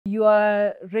You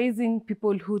are raising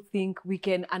people who think we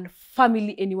can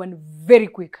unfamily anyone very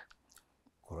quick.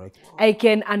 Correct. I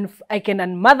can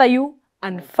unmother you,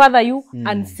 unfather you,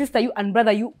 unsister you,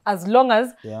 unbrother you, as long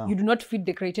as you do not fit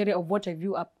the criteria of what I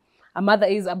view a mother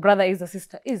is, a brother is, a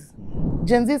sister is.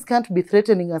 Gen Zs can't be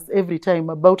threatening us every time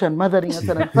about unmothering us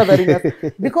and unfathering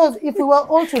us. Because if we were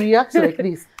all to react like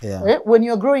this, when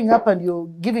you're growing up and you're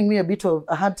giving me a bit of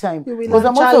a hard time, because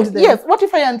I'm also, yes, what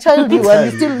if I unchild you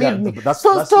and you still need me?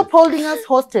 So stop holding us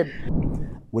hostage.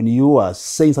 When you are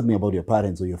saying something about your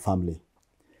parents or your family,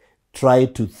 try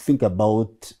to think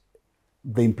about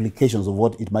the implications of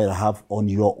what it might have on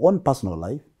your own personal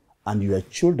life and your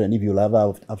children, if you'll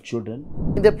ever have children.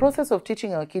 In the process of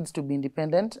teaching our kids to be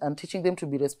independent and teaching them to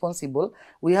be responsible,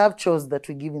 we have chores that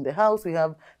we give in the house, we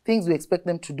have things we expect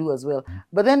them to do as well.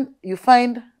 But then you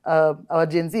find our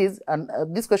Gen Zs, and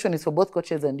this question is for both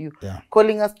coaches and you,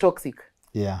 calling us toxic.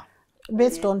 Yeah.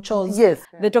 Based on chores. Yes.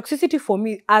 The toxicity for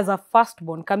me as a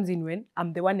firstborn comes in when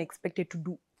I'm the one expected to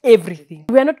do everything.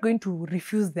 We are not going to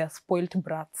refuse their spoiled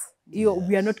brats. We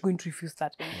are not going to refuse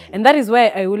that. And that is why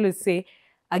I always say,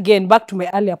 again, back to my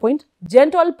earlier point,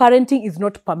 gentle parenting is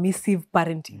not permissive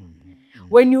parenting.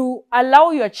 When you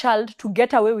allow your child to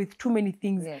get away with too many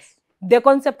things, the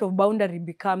concept of boundary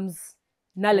becomes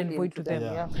null and void to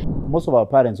them. Most of our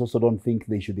parents also don't think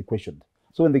they should be questioned.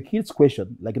 So when the kids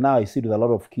question, like now I sit with a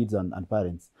lot of kids and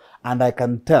parents, and I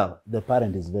can tell the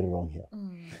parent is very wrong here.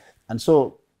 And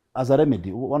so as a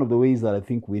remedy, one of the ways that I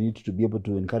think we need to be able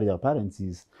to encourage our parents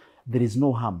is there is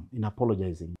no harm in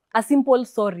apologizing. A simple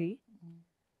sorry.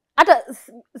 Ata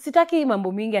sitaki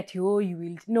mambo mingi ati oh you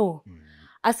will no.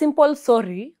 A simple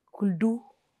sorry could do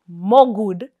more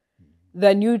good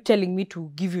than you telling me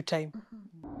to give you time.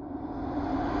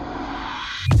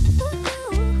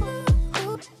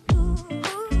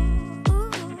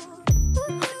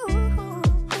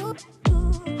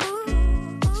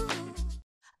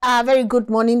 A very good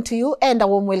morning to you and a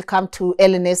warm welcome to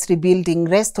LNS Rebuilding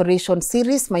Restoration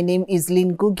Series. My name is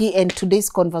Lynn Ngugi and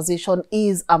today's conversation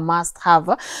is a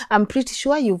must-have. I'm pretty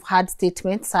sure you've heard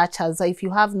statements such as if you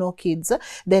have no kids,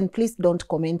 then please don't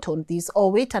comment on this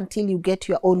or wait until you get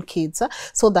your own kids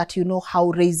so that you know how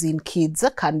raising kids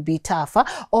can be tough.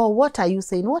 Or what are you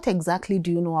saying? What exactly do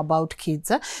you know about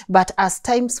kids? But as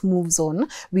times moves on,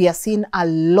 we are seeing a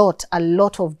lot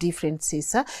of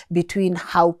differences between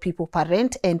how people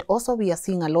parent, and also we are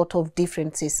seeing a lot of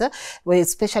differences,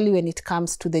 especially when it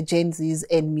comes to the Gen Zs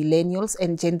and millennials.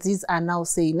 And Gen Zs are now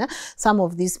saying some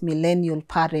of these millennial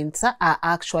parents are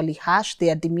actually harsh, they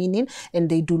are demeaning, and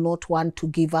they do not want to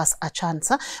give us a chance.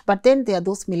 But then there are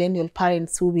those millennial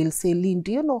parents who will say, Lynn,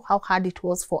 do you know how hard it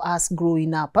was for us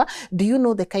growing up? Do you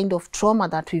know the kind of trauma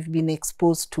that we've been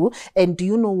exposed to? And do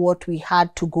you know what we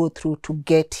had to go through to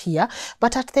get here?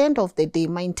 But at the end of the day,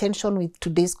 my intention with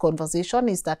today's conversation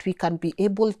is that we can be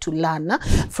able to learn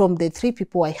from the three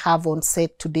people I have on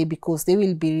set today, because they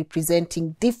will be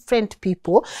representing different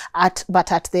people.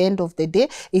 But at the end of the day,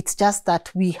 it's just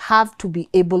that we have to be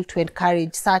able to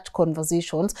encourage such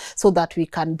conversations so that we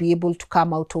can be able to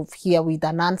come out of here with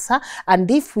an answer. And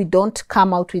if we don't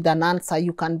come out with an answer,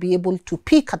 you can be able to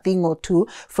pick a thing or two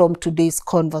from today's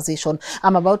conversation.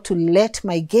 I'm about to let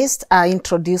my guests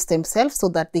introduce themselves so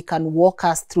that they can walk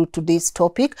us through today's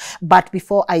topic. But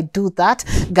before I do that,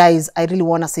 guys, I really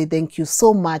want to say thank you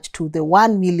so much to the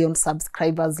 1 million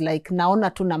subscribers. Like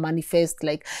naona tuna manifest,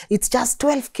 like it's just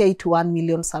 12K to 1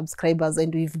 million subscribers,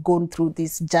 and we've gone through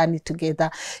this journey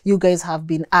together. You guys have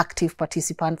been active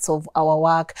participants of our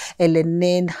work.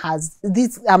 LNN has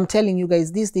this, I'm telling you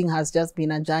guys, this thing has just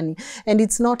been a journey, and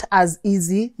it's not as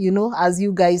easy, you know, as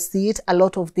you guys see it. A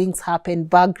lot of things happen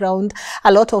background,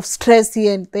 a lot of stress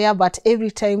here and there, but every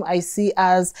time I see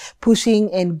us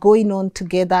pushing and going on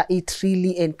together, it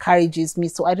really encourages me.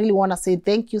 So I really want to say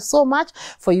thank you so much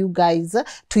for you guys,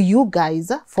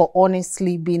 for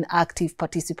honestly being active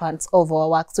participants of our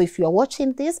work. So if you are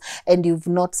watching this and you've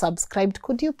not subscribed,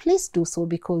 could you please do so,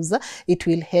 because it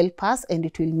will help us and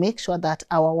it will make sure that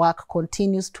our work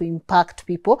continues to impact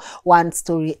people one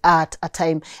story at a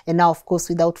time. And now, of course,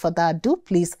 without further ado,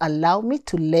 please allow me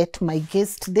to let my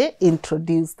guests today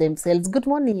introduce themselves. Good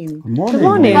morning. Good morning. Good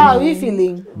morning. How are we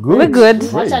feeling? Good. We're good.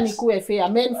 Wacha nikuwe fair,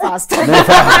 men first.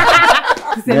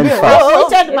 Men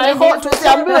first. Waited my whole to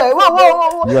say,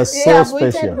 You are so I've special.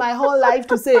 waited my whole life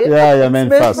to say, Yeah, men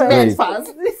first. men Great.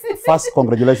 first. First,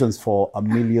 congratulations for 1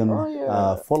 million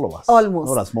followers.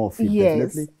 Almost. Not a small feat, Yes,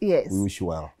 definitely. yes. We wish you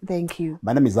well. Thank you.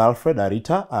 My name is Alfred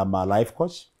Arita. I'm a life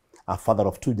coach, a father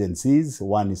of 2 Gen Zs.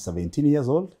 One is 17 years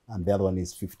old and the other one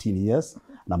is 15 years.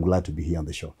 And I'm glad to be here on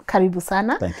the show. Karibu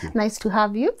sana. Thank you. Nice to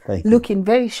have you. Thank you. Looking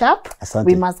very sharp. Asante.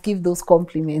 We must give those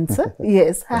compliments.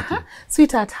 Yes.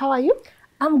 Sweetheart, how are you?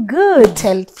 I'm good.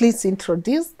 Please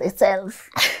introduce yourself.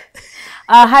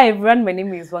 Hi everyone, my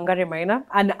name is Wangare Maina,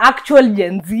 an actual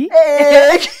Gen Z.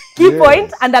 Key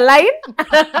point, underline.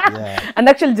 An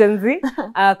actual Gen Z,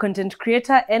 content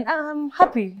creator, and I'm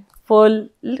happy for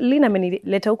Lynn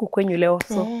amenileta huku kwenyu leo.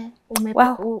 So,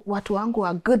 wow. Watu wangu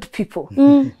are good people.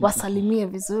 Wasalimie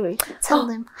vizuri. Tell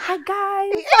them, hi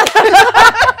guys.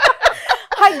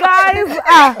 Hi guys.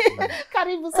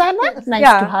 Karibu sana.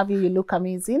 Nice to have you. You look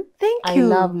amazing. Thank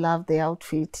you. I love the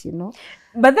outfit, you know.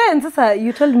 But then, Sasa,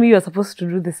 you told me you were supposed to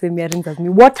do the same earrings as me.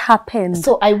 What happened?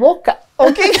 So I woke up.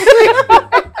 Okay.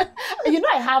 You know,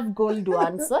 I have gold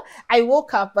ones. I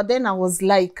woke up, but then I was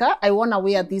like, I want to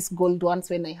wear these gold ones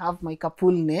when I have my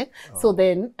kapul neck. So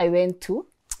then I went to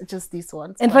just these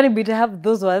ones. And funny bit, I have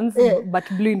those ones, but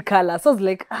blue in color. So I was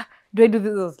like, do I do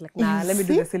this? I was like, nah, let me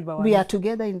do the silver one. We are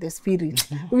together in the spirit.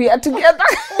 We are together.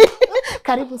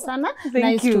 Karibu sana.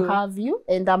 Nice to have you.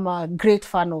 And I'm a great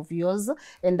fan of yours.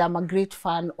 And I'm a great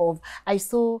fan of, I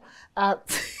saw,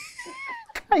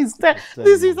 guys,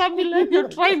 this is a millennial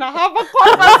trying to have a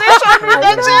conversation with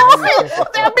the Gen Z.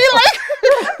 They'll be like,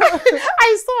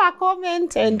 I saw a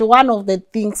comment, and one of the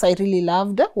things I really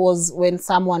loved was when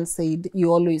someone said,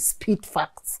 you always spit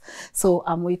facts. So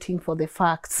I'm waiting for the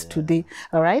facts today.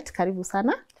 All right, Karibu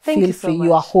sana. Thank you so much.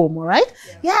 You are home, all right?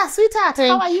 Yeah, sweetheart,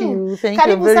 how are you? Thank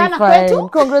you, very fine.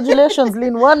 Congratulations,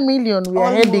 Lynn. 1 million. We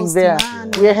are heading there.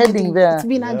 We are heading there. It's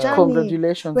been a journey.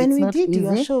 Congratulations. When it's we not did easy.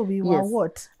 your show, we were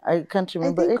what? I can't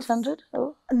remember. 800?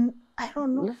 Oh. I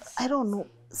don't know. I don't know.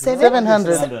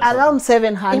 700. Around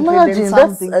 700. Imagine, and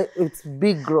something. that's it's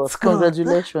big growth.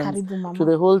 Congratulations Karibu, Mama. to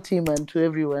the whole team and to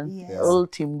everyone. Yes. All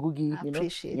team Ngugi,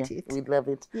 Appreciate it. we love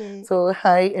it. Yeah. So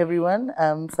hi everyone,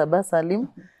 I'm Sabah Salim.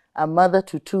 I'm mother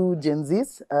to 2 Gen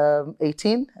Zs,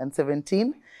 18 and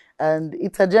 17. And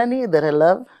it's a journey that I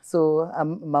love. So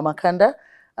I'm Mama Kanda.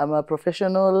 I'm a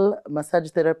professional massage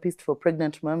therapist for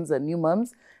pregnant moms and new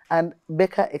moms. And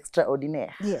Becca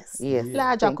Extraordinaire. Yes. Yes.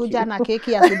 La hajakuja na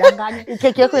keki ya kudanganya.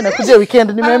 Keki yako inakuja weekend.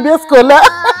 Nimeambia scholar.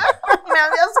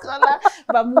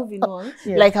 But moving on,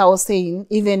 like I was saying,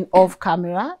 even off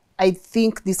camera, I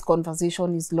think this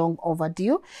conversation is long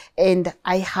overdue. And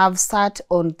I have sat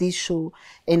on this show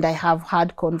and I have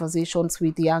had conversations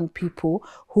with young people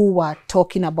who were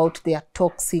talking about their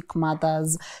toxic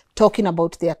mothers, talking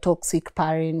about their toxic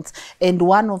parents. And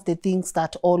one of the things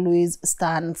that always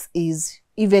stands is,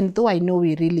 even though I know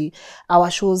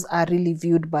our shows are really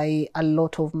viewed by a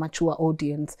lot of mature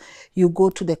audience, you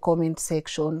go to the comment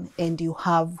section and you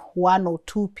have 1 or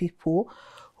 2 people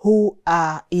who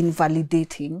are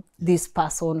invalidating this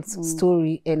person's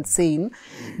story and saying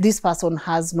this person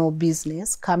has no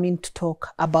business coming to talk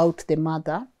about the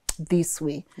mother this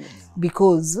way,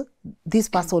 because this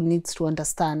person needs to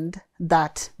understand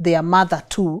that their mother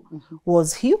too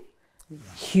was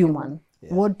human.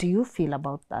 What do you feel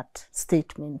about that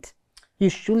statement? You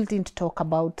shouldn't talk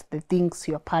about the things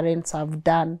your parents have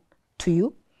done to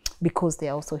you because they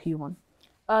are also human.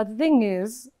 The thing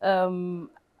is,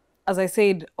 as I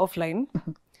said offline,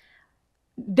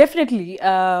 definitely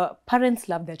parents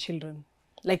love their children.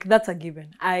 Like, that's a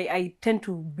given. I tend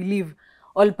to believe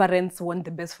all parents want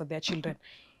the best for their children.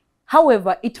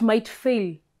 However, it might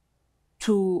fail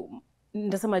to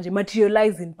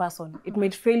materialize in person. It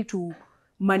might fail to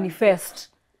manifest.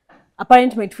 A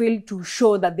parent might fail to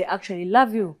show that they actually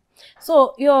love you.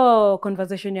 So your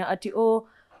conversation ya ati, oh,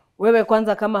 wewe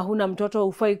kwanza kama huna mtoto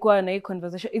ufai kuwa na hii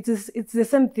conversation. It's the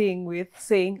same thing with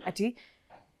saying ati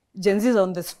Gen Zs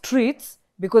on the streets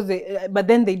because but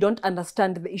then they don't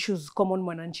understand the issues common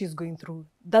mwananchi is going through.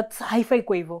 That's haifai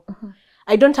kwa hivyo.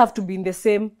 I don't have to be in the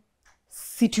same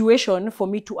situation for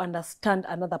me to understand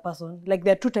another person. Like,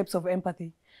 there are 2 types of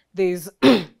empathy. There's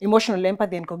emotional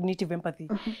empathy and cognitive empathy.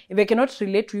 If I cannot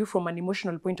relate to you from an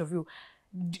emotional point of view,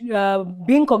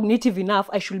 being cognitive enough,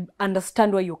 I should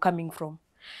understand where you're coming from.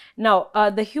 Now,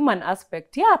 the human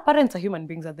aspect, yeah, parents are human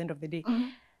beings at the end of the day.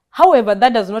 However,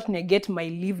 that does not negate my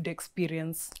lived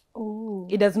experience.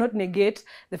 It does not negate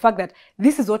the fact that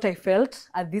this is what I felt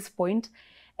at this point.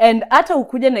 And ata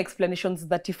ukuja na explanations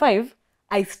 35,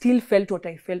 I still felt what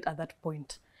I felt at that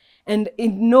point. And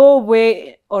in no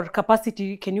way or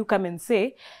capacity can you come and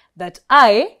say that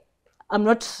I am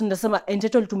not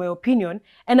entitled to my opinion.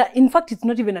 And in fact, it's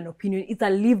not even an opinion. It's a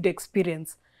lived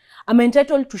experience. I'm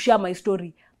entitled to share my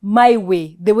story my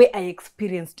way, the way I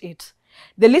experienced it.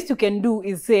 The least you can do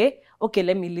is say, okay,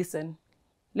 let me listen.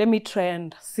 Let me try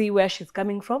and see where she's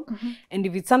coming from. And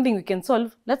if it's something we can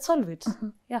solve, let's solve it.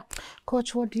 Yeah.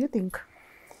 Coach, what do you think?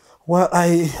 Well,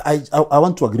 I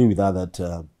want to agree with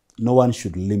that no one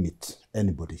should limit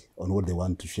anybody on what they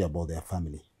want to share about their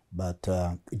family. But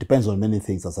it depends on many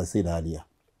things, as I said earlier.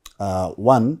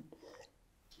 One,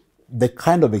 the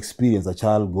kind of experience a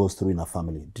child goes through in a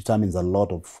family determines a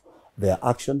lot of their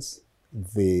actions,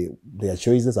 their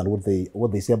choices, and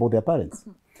what they say about their parents.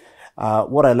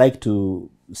 What I like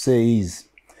to say is,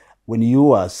 when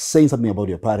you are saying something about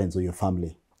your parents or your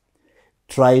family,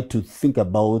 try to think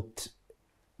about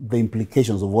the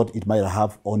implications of what it might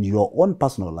have on your own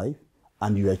personal life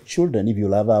and your children, if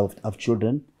you'll ever have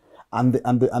children, and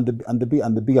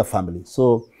the bigger family.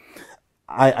 So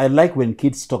I like when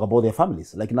kids talk about their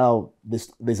families. Like now,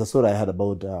 there's a story I heard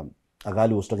about a girl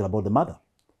who was talking about the mother.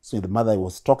 So the mother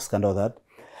was toxic and all that.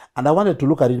 And I wanted to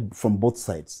look at it from both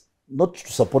sides, not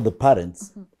to support the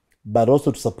parents, but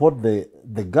also to support the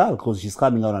girl, because she's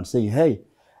coming out and saying, hey,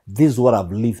 this is what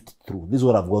I've lived through. This is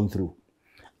what I've gone through.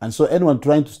 And so anyone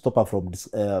trying to stop her from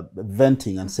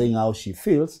venting and saying how she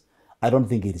feels, I don't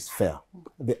think it is fair.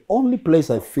 The only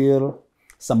place I feel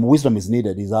some wisdom is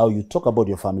needed is how you talk about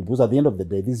your family, because at the end of the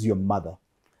day, this is your mother,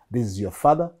 this is your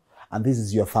father, and this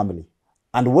is your family.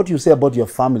 And what you say about your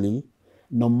family,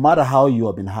 no matter how you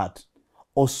have been hurt,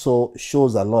 also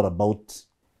shows a lot about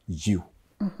you.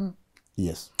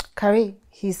 Yes. Carrie,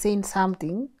 he's saying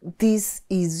something. This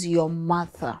is your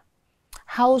mother.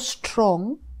 How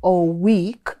strong or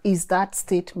weak is that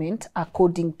statement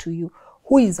according to you?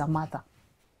 Who is a mother?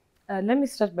 Let me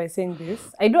start by saying this.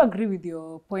 I do agree with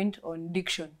your point on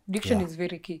diction. Diction is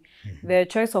very key. The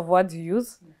choice of words you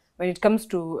use when it comes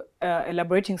to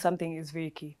elaborating something is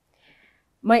very key.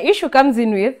 My issue comes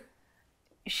in with,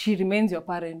 she remains your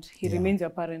parent, he remains your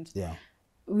parent. Yeah.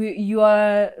 You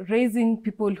are raising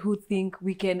people who think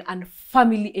we can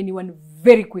unfamily anyone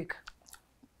very quick.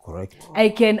 Correct. I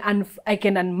can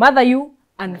unmother you,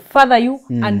 unfather you,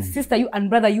 unsister you,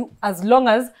 unbrother you, as long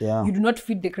as you do not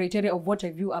fit the criteria of what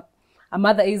I view a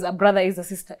mother is, a brother is, a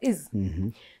sister is.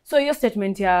 So your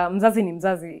statement ya mzazi ni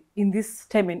mzazi in this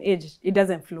time and age, it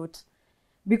doesn't float.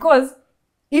 Because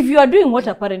if you are doing what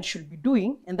a parent should be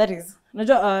doing, and that is,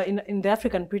 in the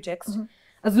African pretext,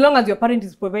 as long as your parent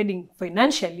is providing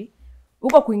financially,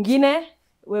 uko kwingine,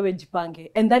 wewe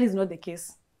jipange. And that is not the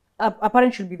case. A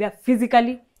parent should be there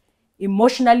physically,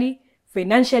 emotionally,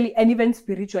 financially, and even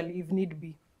spiritually if need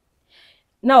be.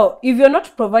 Now, if you're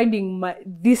not providing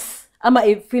this,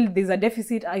 I feel there's a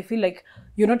deficit, I feel like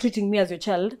you're not treating me as your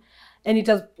child, and it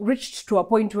has reached to a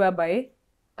point whereby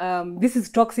this is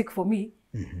toxic for me.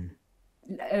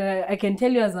 I can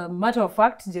tell you as a matter of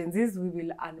fact, Genz, we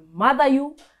will unmother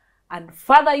you,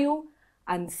 unfather you,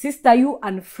 unsister you,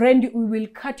 unfriend you. We will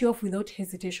cut you off without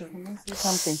hesitation.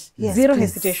 Something. Yes, Zero please.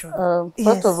 hesitation.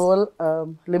 First of all,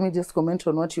 let me just comment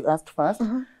on what you asked first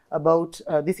about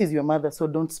this is your mother, so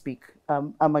don't speak.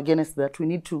 I'm against that. We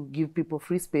need to give people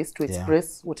free space to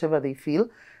express whatever they feel.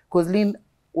 Because Lynn,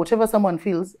 whatever someone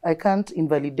feels, I can't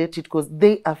invalidate it because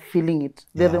they are feeling it.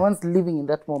 They're the ones living in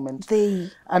that moment.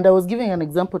 And I was giving an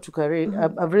example to Kare.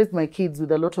 I've raised my kids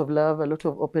with a lot of love, a lot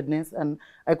of openness, and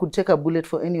I could take a bullet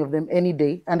for any of them any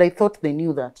day. And I thought they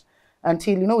knew that.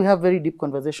 Until, we have very deep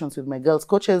conversations with my girls.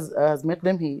 Coach has met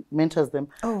them, he mentors them.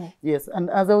 Oh. Yes, and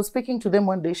as I was speaking to them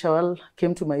one day, Shawal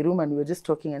came to my room and we were just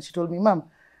talking and she told me, Mom,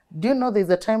 do you know there's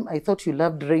a time I thought you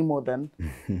loved Ray more than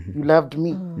you loved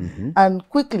me? And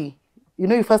quickly,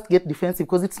 you first get defensive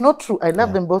because it's not true. I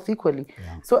love them both equally.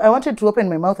 So I wanted to open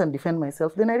my mouth and defend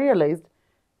myself. Then I realized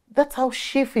that's how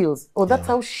she feels, or that's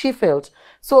how she felt.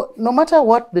 So no matter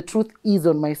what the truth is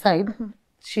on my side,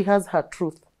 she has her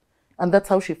truth. And that's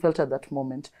how she felt at that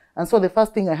moment. And so the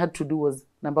first thing I had to do was,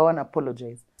 number one,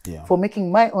 apologize for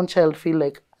making my own child feel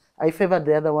like I favored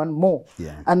the other one more.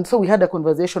 And so we had a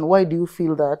conversation. Why do you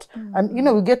feel that? And,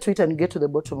 we get to it and get to the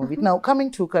bottom of it. Now, coming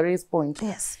to Kare's point,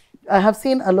 I have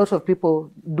seen a lot of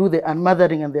people do the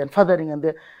unmothering and the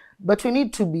unfathering, but we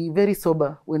need to be very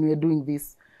sober when we are doing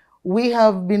this. We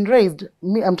have been raised,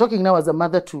 I'm talking now as a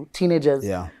mother to teenagers.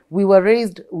 We were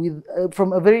raised with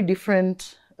from a very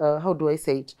different, how do I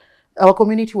say it? Our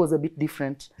community was a bit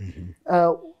different.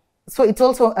 So it's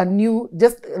also a new,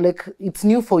 just like it's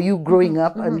new for you growing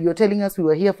up and you're telling us we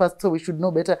were here first, so we should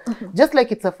know better. Just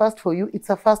like it's a first for you, it's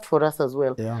a first for us as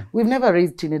well. We've never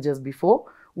raised teenagers before.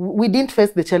 We didn't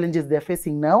face the challenges they're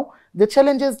facing now. The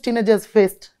challenges teenagers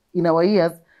faced in our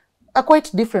years are quite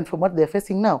different from what they're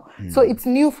facing now. So it's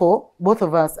new for both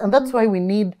of us. And that's why we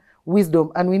need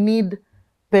wisdom and we need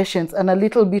patience and a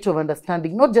little bit of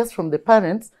understanding, not just from the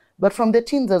parents, but from the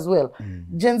teens as well.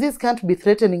 Gen Zs can't be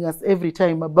threatening us every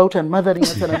time about unmothering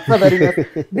us and unfathering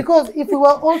us. Because if we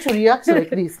were all to react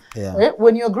like this,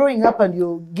 when you're growing up and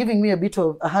you're giving me a bit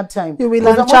of a hard time, you will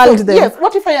unchild them. Yes,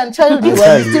 what if I unchild you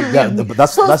and you still leave me?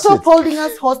 So stop holding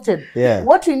us hostage. Yeah.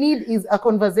 What we need is a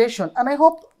conversation. And I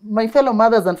hope my fellow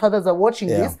mothers and fathers are watching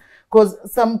this, because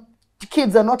some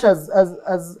kids are not as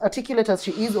articulate as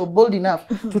she is or bold enough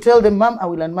to tell them, Mom, I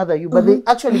will unmother you, but they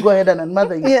actually go ahead and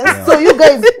unmother you. So you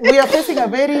guys, we are facing a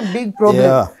very big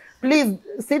problem. Please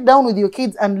sit down with your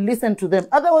kids and listen to them.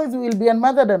 Otherwise, we will be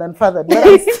unmothered and unfathered.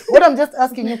 What I'm just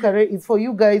asking you, Kare, is for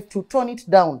you guys to tone it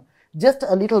down just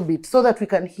a little bit so that we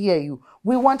can hear you.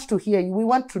 We want to hear you. We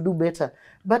want to do better.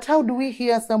 But how do we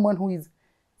hear someone who is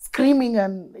screaming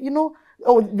and, you know,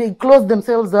 oh, they close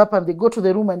themselves up and they go to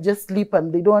the room and just sleep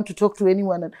and they don't want to talk to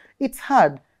anyone. And it's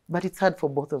hard, but it's hard for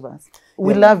both of us.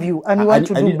 We love you and we want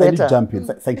to do better. I need to jump in.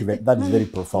 Thank you. That is very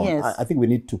profound. Yes. I think we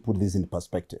need to put this in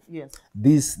perspective. Yes.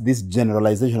 This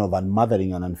generalization of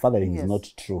unmothering and unfathering is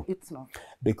not true. It's not.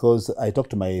 Because I talked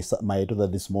to my daughter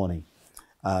this morning.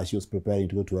 She was preparing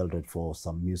to go to Eldred for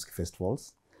some music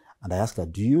festivals. And I asked her,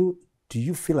 do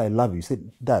you feel I love you? She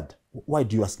said, Dad, why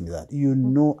do you ask me that? You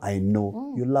know I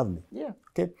know you love me. Yeah.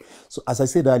 Okay. So as I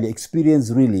said earlier,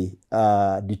 experience really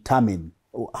determine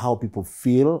how people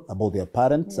feel about their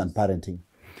parents and parenting.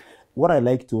 What I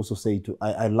like to also say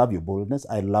I love your boldness.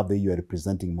 I love that you are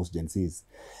representing most Gen Zs.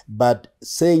 But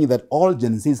saying that all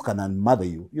Gen Zs can unmother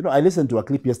you. You know, I listened to a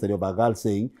clip yesterday of a girl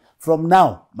saying, from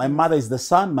now, my mother is the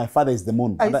sun, my father is the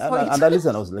moon. And I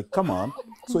listened, I was like, come on.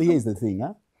 So here's the thing,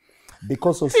 huh?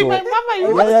 Because also, my mama,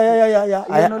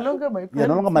 You're no longer my parents. You're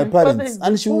no longer my parents.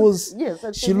 And she was, yes,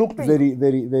 she looked very,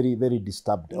 very, very, very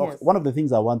disturbed. Yes. One of the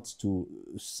things I want to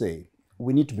say,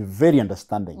 we need to be very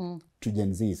understanding to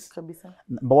Gen Zs.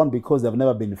 Number one, because they've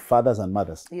never been fathers and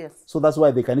mothers. Yes. So that's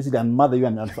why they can easily unmother you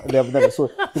and they have never.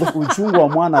 So because uchungu wa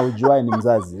mwana ujua ni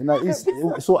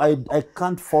mzazi. So I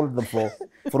can't fault them for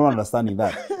not understanding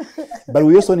that. But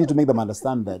we also need to make them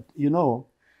understand that, you know,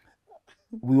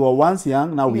 we were once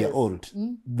young, now we are old.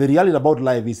 The reality about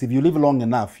life is if you live long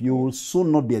enough, you will soon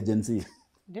not be a Gen Z.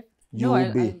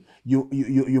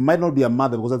 You might not be a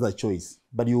mother because that's a choice,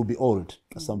 but you will be old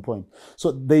at some point.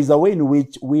 So there is a way in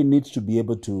which we need to be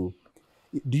able to.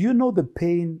 Do you know the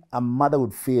pain a mother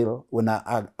would feel when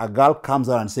a girl comes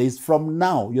out and says, from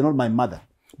now, you're not my mother?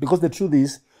 Because the truth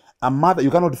is, a mother, you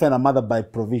cannot define a mother by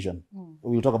provision.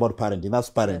 We'll talk about parenting,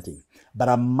 that's parenting. Yes. But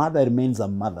a mother remains a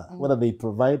mother, whether they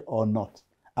provide or not.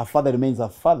 A father remains a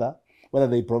father, whether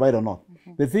they provide or not.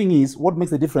 The thing is, what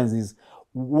makes the difference is,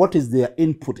 what is their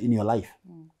input in your life?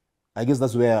 I guess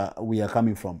that's where we are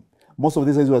coming from. Most of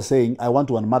these things we are saying, I want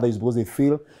to unmother is because they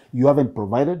feel you haven't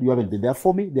provided, you haven't been there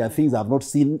for me. There are things I've not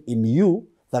seen in you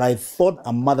that I thought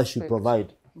a mother should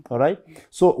provide. All right?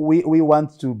 So we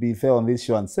want to be fair on this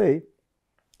show and say,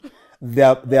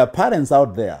 there are parents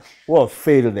out there who have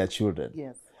failed their children.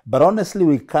 Yes. But honestly,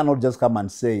 we cannot just come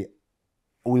and say,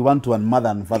 we want to unmother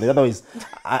and father. Otherwise,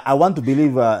 I want to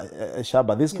believe,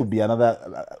 Shaba, this could be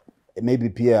another, maybe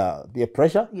peer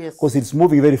pressure. Yes. Because it's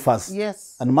moving very fast.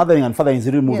 Yes. And mothering and fathering is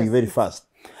really moving very fast.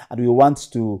 And we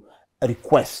want to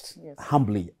request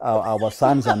humbly our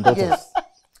sons and daughters,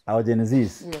 our Gen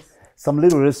Zs, some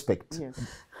little respect. Yes.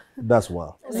 That's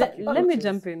well. Let me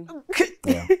jump in.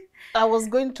 Yeah. I was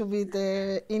going to be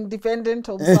the independent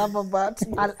observer, but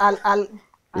I'll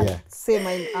say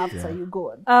mine after you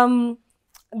go on.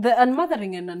 The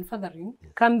unmothering and unfathering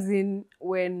comes in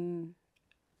when,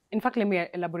 in fact, let me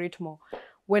elaborate more.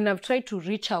 When I've tried to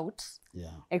reach out,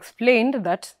 explained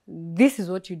that this is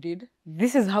what you did,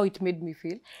 this is how it made me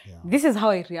feel, this is how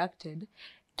I reacted.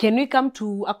 Can we come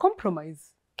to a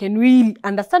compromise? Can we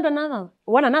understand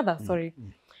one another? Sorry.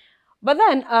 But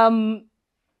then,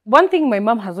 one thing my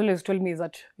mom has always told me is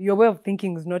that your way of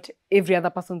thinking is not every other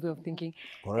person's way of thinking.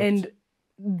 Correct. And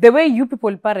the way you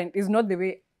people parent is not the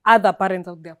way other parents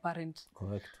out there parent.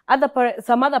 Correct.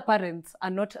 Some other parents are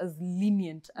not as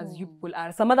lenient as you people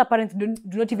are. Some other parents do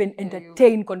not even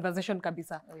entertain conversation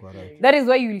kabisa. Correct. That is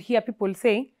why you will hear people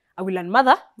saying, I will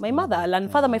unmother my mother, I'll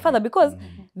unfather my father, because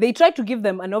they try to give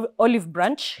them an olive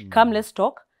branch, come let's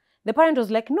talk. The parent was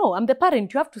like, no, I'm the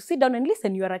parent. You have to sit down and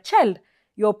listen. You are a child.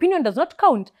 Your opinion does not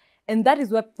count. And that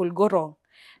is where people go wrong.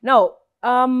 Now,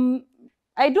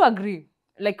 I do agree.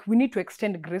 Like, we need to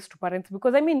extend grace to parents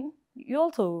because, I mean, you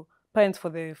also parents for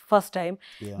the first time.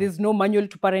 Yeah. There's no manual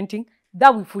to parenting.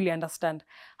 That we fully understand.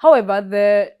 However,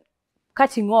 the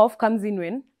cutting off comes in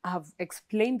when I have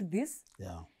explained this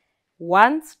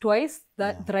once, twice,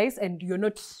 thrice, and you're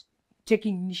not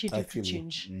taking initiative to feel you.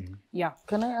 change. Yeah.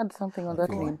 Can I add something on that,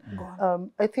 Go Lynn?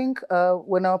 on. I think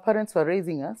when our parents were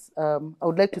raising us, I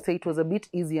would like to say it was a bit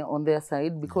easier on their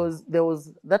side because there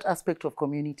was that aspect of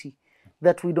community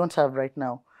that we don't have right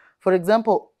now. For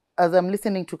example, as I'm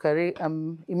listening to Kare,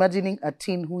 I'm imagining a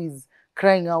teen who is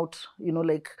crying out, you know,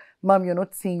 like, Mom, you're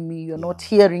not seeing me, you're not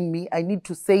hearing me, I need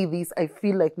to say this, I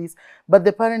feel like this. But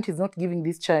the parent is not giving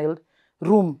this child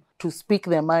room to speak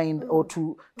their mind or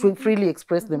to freely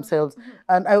express themselves.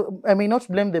 And I may not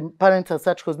blame the parents as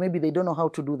such because maybe they don't know how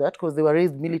to do that because they were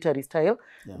raised military style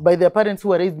by their parents who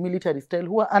were raised military style,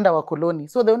 who were under our colony.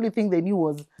 So the only thing they knew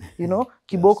was, you know,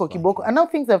 kiboko. And now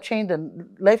things have changed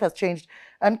and life has changed.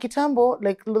 And Kitambo,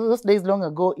 like those days long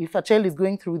ago, if a child is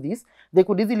going through this, they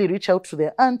could easily reach out to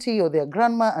their auntie or their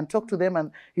grandma and talk to them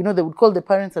and, you know, they would call the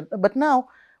parents. But now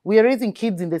we are raising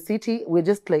kids in the city. We're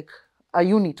just like a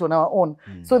unit on our own.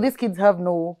 So these kids have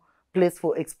no place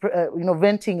for you know,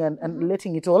 venting and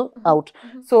letting it all out.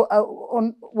 So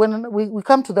when we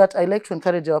come to that, I like to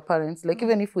encourage our parents, like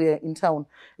even if we are in town,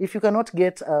 if you cannot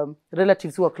get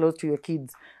relatives who are close to your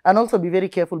kids, and also be very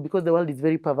careful because the world is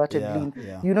very perverted.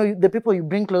 You know, the people you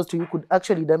bring close to you could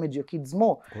actually damage your kids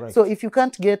more. Correct. So if you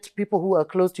can't get people who are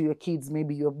close to your kids,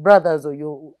 maybe your brothers or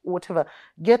your whatever,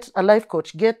 get a life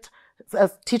coach, get a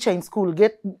teacher in school,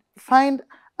 find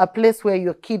a place where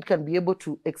your kid can be able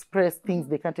to express things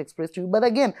they can't express to you. But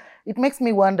again, it makes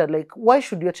me wonder, like, why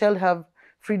should your child have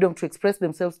freedom to express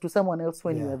themselves to someone else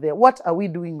when you are there? What are we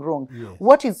doing wrong?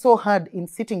 What is so hard in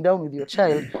sitting down with your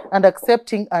child and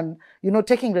accepting and, you know,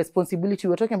 taking responsibility?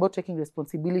 We're talking about taking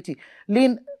responsibility.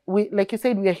 Lynn, like you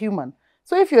said, we are human.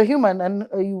 So if you're human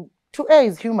and to err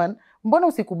is human, mbona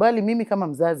usikubali mimi kama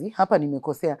mzazi, hapa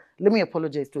nimekosea, let me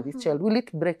apologize to this child. Will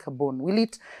it break a bone?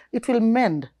 It will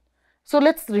mend. So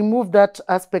let's remove that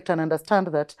aspect and understand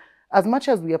that as much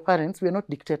as we are parents, we are not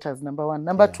dictators, number one.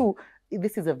 Number two,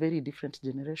 this is a very different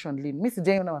generation, Lynn. Miss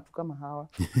Jayona watu kama hawa.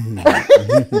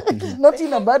 Not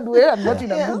in a bad way and not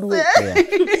in a good way.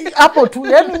 Hapo tu,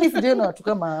 yani Miss Jayona watu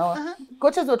kama hawa.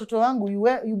 Coaches watoto wangu,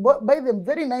 you buy them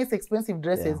very nice expensive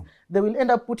dresses. They will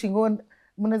end up putting on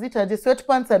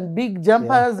sweatpants and big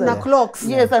jumpers and Crocs.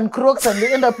 Yes, and Crocs, and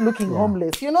they end up looking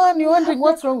homeless. You know, and you're wondering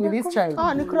what's wrong with this child.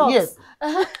 Crocs. Yes.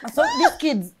 So these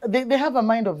kids, they have a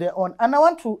mind of their own. And I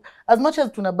want to, as much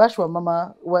as tunabashwa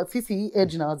mama wa sisi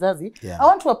age na wazazi, I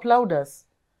want to applaud us.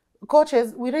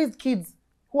 Coaches, we raised kids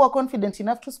who are confident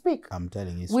enough to speak. I'm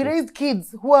telling you. We raised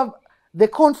kids who have the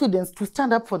confidence to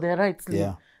stand up for their rights,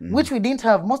 which we didn't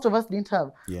have. Most of us didn't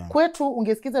have. Kwetu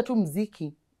ungesikiza tu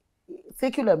mziki,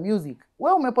 secular music.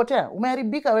 Wewe umepotea,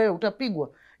 umeharibika wewe, utapigwa.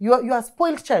 You are a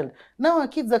spoiled child. Now our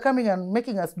kids are coming and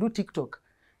making us do TikTok.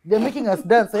 They're making us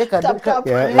dance. Ile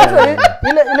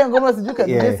ngoma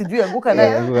sijui anguka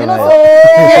nayo. You know,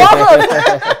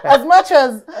 as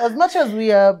much as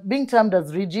we are being termed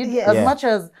as rigid, as much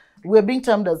as we are being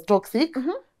termed as toxic,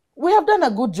 we have done a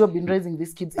good job in raising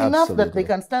these kids enough that they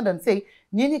can stand and say,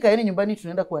 nyinyi kaeni nyumbani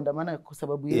tunaenda kuandamana kwa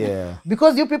sababu yenu.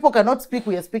 Because you people cannot speak,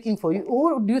 we are speaking for you.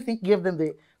 Who do you think gave them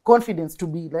the confidence to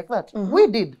be like that? We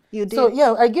did. You did. So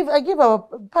yeah, I give our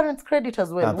parents credit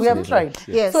as well. Absolutely. We have tried.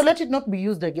 Yes. So let it not be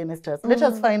used against us. Let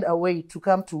us find a way to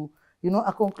come to, you know,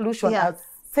 a conclusion as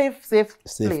safe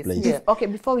place. Yeah. Okay,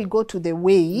 before we go to the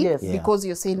way, because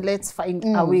you're saying let's find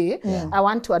a way, I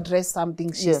want to address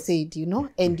something she said, you know,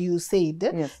 and you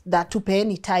said that to pay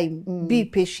any time, be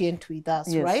patient with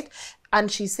us, right? And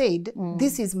she said,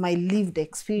 this is my lived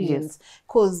experience,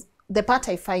 because the part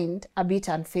I find a bit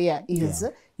unfair is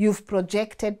you've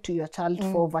projected to your child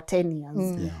for over 10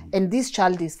 years. And this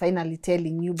child is finally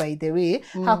telling you, by the way,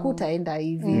 hakutaenda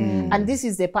hivi. And this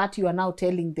is the part you are now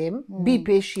telling them, be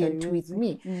patient with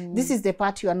me. This is the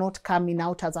part you are not coming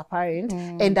out as a parent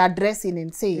and addressing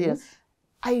and saying,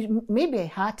 maybe I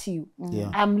hurt you.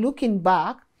 I'm looking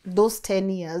back those 10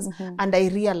 years and I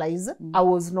realize I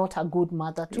was not a good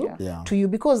mother to you,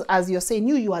 because as you're saying,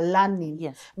 you are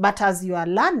learning, but as you are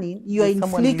learning, you are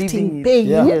inflicting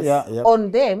pain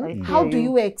on them. How do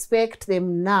you expect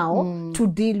them now to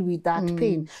deal with that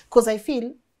pain? Because I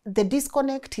feel the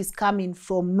disconnect is coming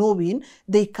from knowing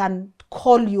they can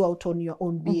call you out on your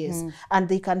own BS and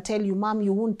they can tell you, Mom,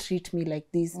 you won't treat me like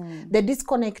this. The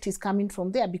disconnect is coming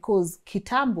from there, because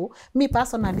kitambo, me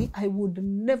personally, I would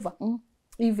never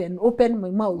even open my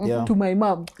mouth to my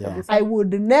mom. I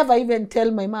would never even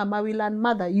tell my mom, I will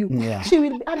unmother you. She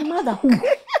will be, unmother who?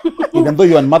 Even though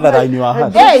you unmother her in your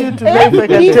heart.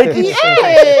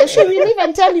 She will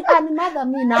even tell you, unmother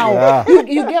me now.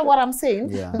 You get what I'm saying?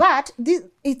 But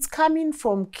it's coming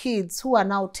from kids who are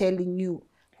now telling you,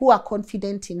 who are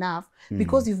confident enough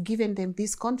because you've given them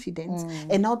this confidence,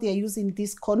 and now they are using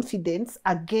this confidence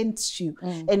against you,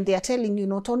 and they are telling you,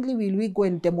 not only will we go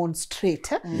and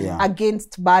demonstrate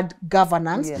against bad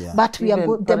governance, but we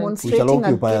are demonstrating we shall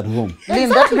occupy at home. Lynn,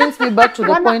 that brings me back to the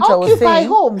point I was saying.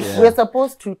 We are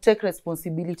supposed to take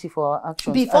responsibility for our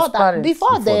actions before as that, parents.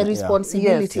 before the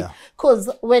responsibility. Yes. Because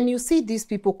when you see these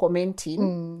people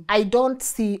commenting, I don't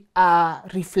see a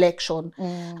reflection.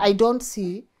 I don't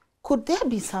see, could there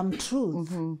be some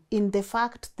truth in the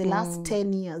fact the last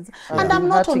 10 years? And I'm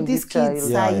not on this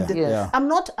kid's side. I'm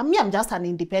not, I'm just an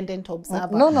independent observer.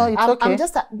 No, it's okay. I'm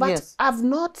just, but I've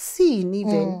not seen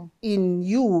even in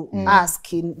you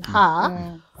asking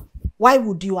her, why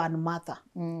would you unmother?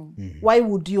 Why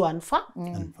would you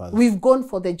unfather? We've gone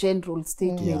for the general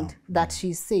statement that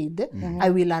she said, I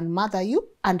will unmother you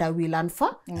and I will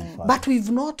unfather. But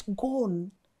we've not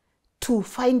gone to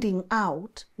finding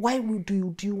out why would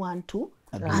you want to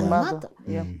unmother.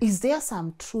 Is there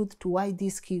some truth to why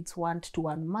these kids want to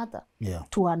unmother,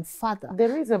 to unfather?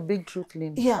 There is a big truth,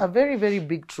 Lynn. A very, very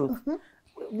big truth.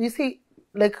 You see,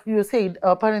 like you said,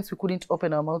 our parents, we couldn't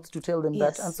open our mouths to tell them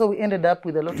that. And so we ended up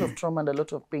with a lot of trauma and a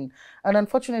lot of pain. And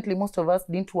unfortunately, most of us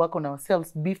didn't work on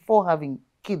ourselves before having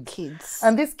kids.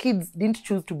 And these kids didn't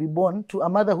choose to be born to a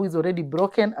mother who is already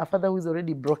broken, a father who is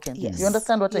already broken. You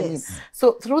understand what I mean?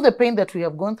 So through the pain that we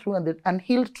have gone through and the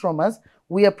unhealed traumas,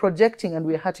 we are projecting and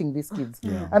we are hurting these kids.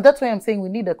 And that's why I'm saying we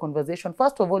need a conversation.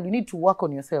 First of all, you need to work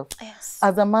on yourself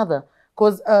as a mother.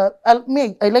 Because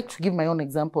I like to give my own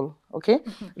example, okay?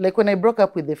 Like when I broke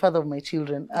up with the father of my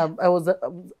children, I was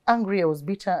angry, I was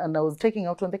bitter, and I was taking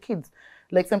out on the kids.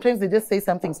 Like sometimes they just say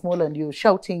something small and you're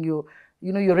shouting, you're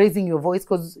raising your voice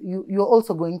because you're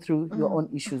also going through your own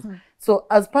issues. So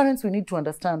as parents, we need to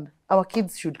understand our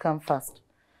kids should come first.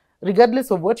 Regardless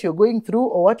of what you're going through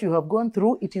or what you have gone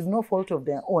through, it is no fault of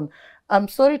their own. I'm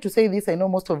sorry to say this, I know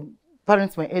most of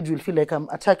parents my age will feel like I'm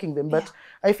attacking them, but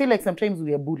I feel like sometimes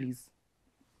we are bullies.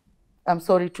 I'm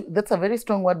sorry, that's a very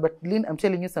strong word, but Lynn, I'm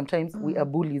telling you, sometimes we are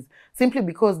bullies simply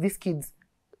because these kids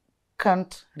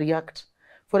can't react.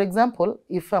 For example,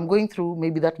 if I'm going through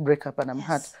maybe that breakup and I'm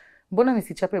hurt, mbona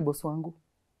nisichape boss wangu?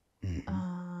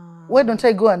 Why don't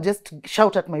I go and just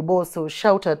shout at my boss or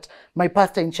shout at my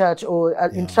pastor in church or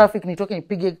in traffic nitoke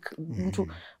nipige mtu?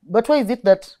 But why is it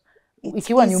that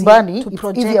ikiwa nyumbani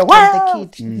it's easier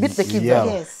beat the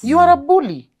kids? You are a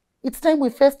bully. It's time we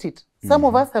faced it. Some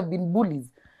of us have been bullies.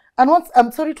 And once,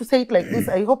 I'm sorry to say it like this,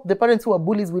 I hope the parents who are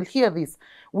bullies will hear this.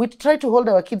 We try to hold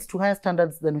our kids to higher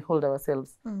standards than we hold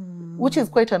ourselves, which is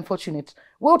quite unfortunate.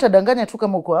 Wewe utadanganya tu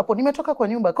kama uko hapo, nimetoka kwa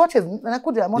nyumba, coaches,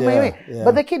 nakuja, I'm on my way.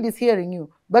 But the kid is hearing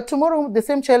you. But tomorrow, the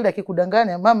same child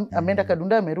akikudanganya, mam, ameenda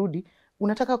kadunda, amerudi,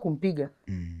 unataka kumpiga.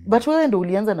 But wewe ndo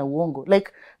ulianza na uongo.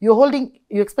 Like, you're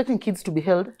expecting kids to be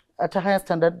held at a higher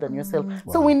standard than yourself.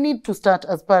 So we need to start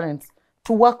as parents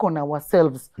to work on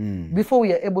ourselves before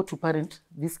we are able to parent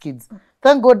these kids.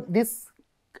 Thank God this,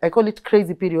 I call it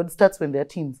crazy period, starts when they're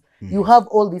teens. You have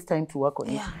all this time to work on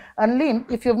it. And Lynn,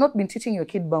 if you have not been teaching your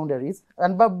kid boundaries,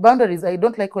 and boundaries, I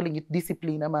don't like calling it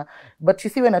discipline, but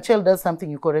you see when a child does something,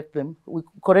 you correct them. We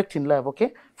correct in love,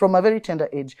 okay? From a very tender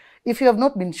age. If you have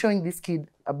not been showing this kid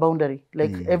a boundary,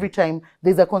 like every time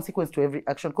there's a consequence to every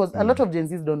action, because a lot of Gen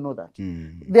Zs don't know that.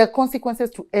 There are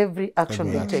consequences to every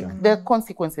action they take. There are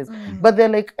consequences. But they're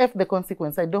like, F the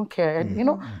consequence, I don't care. And, you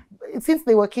know, since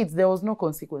they were kids, there was no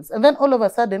consequence. And then all of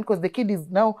a sudden, because the kid is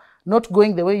now not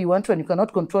going the way you want to and you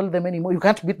cannot control them anymore, you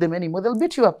can't beat them anymore, they'll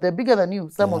beat you up. They're bigger than you,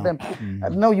 some of them.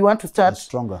 And now you want to start.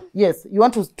 Stronger. Yes, you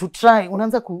want to try.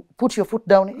 Unaanza put your foot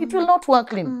down. It will not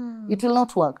work, Lynn. It will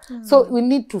not work. So we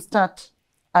need to start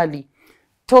early.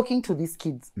 Talking to these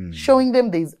kids, showing them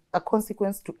there is a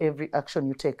consequence to every action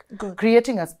you take.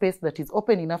 Creating a space that is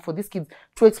open enough for these kids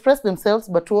to express themselves,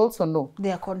 but to also know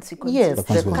their consequences.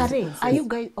 Yes. Karen, are you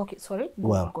guys, okay, sorry?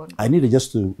 Well, I need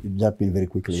just to jump in very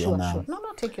quickly. Sure. No,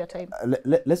 take your time.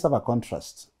 Let's have a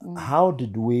contrast. How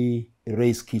did we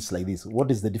raise kids like this?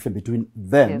 What is the difference between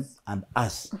them and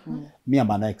us? Me and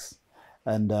my ex.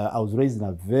 And I was raised in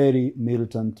a very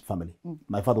militant family.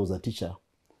 My father was a teacher.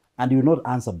 And you will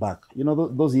not answer back. You know,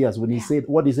 those years when he said,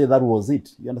 what he said, that was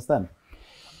it. You understand?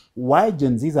 Why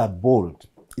Gen Zs are bold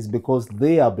is because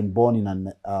they have been born in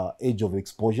an age of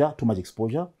exposure, too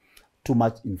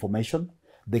much information.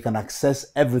 They can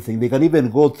access everything. They can even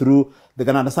go through, they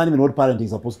can understand even what parenting is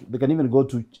supposed to, they can even go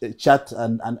to chat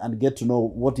and get to know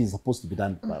what is supposed to be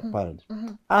done by a parent.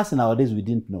 Us nowadays, we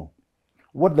didn't know.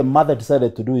 What the mother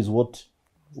decided to do is what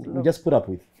we just put up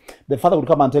with. The father would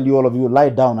come and tell you, all of you, lie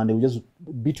down, and they will just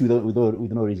beat you with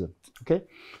no reason. Okay?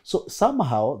 So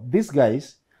somehow, these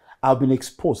guys have been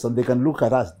exposed, and they can look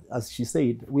at us, as she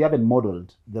said, we haven't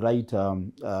modeled the right,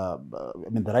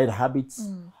 the right habits,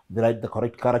 the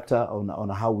correct character on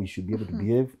how we should be able to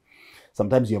behave.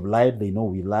 Sometimes you have lied, they know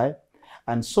we lie.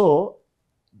 And so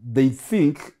they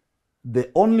think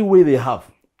the only way they have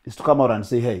is to come out and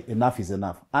say, hey, enough is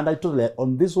enough. And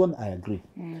on this one, I agree.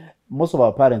 Most of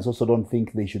our parents also don't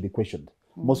think they should be questioned.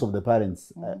 Most of the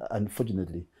parents,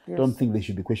 unfortunately, don't think they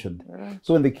should be questioned.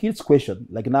 So when the kids question,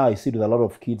 like now I sit with a lot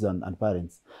of kids and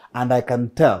parents, and I can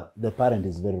tell the parent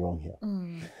is very wrong here.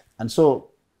 And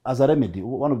so as a remedy,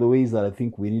 one of the ways that I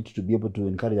think we need to be able to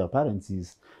encourage our parents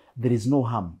is there is no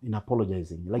harm in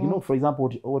apologizing. Like, for example,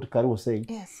 what Kari was saying,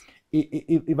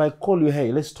 if I call you,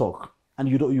 hey, let's talk, and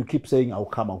you keep saying, I'll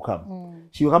come.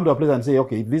 She will come to a place and say,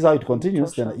 okay, if this is how it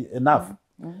continues, then enough.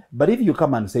 But if you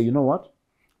come and say, you know what,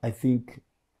 I think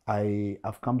I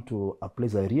have come to a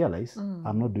place I realize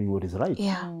I'm not doing what is right.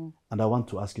 And I want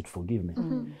to ask you to forgive me.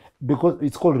 Because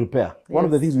it's called repair. One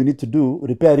of the things we need to do,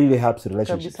 repair really helps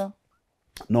relationships.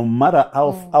 No matter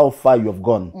how far you have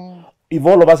gone. If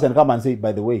all of us can come and say,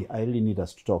 by the way, I really need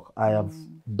us to talk. I have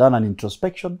done an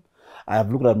introspection. I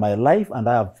have looked at my life and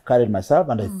I have carried myself,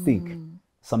 and I think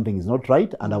something is not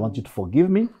right, and I want you to forgive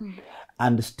me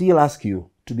and still ask you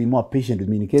to be more patient with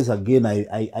me in case again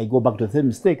I go back to the same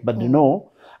mistake. But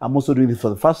I'm also doing this for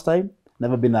the first time.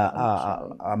 Never been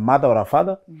a mother or a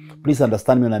father. Please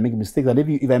understand me when I make mistakes. And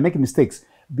if I make mistakes,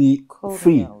 be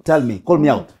free. Tell me. Call me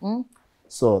out.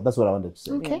 So that's what I wanted to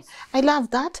say. Okay. I love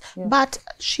that. But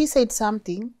she said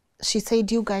something. She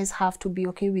said you guys have to be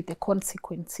okay with the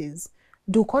consequences.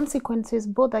 Do consequences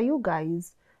bother you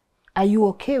guys? Are you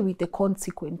okay with the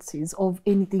consequences of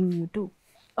anything you do?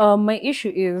 My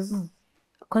issue is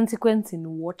consequence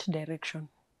in what direction?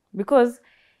 Because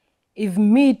if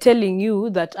me telling you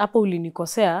that hapo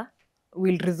ulinikosea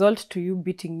will result to you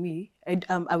beating me,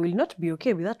 I will not be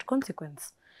okay with that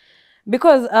consequence.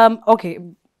 Because, okay,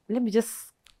 let me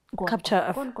just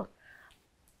capture.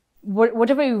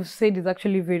 Whatever you've said is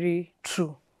actually very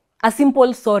true. A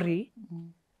simple sorry.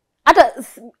 Ata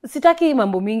sitaki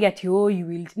mambo mingi ati you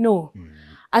will. No.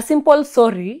 A simple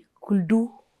sorry could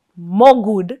do more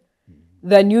good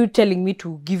than you telling me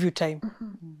to give you time.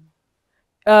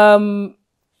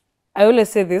 I always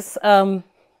say this.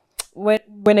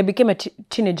 When I became a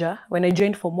teenager, when I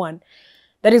joined Form 1,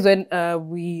 that is when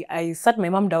I sat my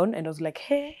mom down and I was like,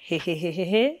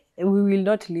 hey, we will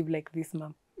not live like this,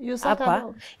 mom. You sat her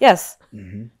down? Yes.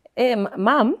 Hey,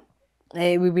 mom,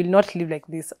 we will not live like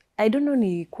this. I don't know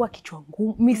ni kuwa kichwa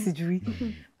ngumu, mi sijui.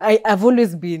 I've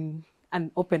always been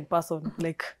an open person.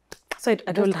 Like, so I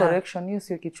told her. Correction, you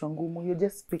say kichwa ngumu. You're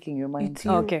just speaking your mind.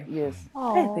 Okay. Yes.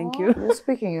 Hey, thank you. You're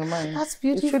speaking your mind. That's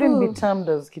beautiful. It shouldn't be termed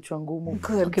as kichwa ngumu.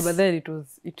 Good. Okay, but then it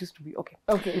used to be okay.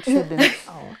 Okay, it shouldn't.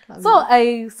 So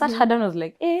I sat her down and was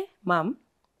like, hey, mom,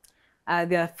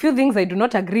 there are a few things I do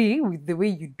not agree with the way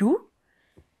you do.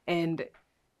 And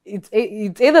it's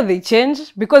either they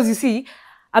change, because you see,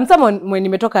 I'm someone, when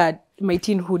you talk at my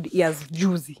teenhood years,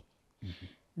 juicy.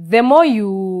 The more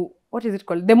you, what is it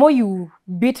called? The more you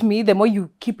beat me, the more you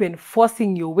keep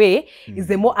enforcing your way, is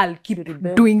the more I'll keep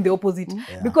doing the opposite.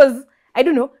 Because, I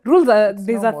don't know, rules are,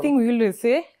 there's a thing we always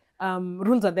say,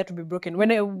 rules are there to be broken.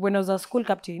 When I was a school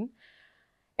captain,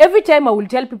 every time I will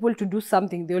tell people to do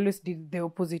something, they always did the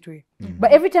opposite way.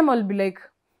 But every time I'll be like,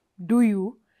 do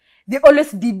you? They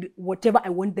always did whatever I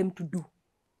want them to do.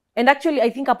 And actually, I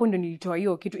think hapo ndo nilitoa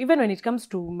hiyo kitu. Even when it comes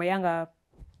to my younger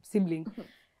sibling,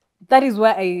 that is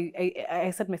why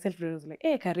I set myself there. I was like,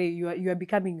 hey, Kare, you are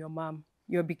becoming your mom.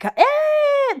 You are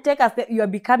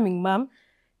becoming mom.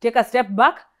 Take a step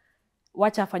back.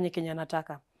 Wacha afanye Kenya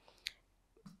nataka.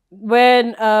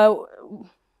 When,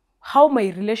 how my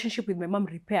relationship with my mom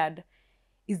repaired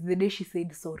is the day she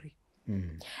said sorry.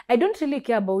 I don't really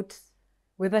care about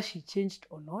whether she changed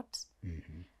or not.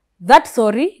 That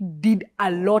sorry did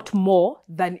a lot more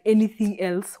than anything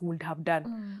else would have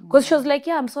done. Because she was like,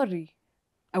 yeah, I'm sorry.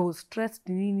 I was stressed.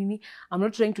 I'm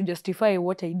not trying to justify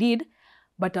what I did,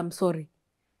 but I'm sorry.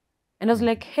 And I was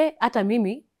like, hey, ata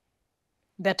mimi,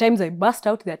 there are times I burst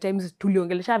out, there are times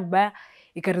tuliongelesha vibaya,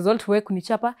 ika result we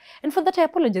kunichapa. And for that I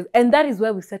apologize. And that is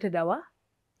where we started our,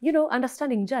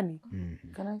 understanding journey.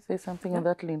 Can I say something on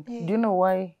that, Lynn? Do you know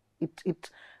why it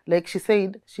like she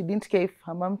said, she didn't care if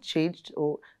her mom changed,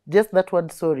 or just that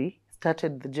word sorry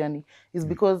started the journey, is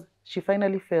because she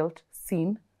finally felt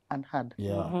seen and heard.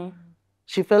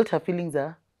 She felt her feelings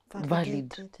are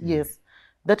valid. Yes.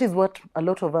 That is what a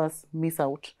lot of us miss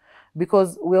out,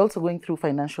 because we're also going through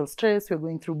financial stress, we're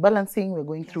going through balancing, we're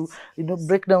going through,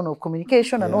 breakdown of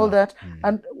communication and all that.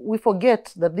 And we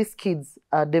forget that these kids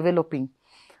are developing.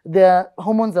 their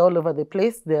hormones are all over the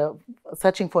place. They're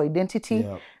searching for identity.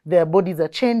 Yeah. Their bodies are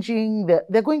changing.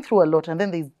 They're going through a lot. And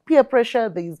then there's peer pressure.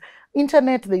 There's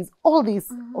internet. There's all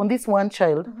this on this one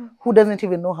child who doesn't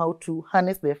even know how to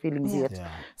harness their feelings yet. Yeah.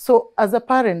 So as a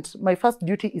parent, my first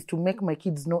duty is to make my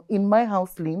kids know in my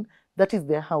house, Lynn, that is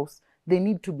their house. They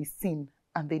need to be seen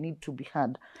and they need to be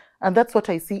heard. And that's what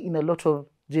I see in a lot of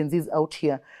Gen Zs out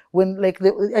here. When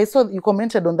I saw you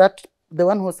commented on that, the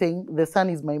one who was saying the son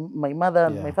is my mother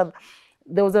and my father.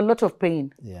 There was a lot of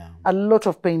pain. Yeah. A lot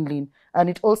of pain, Lynn. And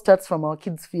it all starts from our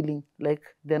kids feeling like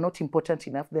they're not important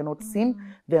enough, they're not seen,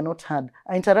 they're not heard.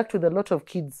 I interact with a lot of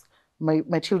kids,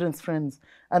 my children's friends,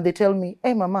 and they tell me,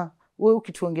 hey mama, wewe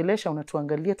ukituongelesha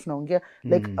unatuangalia tunaongea.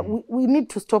 Like we need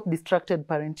to stop distracted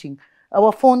parenting.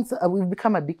 Our phones, we've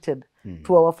become addicted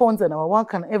to our phones and our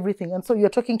work and everything. And so you're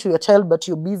talking to your child, but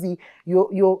you're busy.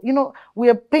 We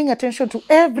are paying attention to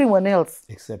everyone else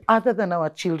Except other than our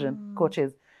children,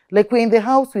 coaches. Like we're in the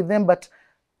house with them, but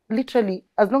literally,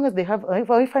 as long as they have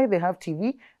Wi-Fi, they have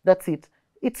TV, that's it.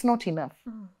 It's not enough.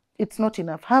 It's not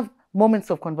enough. Have moments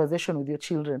of conversation with your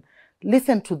children.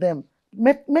 Listen to them.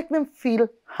 Make them feel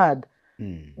heard.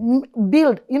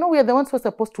 Build, we are the ones who are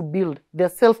supposed to build their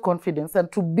self-confidence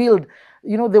and to build,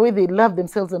 the way they love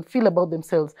themselves and feel about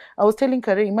themselves. I was telling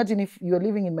Kare, imagine if you're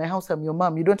living in my house, I'm your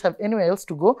mom, you don't have anywhere else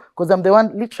to go because I'm the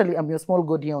one, literally, I'm your small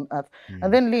god here on earth.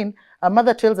 And then Lynn, a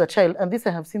mother tells a child, and this I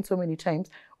have seen so many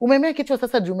times, umemea kichwa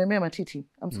sasa juu umemea matiti.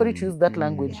 I'm sorry to use that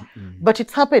language, but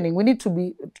it's happening. We need to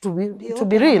be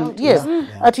real. Yes.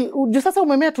 Ati juu sasa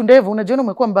umemea tundevu, unajiona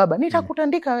umekuwa mbaba.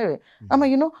 Nitakutandika wewe. Ama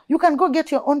you can go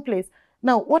get your own place.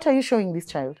 Now, what are you showing this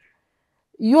child?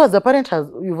 You as a parent,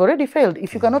 you've already failed.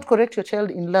 If you cannot correct your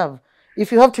child in love,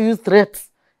 if you have to use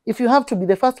threats, if you have to be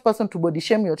the first person to body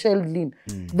shame your child, Lynn,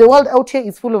 the world out here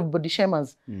is full of body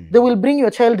shamers. They will bring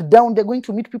your child down. They're going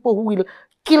to meet people who will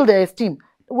kill their esteem.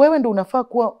 Wewe ndo unafaa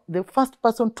kuwa the first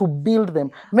person to build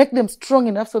them, make them strong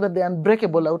enough so that they're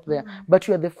unbreakable out there. But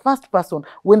you are the first person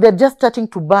when they're just starting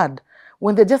to bud,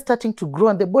 when they're just starting to grow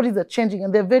and their bodies are changing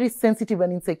and they're very sensitive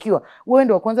and insecure. Wewe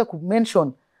ndo wa kwanza ku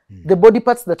mention the body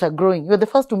parts that are growing. You're the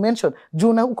first to mention. Juu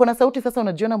uko na sauti sasa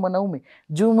unajiona mwanaume.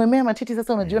 Juu umemea matiti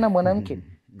sasa unajiona mwanamke.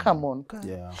 Come on.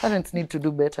 Yeah. Parents need to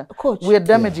do better. Coach, we are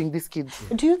damaging these kids.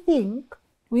 Do you think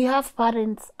we have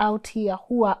parents out here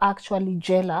who are actually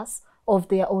jealous of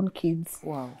their own kids?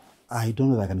 Wow. I don't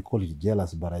know if I can call it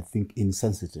jealous, but I think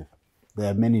insensitive. There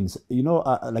are many,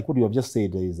 like what you have just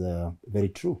said is very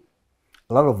true.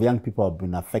 A lot of young people have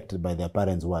been affected by their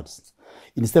parents' words.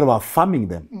 Instead of affirming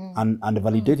them and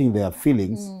validating their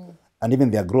feelings and even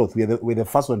their growth, we're the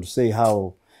first one to say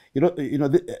how,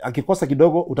 akikosa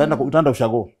kidogo, utaenda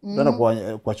ushago,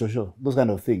 utaenda kwa chosho, those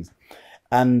kind of things.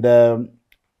 And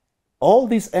all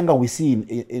this anger we see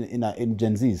in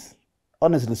Gen Zs,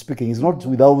 honestly speaking, is not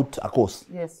without a cause.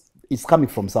 Yes. It's coming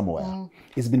from somewhere.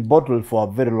 It's been bottled for a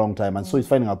very long time, and so it's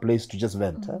finding a place to just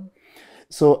vent.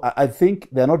 So I think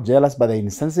they're not jealous, but they're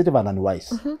insensitive and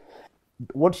unwise.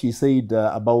 What she said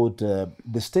about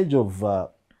the stage of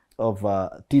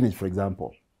teenage, for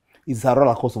example, is a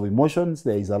roller coaster of emotions.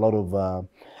 There is a lot of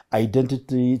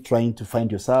identity, trying to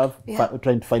find yourself,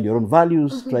 trying to find your own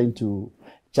values, trying to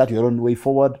chart your own way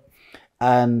forward.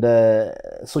 And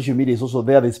social media is also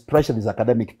there. There's pressure, there's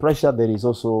academic pressure. There is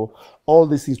also all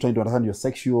these things, trying to understand your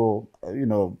sexual,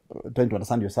 trying to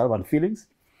understand yourself and feelings.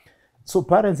 So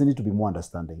parents need to be more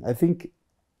understanding. I think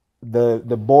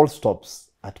the ball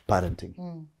stops at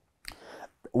parenting.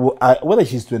 Whether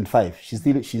she's 25,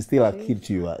 she's still a kid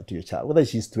to your child. Whether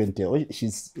she's 20 or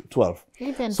she's 12,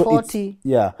 even 40.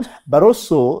 Yeah, but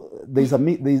also there's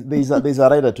a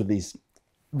rider to this.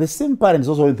 The same parents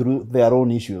also going through their own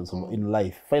issues in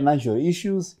life, financial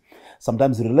issues,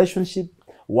 sometimes relationship,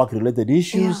 work-related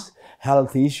issues,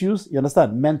 health issues. You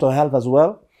understand, mental health as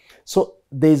well. So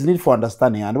there's need for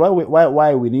understanding, and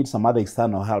why we need some other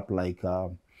external help like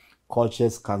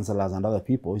coaches, counselors, and other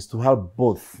people is to help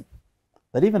both.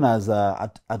 That even as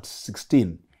at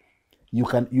 16, you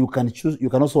can choose. You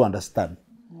can also understand.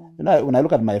 When I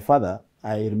look at my father,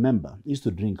 I remember he used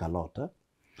to drink a lot.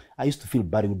 I used to feel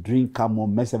bad. He would drink, come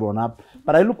home, mess everyone up.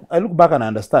 But I look back and I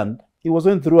understand. He was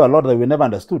going through a lot that we never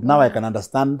understood. Now I can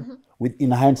understand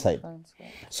in hindsight.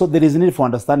 So there is a need for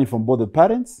understanding from both the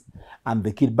parents and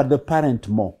the kid, but the parent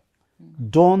more.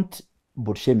 Don't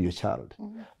but shame your child.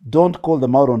 Don't call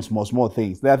them out on small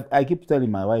things. I keep telling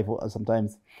my wife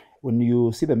sometimes, when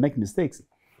you see them make mistakes,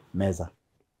 meza.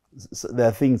 So there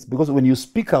are things, because when you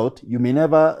speak out, you may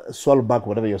never swallow back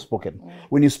whatever you've spoken.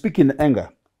 When you speak in anger,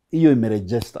 you may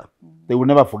register. They will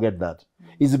never forget that.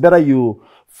 It's better you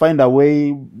find a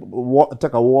way,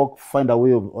 take a walk, find a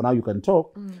way on how you can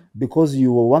talk, because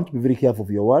you will want to be very careful of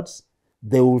your words.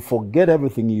 They will forget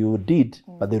everything you did,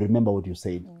 but they remember what you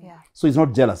said. Yeah. So it's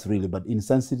not jealous really, but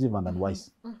insensitive and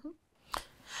unwise.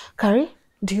 Carrie,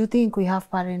 do you think we have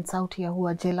parents out here who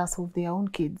are jealous of their own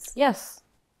kids? Yes.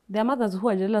 There are mothers who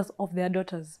are jealous of their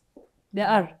daughters. There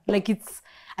are. Like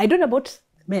I don't know about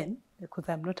men, because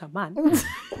I'm not a man,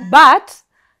 but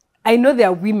I know there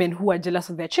are women who are jealous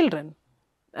of their children.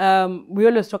 We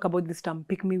always talk about this term,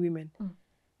 pick me women.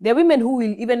 There are women who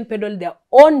will even peddle their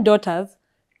own daughters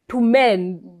to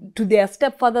men, to their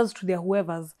stepfathers, to their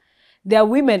whoever's. There are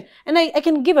women, and I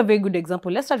can give a very good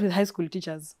example. Let's start with high school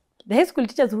teachers. The high school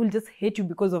teachers who will just hate you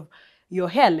because of your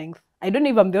hair length. I don't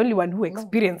know if I'm the only one who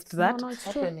experienced that. No,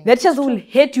 it's true. The teachers who will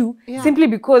hate you simply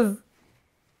because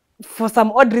for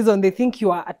some odd reason they think you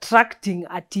are attracting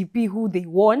a TP who they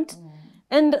want.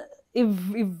 And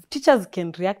if teachers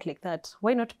can react like that,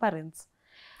 why not parents?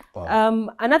 Wow.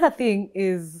 Another thing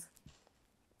is,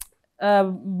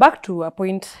 back to a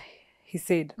point he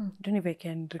said, I don't know if I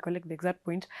can recollect the exact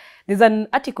point. There's an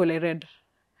article I read,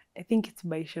 I think it's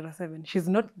by Shira 7.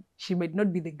 She might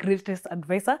not be the greatest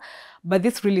advisor, but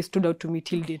this really stood out to me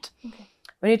till date.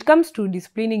 When it comes to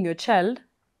disciplining your child,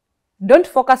 don't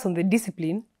focus on the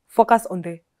discipline, focus on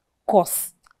the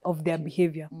cause of their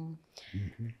behavior.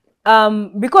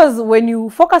 Because when you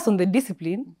focus on the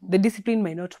discipline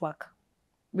might not work.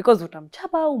 Because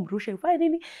utamchapa, umrushe, ufanye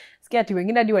nini, sikia ati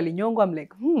wengine hadi walinyongwa, I'm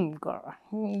like, girl,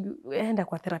 enda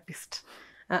kwa therapist.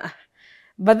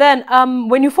 But then,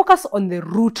 when you focus on the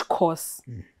root cause,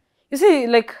 you see,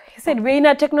 like he said, we're in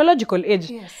a technological age.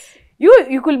 Yes.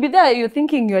 You could be there, you're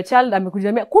thinking your child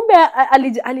amekujamia, kumbe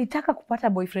alitaka kupata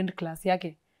boyfriend class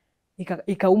yake,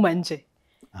 ikauma nje.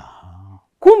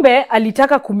 Kumbe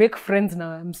alitaka kumake friends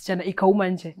na msichana, ikauma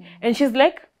nje. And she's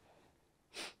like,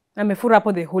 amefura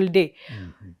hapo the whole day.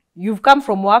 You've come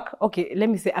from work, okay, let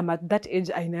me say, I'm at that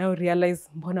age, I now realize,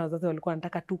 mbona wazazi walikuwa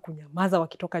wanataka tu kunyamaza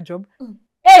wakitoka job.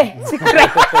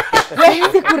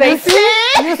 Sikurahisi.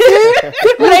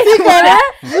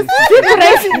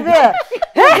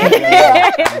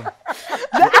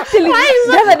 Actually,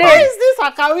 the other day, Why is this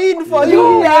a kawin for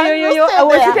you? I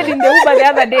was sitting in the Uber the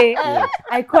other day.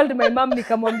 I called my mom,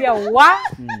 nikamwambia,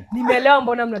 nimelewa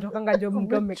mbona mnatokanga job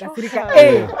mkiwa mmekasirika.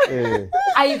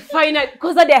 I find out,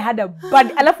 because that day I had a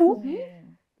bad, alafu,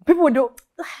 people do,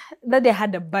 that day I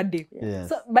had a bad day. Yes.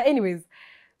 So, but anyways,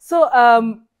 so,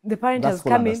 the parent has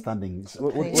come in. Understanding. Nice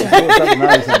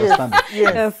understanding.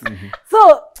 Yes.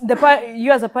 So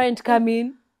you as a parent come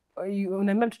in,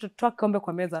 unaambia mtoto toa kikombe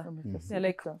kwa meza. You're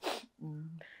like,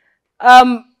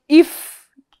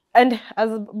 and as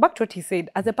back to what he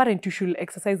said, as a parent you should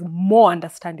exercise more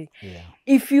understanding.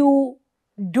 If you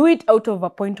do it out of a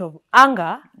point of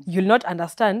anger, you'll not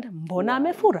understand mbona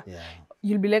amefura.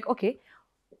 You'll be like, okay,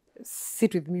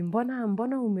 sit with me, mbona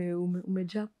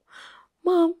umeja,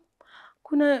 mom,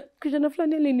 kuna kijana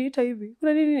fulani aliniita hivi.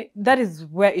 That is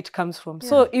where it comes from.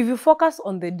 So if you focus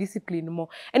on the discipline more,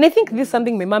 and I think this is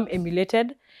something my mom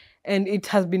emulated, and it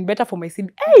has been better for my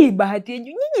siblings. Hey, bahati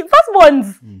yenyu nyinyi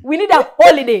firstborns, we need a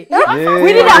holiday.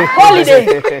 We need a holiday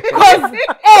because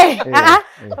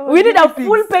we need a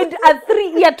full paid a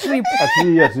 3-year trip. A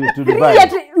 3-year trip to Dubai.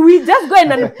 We just go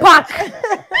and unpack.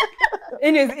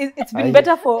 Anyways, it's been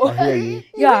better for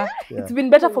it's been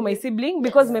better for my sibling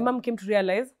because my mom came to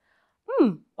realize,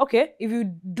 okay, if you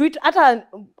do it at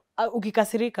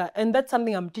ukikasirika, and that's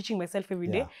something I'm teaching myself every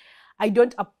day. I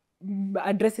don't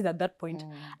address it at that point.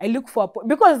 I look for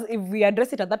because if we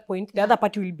address it at that point, the other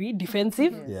party will be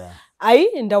defensive.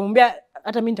 Ndamwambia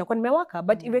hata mimi nitakuwa nimewaka.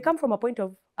 But if I come from a point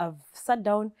of I've sat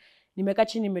down, nimekaa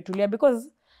chini nimetulia, because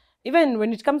even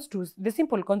when it comes to the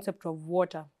simple concept of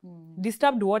water,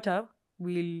 disturbed water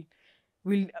will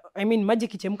maji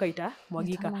kichemka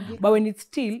itamwagika. But when it's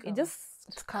still,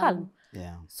 it's calm.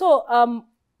 So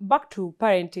back to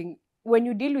parenting, when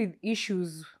you deal with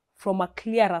issues from a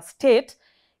clearer state,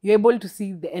 you're able to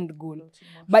see the end goal.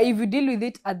 But if you deal with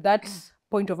it at that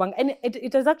point of anger, and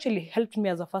it has actually helped me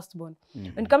as a firstborn.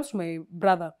 When it comes to my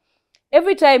brother,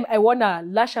 every time I want to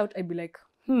lash out, I'd be like,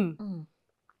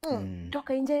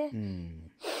 toka nje,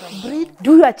 breathe,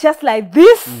 do your chest like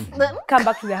this, come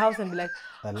back to the house and be like,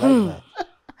 I like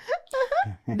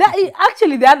that.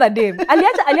 Actually, the other day,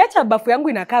 aliacha bafu yangu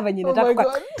inakaa venye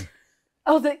nataka.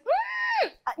 I was like,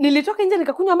 nilitoka nje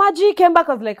nikakunywa maji, came back,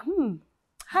 I was like,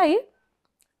 hi,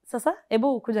 sasa,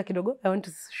 ebu kuja kidogo, I want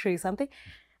to show you something.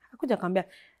 Kuja kambia,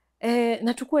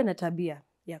 na tukue na tabia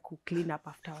ya ku clean up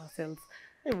after ourselves.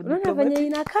 Unaona venye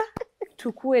inakaa?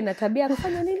 Tukue na tabia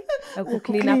kufanya nini? Ya ku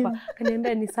clean up.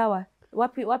 Kaniambia ni sawa.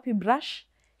 Wapi brush?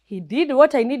 he did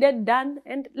what I needed done,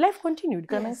 and life continued.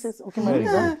 Can I say okay, Very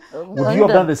Marita? good. Would you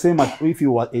have done the same if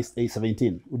you were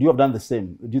 17? Would you have done the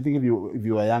same? Do you think if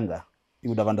you were younger, you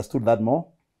would have understood that more?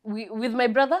 With my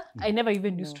brother, I never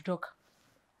even used to talk.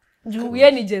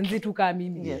 Yeye ni Gen Z tu kama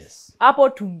mimi. Yes. Hapo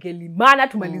tungelimana,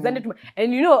 tumalizane,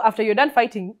 and you know, after you're done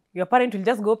fighting, your parent will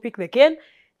just go pick the cane.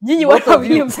 Nyinyi wote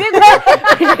wawili mpigwe.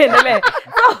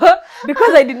 So,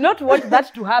 because I did not want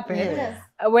that to happen. Yes.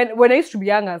 When I used to be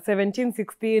younger, 17,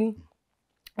 16,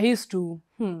 I used to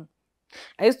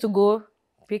go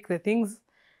pick the things.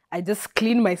 I just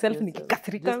clean myself,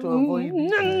 nikikasirika. Just to avoid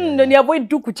Ni avoid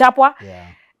tu kuchapwa. Yeah.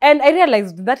 And I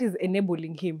realized that is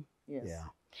enabling him. Yes. Yeah.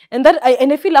 And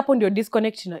I feel upon your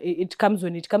disconnect, it comes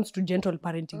when it comes to gentle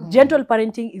parenting. Gentle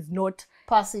parenting is not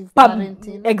Passive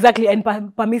parenting. Exactly, and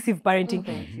permissive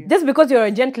parenting. Just because you're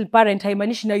a gentle parent,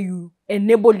 haimaanishi na you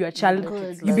enable your child.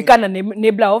 You become an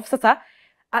enabler of sasa.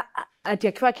 Ati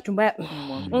akiwa kitu mbaya.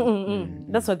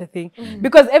 That's not the thing.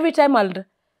 Because every time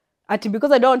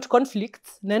because I don't want conflict,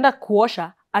 naenda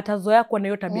kuosha, atazoea kwa na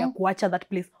hiyo tabia kuacha that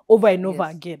place over and over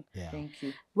again. Yeah. Thank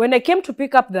you. When I came to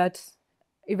pick up that,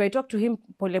 if I talk to him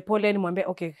pole nimwambia,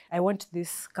 okay, I want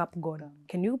this cup gone.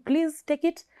 Can you please take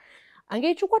it?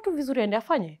 Angeichukua tu vizuri ende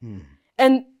afanye.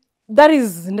 And that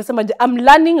is, I'm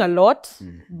learning a lot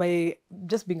by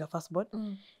just being a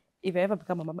firstborn. If I ever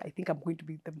become a mom, I think I'm going to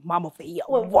be the mom of the year.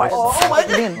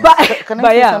 Lynn, can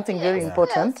I say something very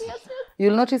important? Yes.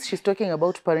 You'll notice she's talking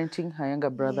about parenting her younger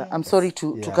brother. I'm sorry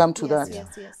to come to that.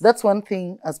 Yes. That's one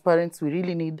thing as parents we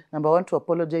really need. Number one, to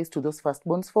apologize to those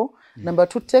firstborns for. Number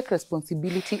two, take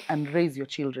responsibility and raise your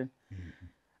children.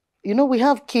 You know, we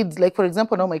have kids, like for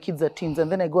example, now my kids are teens,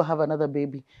 and then I go have another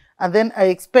baby. And then I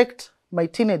expect my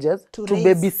teenagers to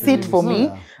babysit for me.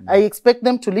 I expect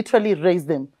them to literally raise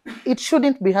them. It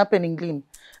shouldn't be happening, Lynn.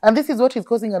 And this is what is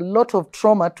causing a lot of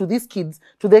trauma to these kids,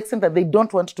 to the extent that they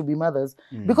don't want to be mothers.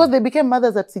 Because they became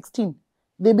mothers at 16.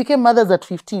 They became mothers at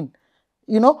 15.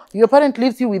 You know, your parent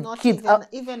leaves you with kids.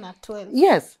 Even at 12.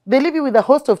 Yes, they leave you with a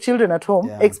host of children at home,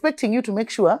 expecting you to make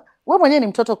sure, wewe mwenyewe ni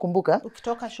mtoto kumbuka.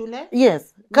 Ukitoka shule.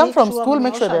 Yes, come from school,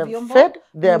 make sure they're fed,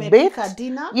 they're bathed.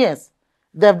 Yes,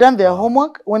 they've done their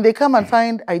homework. When they come and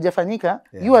find haijafanyika,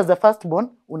 you as the firstborn,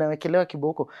 unawekelewa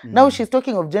kiboko. Now she's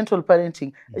talking of gentle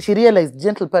parenting. She realized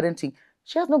gentle parenting.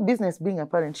 She has no business being a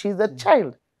parent. She's a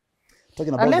child.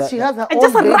 Unless she has her own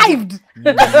just arrived.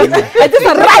 I just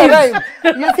arrived.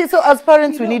 You see, so as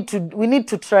parents, we need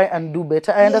to try and do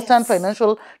better. I understand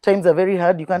financial times are very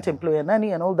hard. You can't employ a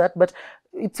nanny and all that, but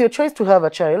it's your choice to have a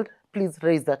child. Please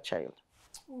raise that child.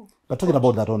 But talking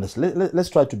about that honestly, let's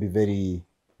try to be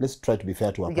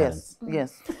fair to our parents.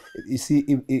 Yes. You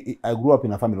see, I grew up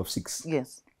in a family of 6.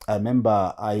 Yes. I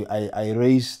remember I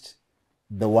raised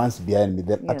the ones behind me,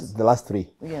 the last 3.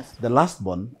 Yes. The last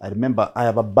one, I remember I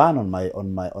have a burn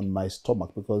on my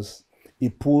stomach because he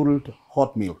pulled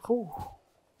hot milk.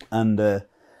 And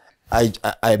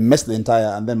I messed the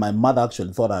entire, and then my mother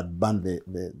actually thought I'd burned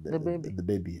the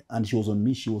baby. And she was on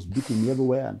me, she was beating me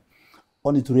everywhere, and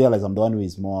only to realize I'm the one who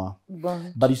is more.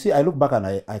 But you see, I look back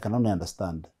and I can only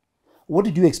understand. What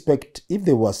did you expect if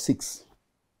there were 6?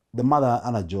 The mother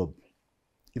and a job.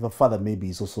 If a father maybe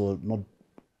is also not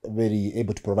very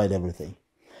able to provide everything,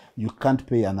 you can't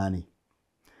pay a nanny.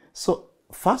 So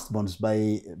firstborns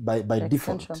by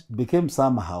default became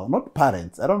somehow not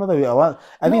parents. I don't know that we are.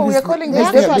 We are calling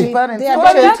them deputy parents.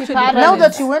 parents. Now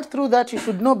that you went through that, you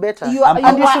should know better. You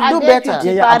should do better.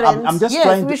 I'm just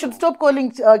trying. We should stop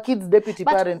calling kids deputy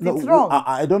parents. It's wrong.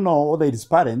 I don't know whether it's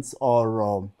parents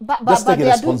or just take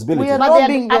responsibility. We are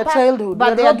robbing their childhood.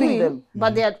 But we are robbing them.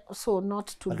 But they are so not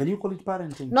to. Can you call it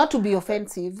parenting? Not to be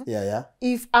offensive. Yeah.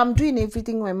 If I'm doing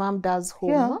everything my mom does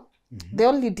home. The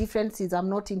only difference is I'm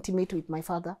not intimate with my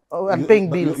father. And paying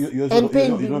bills. You don't pay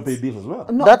bills as well.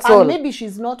 No, that's all. Maybe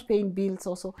she's not paying bills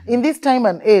also. In this time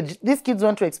and age, these kids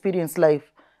want to experience life.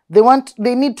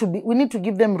 We need to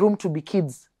give them room to be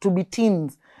kids, to be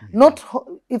teens.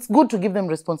 It's good to give them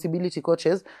responsibility,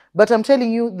 coaches. But I'm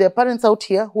telling you, there are parents out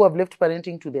here who have left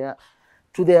parenting to their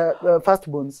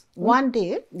firstborns. One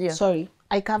day,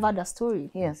 I covered a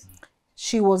story. Yes.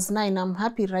 She was 9. I'm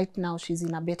happy right now she's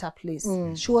in a better place.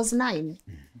 She was 9.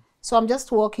 So I'm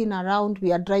just walking around.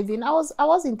 We are driving. I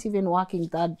wasn't even working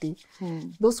that day.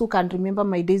 Those who can remember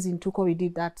my days in Tuko, we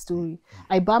did that story.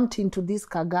 I bumped into this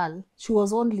girl. She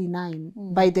was only 9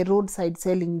 by the roadside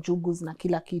selling jugus na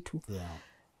kila kitu. Yeah.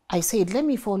 I said, let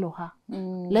me follow her.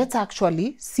 Let's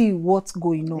actually see what's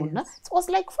going on. Yes. It was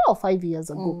like 4 or 5 years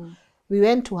ago. We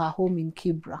went to her home in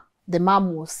Kibra. The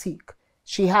mom was sick.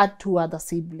 She had 2 other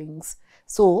siblings.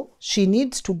 So she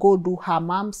needs to go do her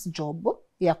mom's job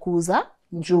ya kuuza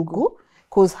njugu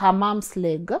because her mom's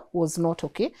leg was not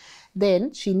okay.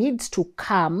 Then she needs to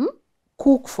come,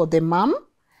 cook for the mom,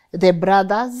 the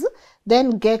brothers,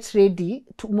 then get ready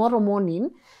tomorrow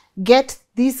morning, get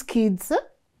these kids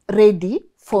ready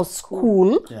for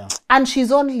school. Yeah. And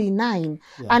she's only 9.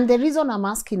 Yeah. And the reason I'm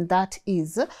asking that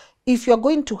is, if you're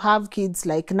going to have kids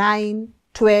like 9,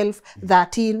 12,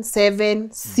 13,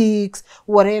 7, 6,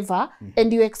 whatever,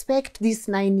 and you expect this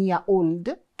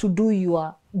 9-year-old to do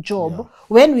your job,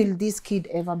 when will this kid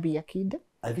ever be a kid?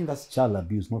 I think that's child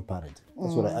abuse, not parenting.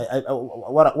 That's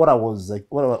what I was like.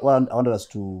 What I wanted us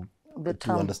to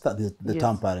understand the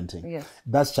term parenting. Yes.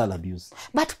 That's child abuse.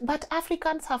 But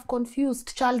Africans have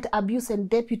confused child abuse and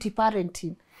deputy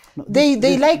parenting. No,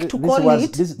 They like to call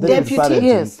it deputy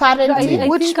parenting.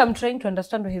 I think I'm trying to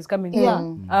understand where he's coming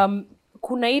from.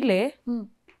 Kuna ile,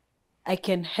 I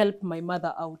can help my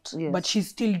mother out, but she's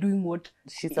still doing what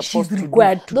She's supposed to do.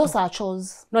 required to do. Those are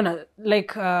chores. No, like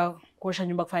kuosha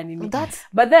nyumba kufanya nini. That's-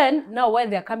 But then now where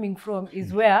they're coming from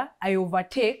is where I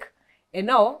overtake, and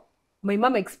now my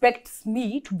mom expects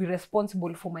me to be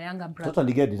responsible for my younger brother.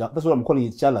 Totally get it. That's what I'm calling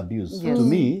it, child abuse. Yes. To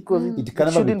me, it can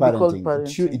never be shouldn't be called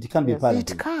parenting. It can be Yes.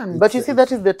 parenting. It can. But you see,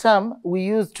 that is the term we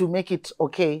use to make it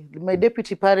okay. My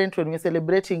deputy parent, when we're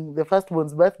celebrating the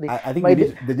firstborn's birthday, I think my we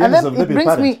need the genesis and then of it deputy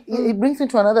brings parent. it brings me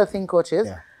to another thing, coaches.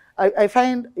 Yeah. I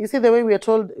find, you see, the way we are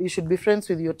told you should be friends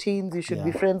with your teens, you should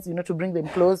be Yeah. friends, to bring them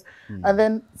close. And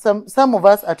then some of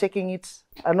us are taking it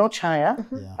a notch higher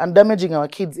and damaging our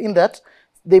kids in that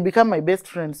they become my best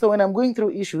friends. So when I'm going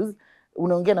through issues,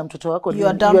 unaongea na mtoto wako, You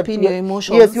are dumping your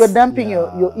emotions. Yes, you are dumping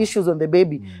your issues on the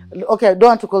baby. Okay, I don't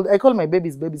want to I call my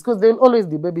babies because they'll always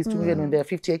be babies to me even when they're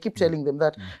 50. I keep telling them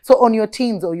that. So on your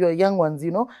teens or your young ones,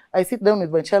 I sit down with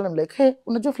my child, I'm like, hey,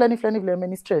 unajua fulani vile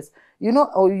many stress.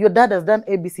 Or your dad has done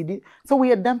ABCD. So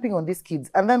we are dumping on these kids.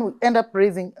 And then we end up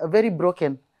raising a very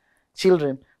broken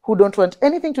children who don't want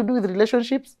anything to do with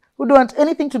relationships, who don't want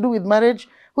anything to do with marriage,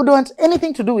 who don't want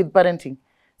anything to do with parenting.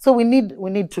 So we need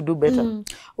to do better.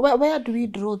 Where do we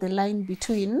draw the line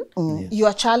between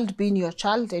your child being your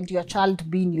child and your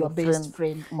child being your best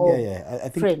friend? Or I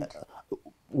think. friend?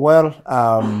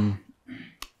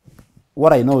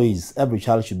 What I know is every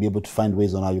child should be able to find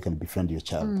ways on how you can befriend your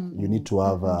child. You need to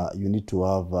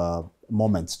have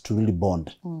moments to really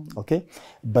bond. Okay,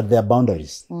 but there are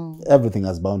boundaries. Everything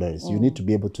has boundaries. You need to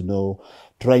be able to know,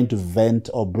 trying to vent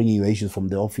or bringing your issues from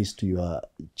the office to your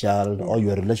child or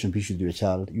your relationship issues to your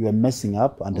child. You are messing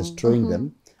up and destroying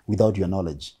them without your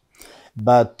knowledge.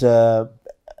 But let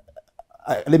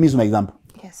me use my example.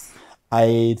 Yes.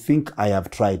 I think I have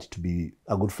tried to be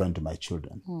a good friend to my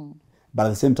children. But at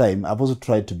the same time, I've also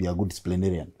tried to be a good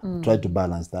disciplinarian, tried to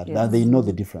balance that. Yes. And they know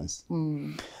the difference.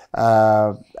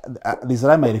 This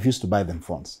time I refused to buy them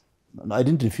phones. I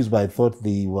didn't refuse, but I thought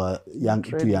they were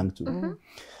too young to.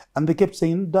 And they kept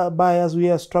saying, buy as we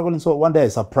are struggling. So one day I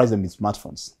surprised them with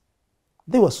smartphones.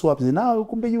 They were so happy. Now,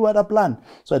 you had a plan.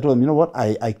 So I told them, you know what?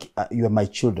 You are my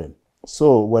children.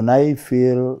 So when I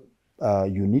feel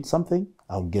you need something,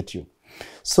 I'll get you.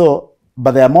 So,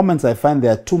 but there are moments I find they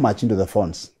are too much into the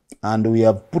phones. And we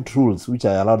have put rules which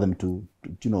I allow them to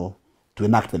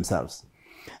enact themselves.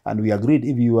 And we agreed,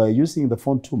 if you are using the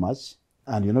phone too much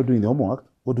and you're not doing the homework,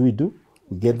 what do?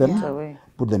 We get them,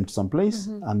 put them to some place,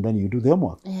 and then you do the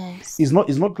homework. Yes. It's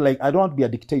not like I don't want to be a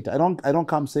dictator. I don't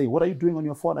come say, what are you doing on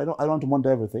your phone? I don't want to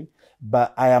monitor everything,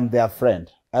 but I am their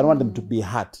friend. I don't want them to be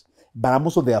hurt, but I'm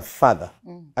also their father.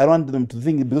 I don't want them to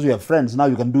think because we are friends now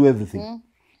you can do everything.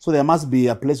 So there must be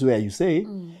a place where you say,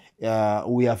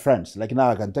 we are friends. Like now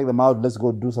I can take them out, let's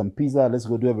go do some pizza, let's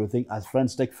go do everything. As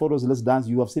friends, take photos, let's dance.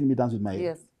 You have seen me dance with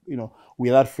my, we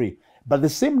are that free. But the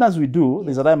same dance we do,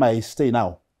 there's a time I stay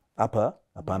now. Apana.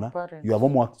 You have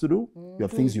homework to do, you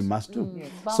have things you must do.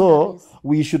 So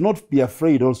we should not be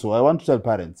afraid also. I want to tell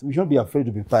parents, we should not be afraid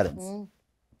to be parents.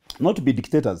 Not to be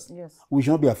dictators. Yes. We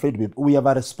should not be afraid to be. We have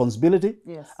a responsibility,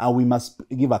 and we must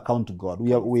give account to God.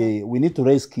 We need to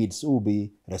raise kids who will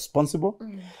be responsible.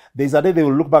 There's a day they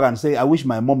will look back and say, I wish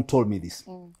my mom told me this.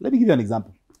 Let me give you an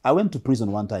example. I went to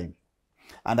prison one time,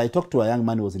 and I talked to a young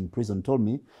man who was in prison, told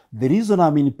me, the reason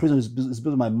I'm in prison is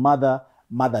because my mother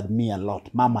mothered me a lot,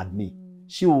 mamaed me.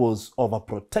 She was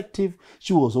overprotective.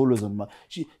 She was always on my...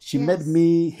 She made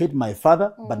me hate my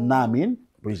father, but now I'm in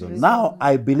prison. Now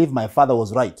I believe my father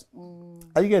was right.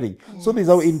 Are you getting? So there's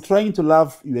in trying to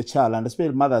love your child, and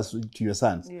especially mothers to your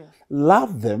sons,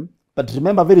 love them, but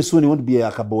remember very soon you won't be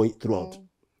like a boy throughout.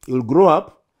 You'll grow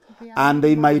up, and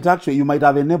you might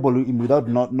have enabled him without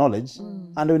knowledge.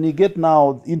 And when you get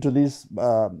now into this,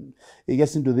 he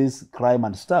gets into this crime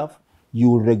and stuff, you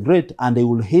will regret, and they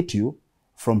will hate you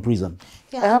from prison.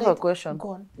 I have a question. Go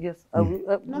on. Yes. Go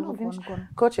on.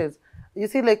 Coaches, You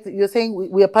see, like you're saying,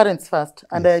 we are parents first,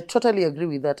 and I totally agree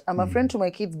with that. I'm a friend to my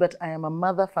kids, but I am a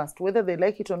mother first. Whether they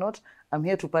like it or not, I'm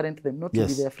here to parent them, not to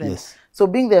be their friend. Yes. So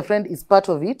being their friend is part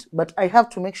of it, but I have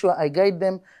to make sure I guide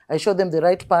them, I show them the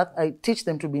right path, I teach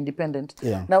them to be independent.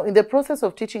 Yeah. Now, in the process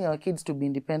of teaching our kids to be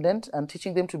independent and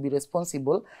teaching them to be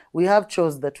responsible, we have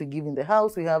chores that we give in the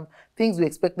house, we have things we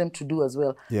expect them to do as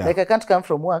well. Yeah. Like I can't come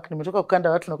from work, nimetoka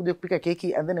kukanda watu nakuja kupika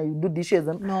keki, and then I do dishes,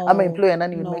 and No. I'm an employer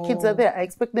nanny when my kids are there. I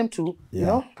expect them to, you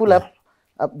know, pull up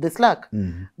the slack.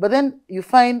 But then you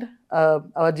find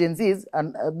our Gen Zs,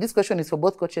 and this question is for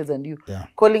both coaches and you,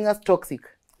 calling us toxic.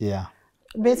 Yeah.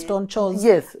 Based on chores.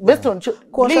 Yes, based on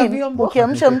Kuosha vyombo.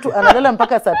 ukiamsha mtu analala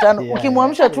mpaka saa 5,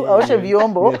 ukimwamsha tu aoshe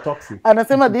vyombo,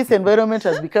 anasema this environment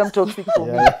has become toxic for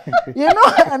me. You know,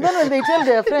 and then when they tell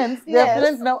their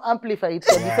friends now amplify it.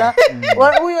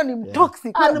 Huyo ni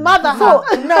toxic. Unmother so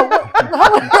now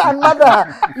how unmother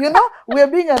her? You know, we are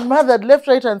being unmothered left,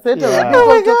 right, and center. Oh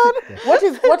my God.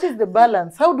 What is the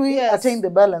balance? How do we attain the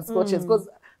balance, coaches? Because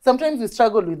sometimes we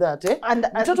struggle with that, eh? And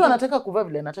mtoto anataka kuvaa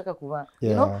vile anataka kuvaa.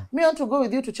 You know, me want to go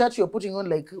with you to church, you're putting on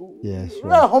like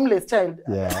you're a homeless child.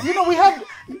 You know, we have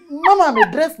mama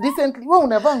amedress decently. Wewe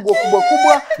unavaa nguo kubwa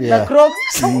kubwa na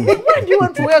Crocs. Why do you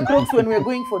want to wear Crocs when we're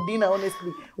going for dinner,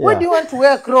 honestly? Why do you want to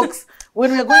wear Crocs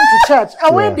when we're going to church?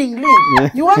 A wedding,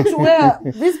 Lynn. You want to wear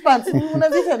these pants.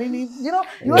 Unazita nini? You know,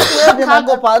 you want to wear them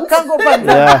cargo pants. Cargo pants.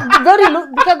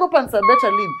 The cargo pants are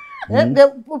better, Lynn. They're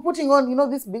putting on, you know,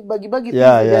 these big baggy things with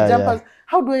their jumpers.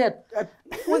 How do I?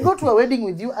 We go to a wedding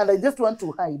with you, and I just want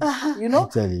to hide. You know, I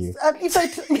tell you. And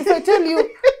if I tell you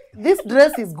this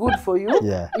dress is good for you,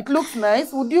 it looks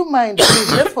nice. Would you mind,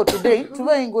 please, just for today,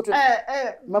 to go to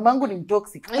mamangu ni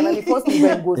toxic, and I force me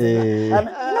to go. And you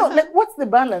know, like, what's the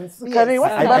balance? Kare,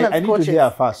 what's the balance? I need to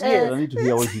hear first. I need to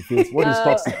hear what he feels. What is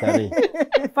toxic, Kare?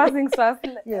 First things first.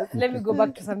 Let me go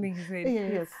back to something he said.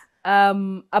 Yes.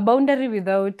 A boundary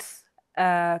without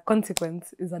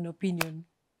consequence is an opinion.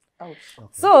 Ouch. Okay.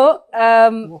 So,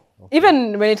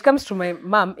 even when it comes to my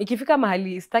mom, ikifika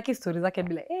mahali staki stories zake,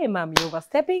 be like, hey mom, you're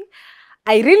overstepping.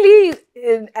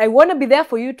 I want to be there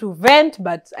for you to vent,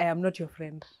 but I am not your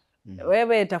friend.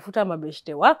 Wewe tafuta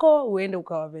mabeshte wako, uende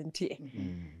ukawaventie.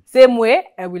 Same way,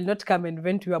 I will not come and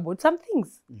vent you about some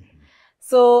things.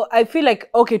 So, I feel like,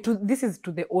 okay, this is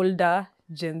to the older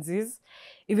Gen Zs.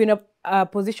 If you're in a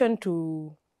position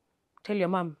to tell your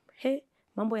mom, hey,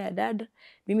 mambo ya dad,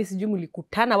 mimi sijui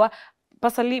mlikutana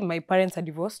personally, my parents are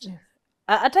divorced.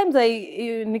 At times,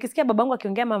 nikisikia babangu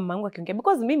akiongea, mamangu akiongea,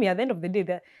 because mimi, at the end of the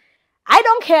day, I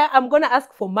don't care, I'm going to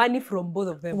ask for money from both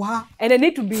of them. Wow. And I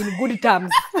need to be in good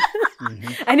terms.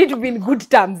 I need to be in good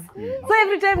terms. So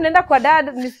every time nenda kwa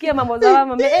dad, nisikia mambo za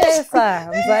mama, sir,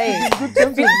 mzae.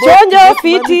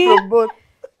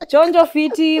 Chonjo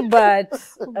fiti, but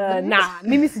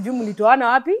mimi sijui mlitoana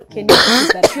wapi? Can you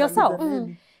keep that to yourself?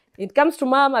 It comes to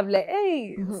mom, I'm like,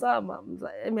 hey, sir, mom,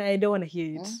 I mean, I don't want to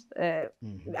hear it.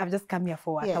 I've just come here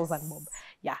for 1,000 bob.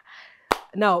 Yeah.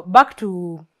 Now, back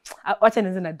to what I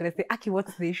didn't address. Aki,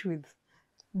 what's the issue with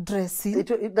dressing?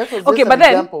 That was okay, but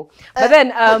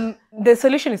then the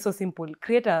solution is so simple.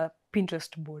 Create a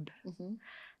Pinterest board.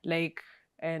 Like,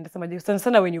 and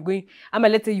sana when you're going,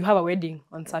 let's say you have a wedding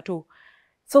on Sato.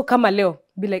 So kama leo,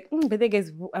 be like, but they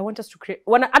guys, I want us to create.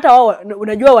 Hata wao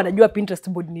wanajua Pinterest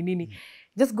board ni nini.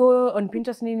 Just go on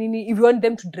Pinterest nini. If you want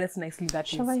them to dress nicely, that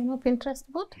is. Shall you know Pinterest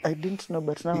board? I didn't know,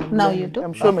 but now you do.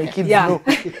 I'm sure my kids know.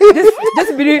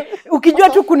 just be ukijua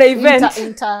tu kuna event.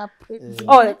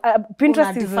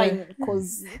 Pinterest is fine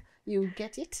because you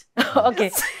get it.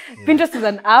 Okay. Pinterest is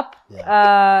an app.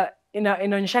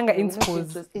 Inaonyeshanga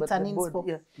inspos. It's an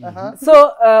inspo. Yeah.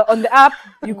 So on the app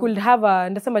you could have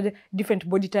different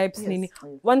body types. Yes.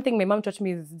 One thing my mom taught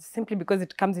me is simply because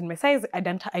it comes in my size, I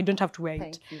don't have to wear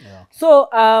it. So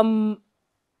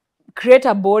create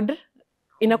a board.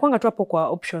 Inakuanga tu hapo kwa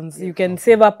options. You can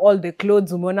save up all the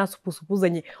clothes umeona supu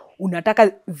zenye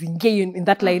unataka zingie in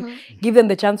that line. Give them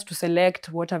the chance to select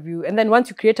what have you. And then once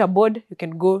you create a board, you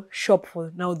can go shop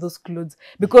for now those clothes.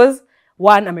 Because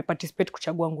one, ameparticipate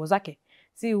kuchagua nguo zake.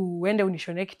 Si uende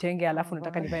unishone kitenge alafu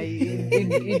unataka nivae.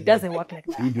 It doesn't work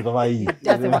like that. It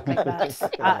doesn't work like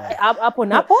that. Hapo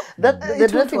napo. The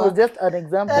dressing was just an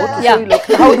example to show you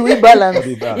like how do we balance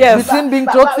between being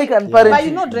toxic and parenting. But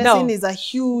you know, dressing is a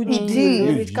huge deal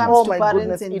when it comes to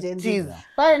parents and Gen Z.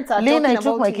 Parents are Lynn, I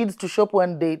took my kids to shop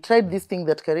one day, tried this thing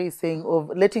that Kare is saying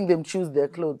of letting them choose their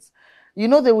clothes. You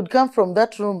know, they would come from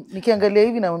that room, nikiangalia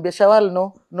hivi na mwambia Shawal,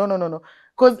 no.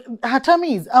 Because her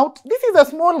tummy is out. This is a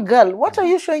small girl. What are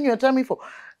you showing your tummy for?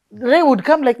 Ray would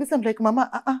come like this. I'm like, Mama,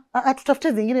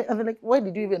 tutafute zingine. And they're like, why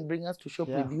did you even bring us to shop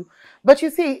with you? But you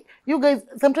see, you guys,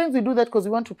 sometimes we do that because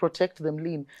we want to protect them,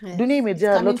 Lynn. Dunia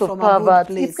imejaa a lot of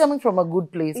perverts. It's coming from a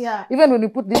good place. Yeah. Even when we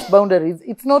put these boundaries,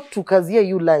 it's not to kazia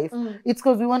you life. It's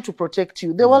because we want to protect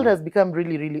you. The world has become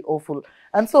really, really awful.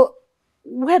 And so,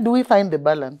 where do we find the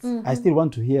balance? I still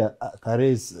want to hear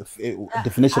Kare's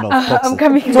definition of toxic. I'm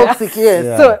coming Toxic, yes.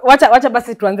 Yeah. So, wacha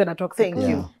basi tuanze na toxic. Thank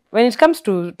you. When it comes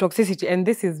to toxicity, and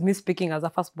this is me speaking as a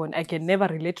firstborn, I can never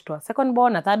relate to a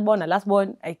secondborn, a thirdborn, a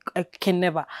lastborn. I can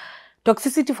never.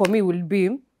 Toxicity for me will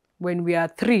be when we are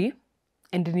 3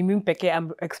 and ni mimi peke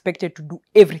I'm expected to do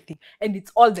everything. And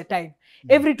it's all the time.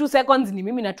 Every 2 seconds ni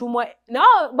mimi natumwa.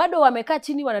 No, bado wamekaa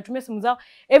chini wanatumia simu zao.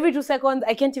 Every 2 seconds,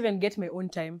 I can't even get my own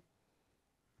time.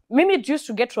 Maybe it used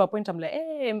to get to a point I'm like,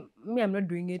 hey, me, I'm not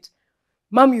doing it.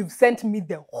 Mom, you've sent me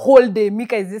the whole day.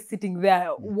 Mika is just sitting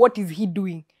there. What is he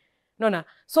doing? No.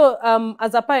 So,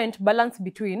 as a parent, balance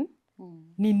between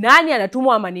ni nani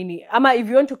anatumwa ama nini. Ama if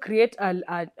you want to create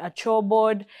a chore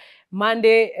board,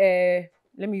 Monday,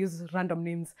 let me use random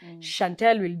names.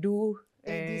 Chantel will do,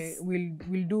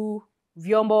 will do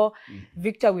vyombo.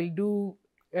 Victor will do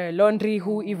laundry,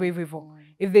 hivyo.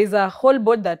 If there's a whole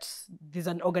board that there's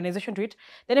an organization to it,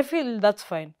 then I feel that's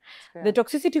fine. Yeah. The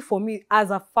toxicity for me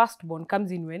as a firstborn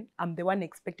comes in when I'm the one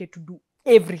expected to do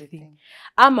everything.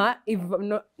 Ama, if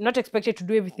I'm not expected to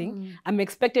do everything, I'm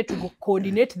expected to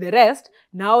coordinate the rest.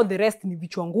 Now the rest ni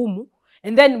vichwa ngumu.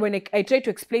 And then when I try to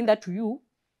explain that to you,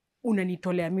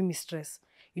 unanitolea mimi stress.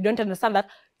 You don't understand that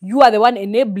you are the one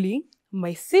enabling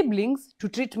my siblings to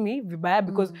treat me vibaya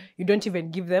because you don't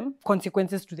even give them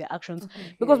consequences to their actions.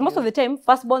 Because most of the time,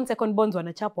 firstborn, secondborns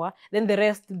wanachapwa, then the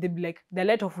rest, they be like, they're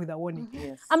let off with a warning.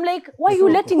 Yes. I'm like, why are you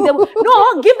letting them?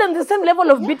 No, give them the same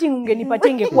level of beating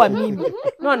ungenipatia ingekuwa mimi.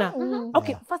 No.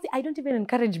 Okay, first, I don't even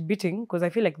encourage beating because I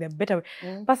feel like they're better.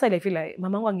 Personally, I feel like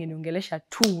mamangu angeniongelesha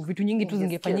tu, vitu nyingi tu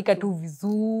zingefanyika tu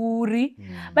vizuri.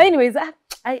 But anyways,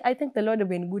 I think the Lord will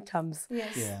be in good terms.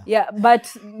 Yes. Yeah, but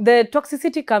the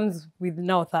toxicity comes with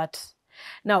now that.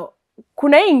 Now,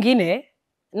 kuna ingine.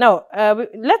 Now,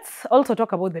 let's also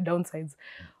talk about the downsides.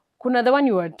 Kuna the one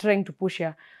you are trying to push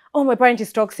here. Oh, my parent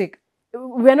is toxic.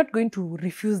 We are not going to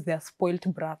refuse their spoiled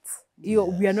brats. We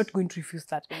are not going to refuse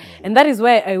that. And that is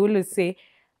why I always say,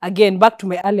 again, back to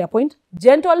my earlier point,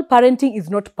 gentle parenting is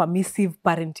not permissive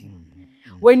parenting.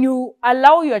 When you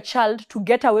allow your child to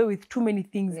get away with too many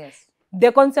things, the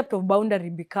concept of boundary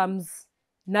becomes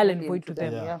null and void to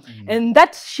them. And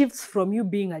that shifts from you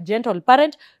being a gentle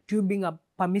parent to you being a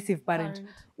permissive parent.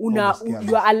 You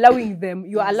are allowing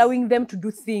them to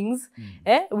do things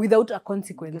without a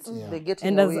consequence. They get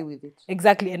away with it.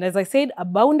 Exactly. And as I said, a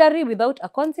boundary without a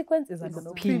consequence is an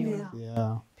opinion.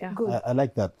 Good. I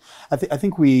like that. I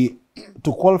think we,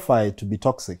 to qualify to be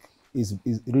toxic,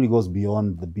 it really goes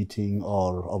beyond the beating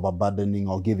or overburdening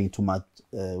or giving too much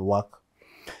work.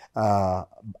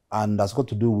 And that's got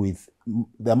to do with,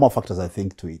 there are more factors I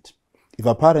think to it. If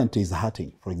a parent is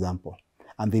hurting, for example,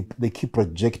 and they keep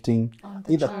projecting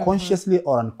either consciously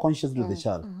or unconsciously the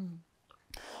child,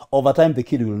 over time the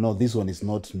kid will know this one is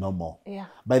not normal.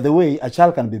 By the way, a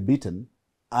child can be beaten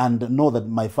and know that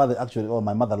my father actually or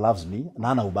my mother loves me,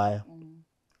 nana ubaya.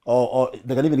 Or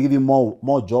they can even give you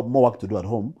more job, more work to do at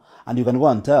home, and you can go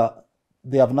and tell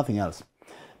they have nothing else.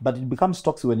 But it becomes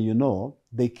toxic when you know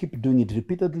they keep doing it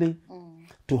repeatedly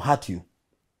to hurt you.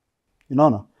 You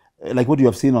know, like what you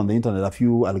have seen on the internet, a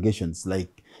few allegations,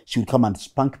 like she would come and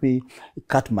spank me,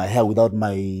 cut my hair without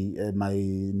my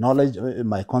knowledge,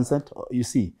 my consent. You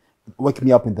see, wake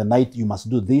me up in the night, you must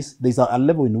do this. There's a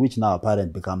level in which now a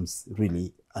parent becomes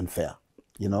really unfair.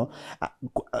 You know,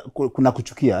 kuna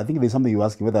kuchukia. I think there's something you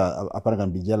ask whether a parent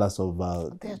can be jealous of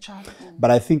their child.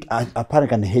 But I think a parent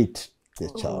can hate their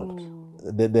child.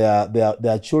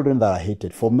 There are children that are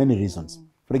hated for many reasons.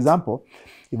 For example,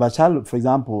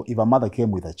 if a mother came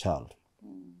with a child,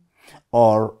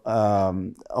 or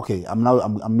okay,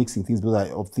 I'm mixing things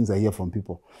because of things I hear from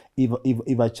people.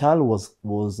 If a child was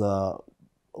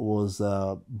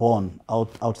born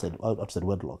outside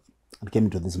wedlock and came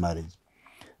into this marriage,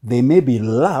 they may be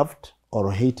loved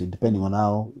or hated depending on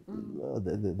how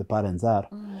the parents are,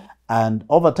 and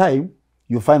over time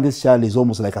you find this child is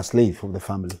almost like a slave of the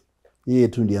family. So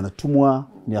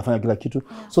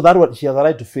that what she has a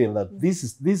right to feel that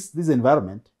this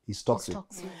environment is toxic.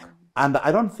 And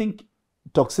I don't think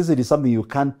toxicity is something you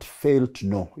can't fail to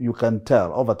know. You can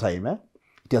tell over time.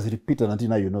 It has repeated until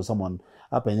now you know someone.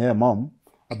 Mom,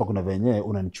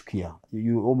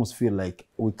 you almost feel like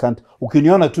we can't. When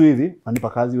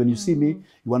you see me,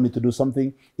 you want me to do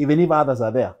something, even if others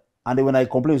are there. And when I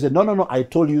complain, you say, no, I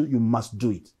told you, you must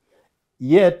do it.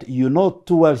 Yet, you know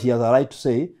too well she has a right to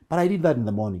say, but I did that in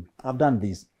the morning. I've done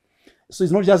this. So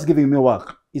it's not just giving me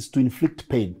work. It's to inflict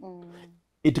pain.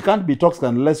 It can't be toxic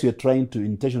unless you're trying to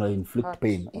intentionally inflict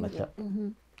pain on a child.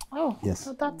 Oh, Yes.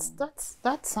 so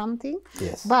that's something.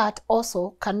 Yes. But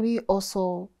also, can we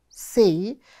also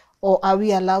say, or are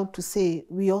we allowed to say,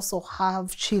 we also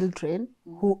have children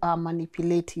who are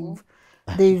manipulative?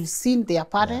 They've seen their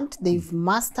parent, they've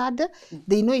mastered,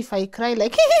 they know if I cry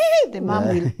like, the mom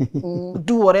will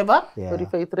do whatever. Yeah. But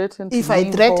if I threaten If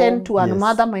I threaten to Yes.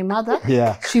 unmother my mother,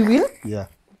 Yeah. she will. Yeah.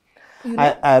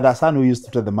 I had a son who used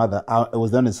to tell the mother, I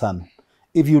was the only son,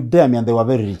 if you dare me, and they were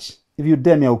very rich, if you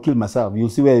dare me, I will kill myself. You'll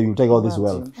see where you take all this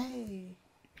wealth.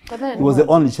 But then, He was the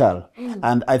only child.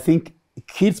 And I think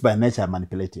kids by nature are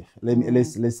manipulative.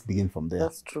 Let's begin from there.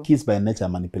 That's true. Kids by nature are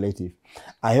manipulative.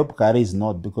 I hope Kari is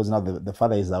not, because now the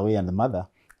father is away and the mother.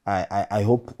 I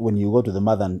hope when you go to the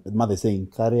mother and the mother is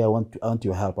saying, Kari, I want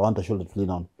your help. I want a shoulder to lean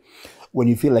on. When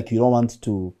you feel like you don't want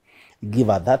to give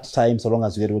at that time, so long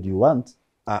as you get what you want,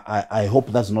 I hope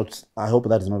that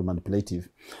is not manipulative,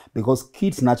 because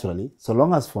kids naturally, so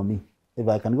long as for me, if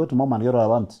I can go to mom and get what I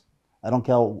want, I don't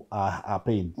care our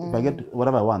pain. If I get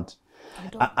whatever I want,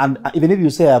 and even if you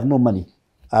say I have no money,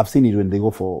 I've seen it when they go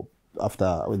for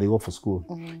school.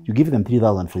 You give them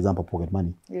 3,000, for example, pocket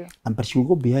money, but she will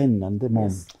go behind and then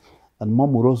mom. And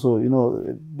mom will also,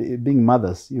 being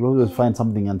mothers, you'll always find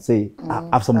something and say, I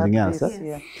have something else.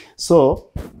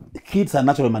 So, kids are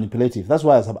naturally manipulative. That's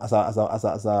why, as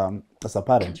a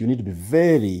parent, you need to be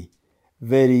very,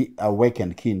 very awake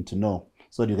and keen to know,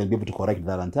 so that you can be able to correct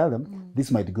that and tell them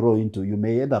this might grow into, you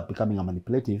may end up becoming a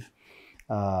manipulative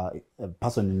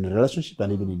person in a relationship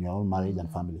and even in your own marriage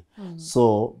and family.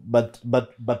 So, but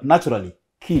naturally,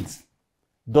 kids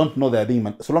don't know they're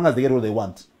being so long as they get what they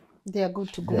want. They are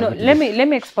good to go. no, let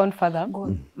me expound further.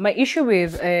 My issue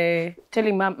with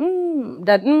telling mom,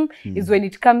 dad, is when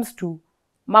it comes to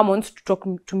mom wants to talk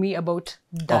to me about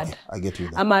dad. Okay, I get you.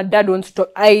 My dad wants to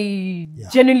talk. I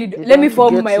genuinely, let me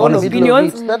form my own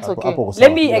opinions. That's okay.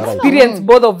 Let me experience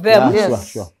both of them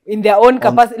Sure. in their own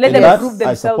capacity. Let in them that, improve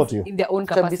I support themselves you. in their own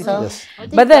Can be capacity. sound. Yes. I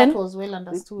think But then- that was well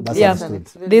understood. That's Yeah,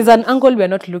 understood. there's an angle we are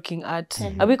not looking at.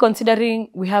 Are we considering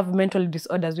we have mental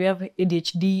disorders? We have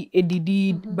ADHD,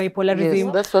 ADD, bipolarism.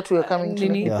 Yes, that's what we are coming to.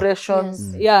 Yeah.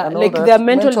 Depressions. Yeah, and all like that. there are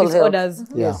mental health. disorders.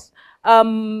 Yeah.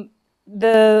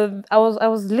 I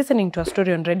was listening to a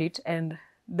story on Reddit, and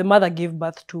the mother gave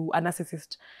birth to a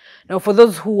narcissist. Now, for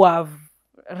those who have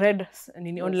read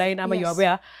online, you're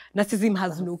aware, narcissism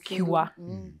has no cure.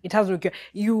 It has no cure.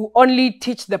 You only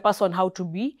teach the person how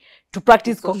to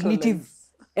practice cognitive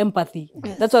empathy.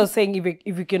 That's what I was saying.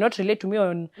 If you cannot relate to me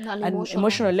on an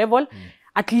emotional level,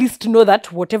 at least know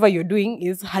that whatever you're doing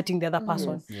is hurting the other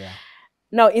person. Yeah.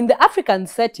 Now, in the African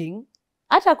setting,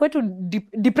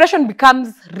 depression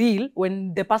becomes real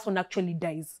when the person actually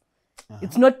dies.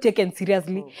 It's not taken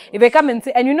seriously. If I come and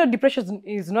say, and depression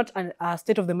is not a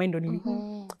state of the mind only.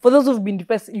 For those who've been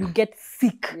depressed, you get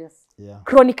sick. Yes. Yeah.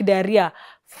 Chronic diarrhea,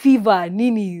 fever,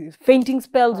 fainting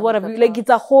spells, whatever. Like it's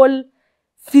a whole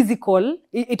physical,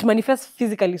 it manifests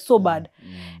physically so bad.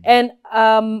 And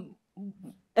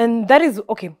that is,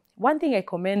 okay, one thing I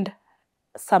commend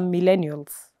some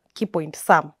millennials, key point,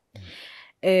 some,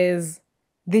 is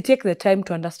they take the time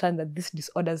to understand that these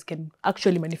disorders can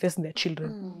actually manifest in their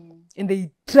children. And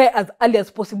they try as early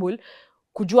as possible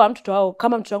kujua mtoto wao,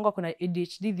 kama mtoto wangu akona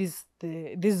ADHD,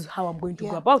 this is how I'm going to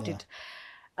go about it.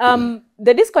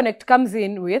 The disconnect comes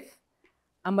in with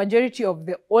a majority of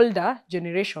the older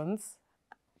generations,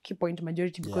 key point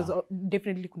majority, because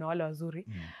definitely kuna wale wazuri,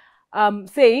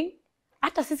 saying,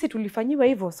 hata sisi tulifanyiwa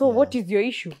hivyo, so what is your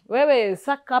issue? Wewe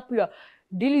suck up your,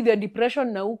 deal with your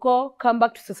depression na uko, come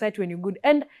back to society when you're good.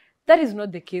 And that is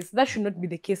not the case. That should not be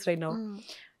the case right now.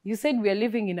 You said we are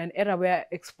living in an era where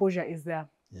exposure is there.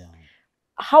 Yeah.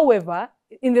 However,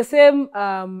 in the same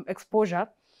exposure,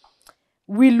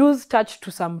 we lose touch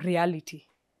to some reality.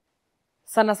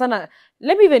 Sana.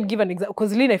 Let me even give an example,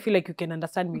 because Lynn, I feel like you can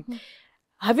understand me.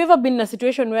 Have you ever been in a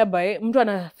situation whereby mtu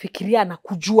anafikiria na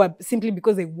kujua simply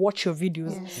because they watch your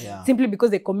videos, simply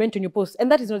because they comment on your posts,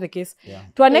 and that is not the case.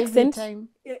 To an extent,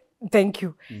 thank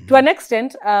you. To an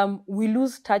extent, we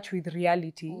lose touch with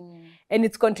reality, and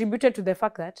it's contributed to the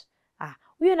fact that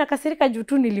huyo nakasirika juu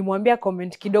tu nilimwambia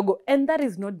comment kidogo, and that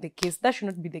is not the case. That should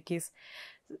not be the case.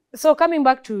 So coming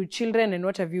back to children and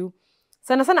what have you,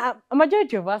 sana, a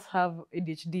majority of us have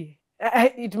ADHD.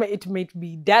 It might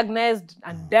be diagnosed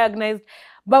and undiagnosed,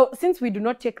 but since we do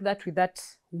not take that with that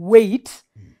weight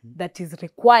that is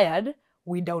required,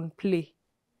 we downplay.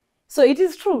 So it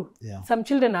is true. Yeah. Some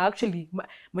children are actually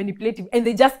manipulative and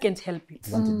they just can't help it.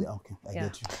 Okay, I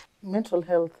get you. Mental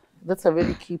health. that's a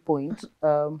very key point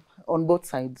on both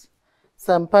sides.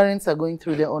 Some parents are going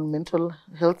through their own mental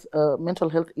health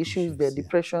issues, their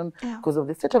depression because of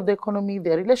the state of the economy,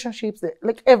 their relationships,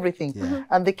 like everything.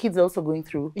 And the kids are also going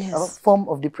through a form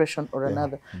of depression or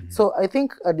another. So I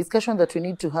think a discussion that we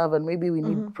need to have, and maybe we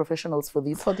need professionals for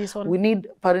this. For this one. We need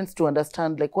parents to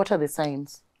understand, like, what are the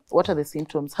signs? What are the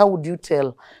symptoms? How would you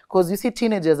tell? Because you see,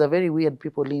 teenagers are very weird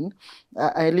people.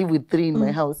 I live with 3 in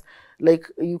my house. Like,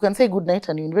 you can say good night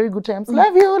and you're in very good times.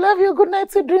 Love you, good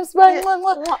night, sweet dreams, bye.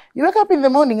 You wake up in the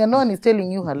morning and no one is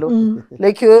telling you hello.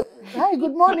 Like, you're, hi,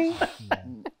 good morning.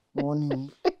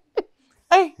 Morning.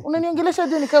 Hey, unaniongelesha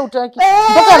je nika utaki.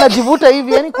 Mpaka anajivuta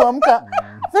hivi, yani kuamka.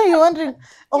 So you're wondering,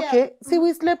 okay, see,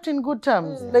 we slept in good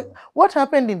terms. Like, what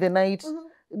happened in the night?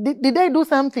 Did I do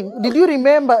something? Did you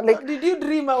remember? Like, Did you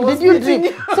dream? Did you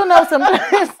dream? So now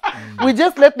sometimes we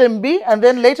just let them be, and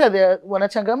then later they're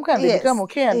wanachangamka and they become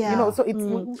okay. And you know, so it's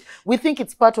we think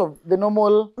it's part of the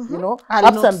normal, you know,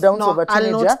 ups and downs of a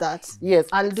teenager. I'll note that. Yes.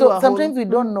 So sometimes we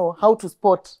don't know how to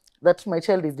spot that my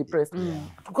child is depressed.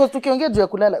 Because tukiongea juu ya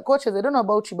kulala, coaches, I don't know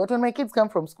about you, but when my kids come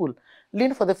from school,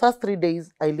 Lynn, for the first 3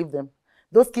 days, I leave them.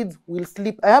 Those kids will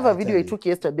sleep. I have a video I took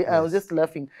yesterday. I was just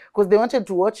laughing because they wanted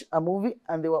to watch a movie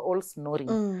and they were all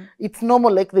snoring. It's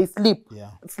normal, like they sleep.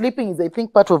 Sleeping is, I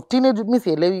think, part of teenage. But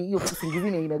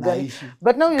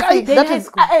now you see that is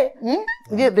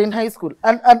they're in high school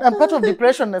and part of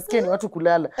depression na skia ni watu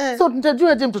kulala. So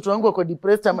nitajua je mtoto wangu ako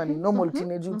depressed ama ni normal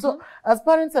teenage. So as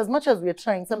parents, as much as we are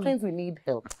trying, sometimes we need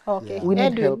help. Okay, we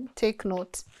need help. Take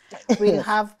note. We'll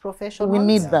have professionals. We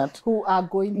need that. Who are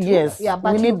going to.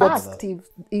 But you asked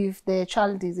if the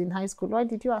child is in high school. Why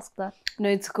did you ask that? No,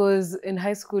 it's because in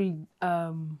high school,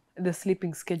 the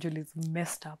sleeping schedule is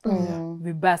messed up.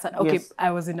 Okay,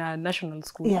 I was in a national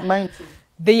school. Mine too.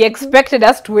 They expected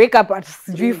us to wake up at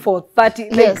 4:30.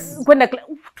 Like, when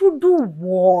to do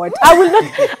what? I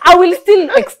will still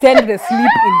extend the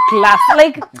sleep in class.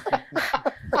 Like,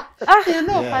 you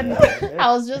know, funny.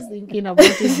 I was just thinking about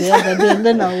it the other day, and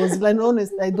then I was like,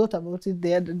 honest, I thought about it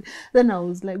the other day. Then I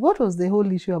was like, what was the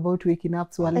whole issue about waking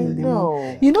up so early in the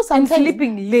morning? You know, sometimes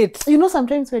sleeping late. You know,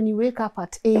 sometimes when you wake up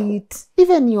at 8,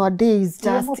 even your day is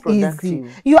just easy.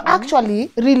 You're actually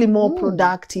really more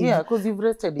productive. Yeah, because you've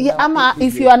rested.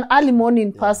 If you're an early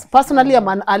morning person, personally, I'm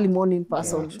an early morning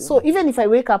person. So even if I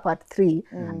wake up at 3,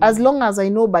 as long as I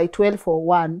know by 12 or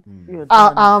 1,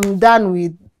 I'm done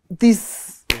with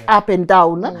this up and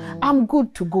down, I'm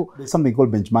good to go. There's something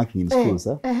called benchmarking in schools,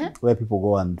 where people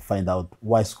go and find out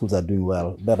why schools are doing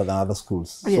well, better than other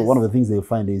schools. So one of the things they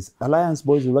find is Alliance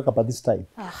boys will wake up at this time.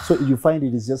 So you find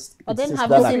it is just. But then just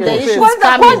have you seen the issues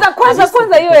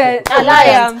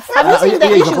Alliance? Have you seen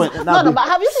the issues? No, but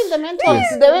have you seen the mental?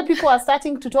 The way people are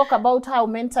starting to talk about how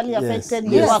mentally affected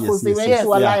they were because they went to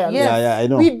Alliance. Yeah, I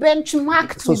know. We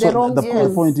benchmarked with the wrong schools.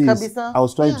 The point is, I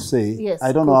was trying to say,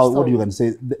 I don't know what you can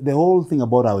say. The whole thing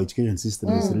about our education system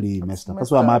is really messed up.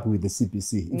 That's why I'm happy with the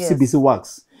CPC. If CPC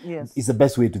works, it's the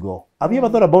best way to go. Have you ever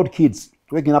thought about kids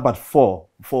waking up at 4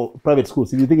 for private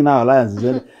schools? If you think now Alliance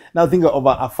is now think of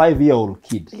a 5-year-old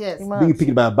kid being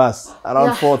picked by a bus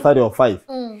around 4:30 or 5.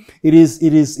 It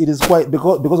is quite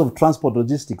because of transport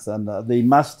logistics, and they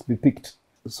must be picked.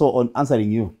 So on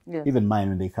answering you, even mine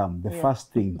when they come, the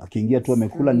first thing akiingia tu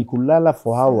amekula ni kulala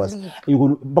for hours.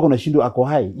 Mpaka unashindwa ako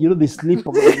high. You know, they sleep.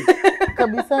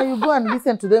 Kabisa, you go and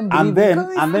listen to them. And then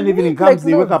evening comes,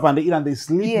 they wake up and they eat and they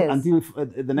sleep until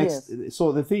the next.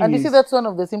 So the thing and is, you see that's one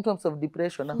of the symptoms of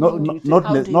depression.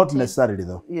 Not necessarily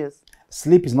though.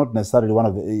 Sleep is not necessarily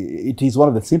it is one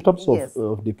of the symptoms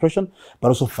of depression, but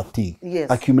also fatigue,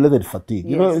 accumulated fatigue.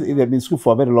 You know, they've been in school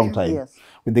for a very long time.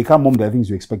 When they come home, there are things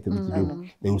you expect them to do.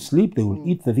 They will sleep, they will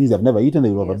eat the things they've never eaten,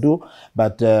 they will overdo.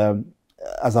 But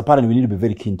as a parent, we need to be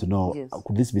very keen to know,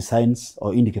 could this be signs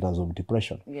or indicators of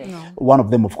depression? One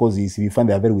of them, of course, is if you find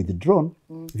they are very withdrawn.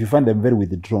 If you find them very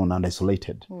withdrawn and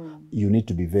isolated, you need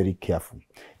to be very careful.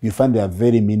 If you find they are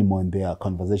very minimal in their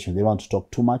conversation, they want to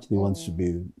talk too much, they want to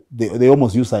be, they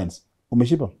almost use signs.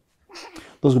 Umeshiba?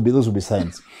 Those will be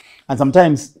signs. And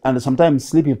sometimes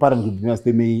sleeping patterns will be missed.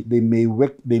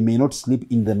 They may not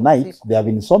sleep in the night. They have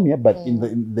insomnia, but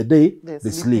in the day they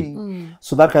sleep.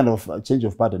 So that kind of change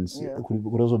of patterns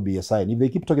could also be a sign. If they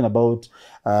keep talking about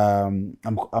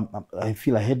I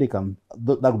feel a headache,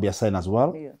 that would be a sign as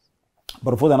well.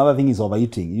 But of course, another thing is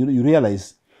overeating. You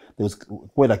realize there was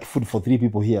quite like food for 3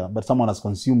 people here, but someone has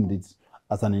consumed it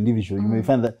as an individual. You may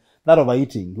find that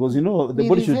overeating, because you know the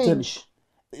body should tell.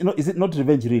 You know, is it not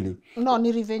revenge really? No,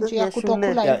 ni revenge ya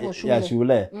kutokula hivyo shule.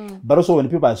 Shule. But also when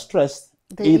people are stressed,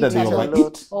 either they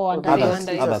overeat or others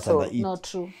undereat. Not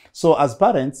true. So as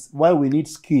parents, why we need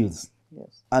skills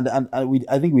Yes. And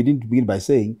I think we didn't begin by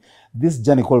saying this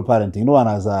journey called parenting. No one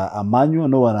has a manual.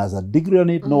 No one has a degree on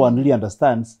it. No one really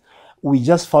understands. We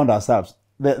just found ourselves.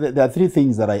 There are three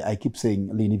things that I keep saying,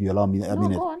 Lynn, if you allow me a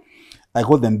minute. Go on. I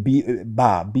call them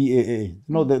BAA. You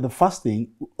know, the first thing,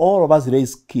 all of us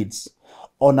raise kids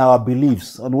on our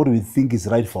beliefs, on what we think is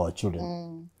right for our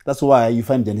children. That's why you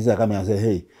find Genz coming and say,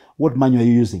 hey, what manual are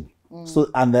you using? So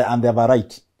and they have a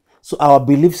right. So our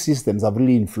belief systems have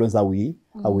really influenced how we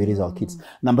raise our kids.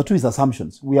 Number two is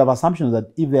assumptions. We have assumptions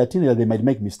that if they are teenagers, they might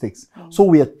make mistakes. So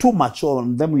we are too mature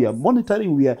on them. We are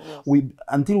monitoring. We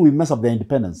until we mess up their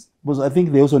independence. Because I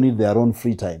think they also need their own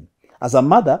free time. As a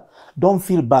mother, don't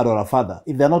feel bad, or a father.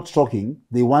 If they're not talking,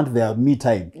 they want their me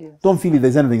time. Yes. Don't feel if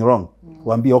there's anything wrong.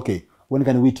 One be okay. When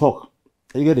can we talk?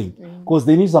 Are you getting? Because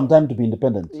they need some time to be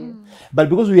independent. But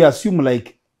because we assume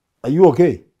like, are you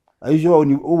okay? Are you sure?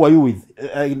 Who are you with?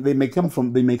 They may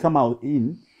come out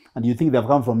in, and you think they've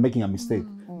come from making a mistake.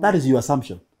 That is your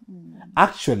assumption.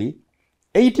 Actually,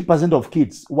 80% of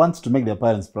kids want to make their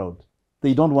parents proud.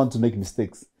 They don't want to make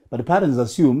mistakes. But the parents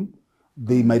assume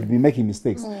they might be making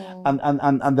mistakes.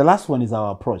 And the last one is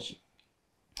our approach.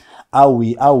 How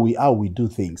we do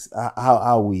things,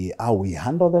 how we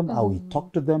handle them, how we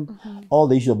talk to them, all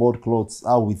the issue about clothes,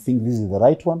 how we think this is the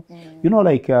right one. You know,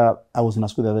 like I was in a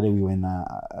school the other day. We were in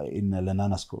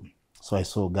Lenana school, so I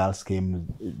saw girls came,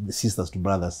 the sisters to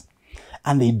brothers,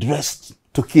 and they dressed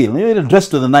to kill. You know, they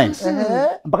dressed to the nines. Did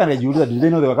they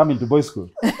know they were coming to boys' school?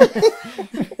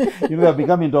 You know, they are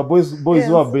becoming to boys yes.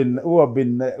 who have been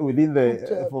within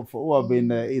the who have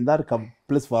been in that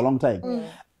place for a long time.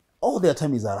 All their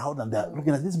time is around, and they're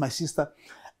looking at this. My sister,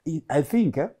 I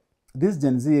think this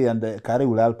Gen Z and Kare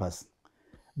will help us.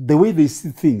 The way they see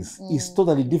things is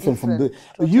totally different from the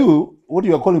what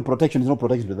you are calling protection is not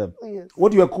protection to them. Yes.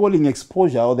 What you are calling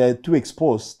exposure, or they're too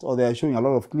exposed, or they are showing a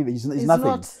lot of cleavage, is nothing.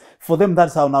 Not. For them,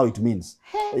 that's how now it means.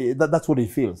 Hey. That's what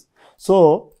it feels.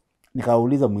 So,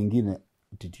 nikauliza mwingine,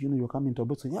 did you know you're coming to a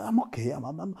boat? So, yeah, I'm okay.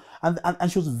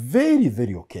 And she was very,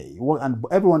 very okay. And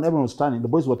everyone was turning. The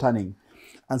boys were turning.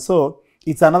 And so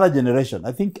it's another generation.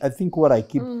 I think what I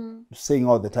keep saying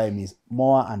all the time is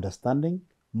more understanding,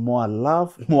 more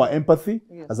love, more empathy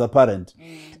as a parent,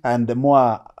 and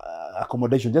more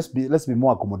accommodation. Let's be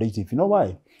more accommodative. You know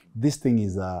why? This thing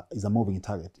is a moving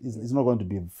target. It's not going to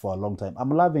be for a long time.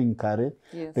 I'm loving Kare,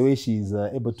 the way she's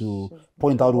able to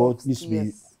point out what needs to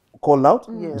be called out.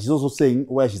 She's also saying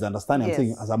where she's understanding. I'm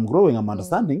saying as I'm growing, I'm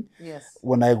understanding.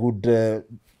 When I would,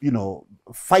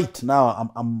 fight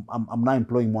now, I'm now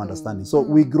employing more understanding. So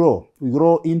we grow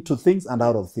into things and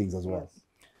out of things as well.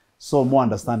 So more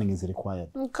understanding is required.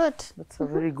 Good. That's a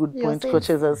very good point.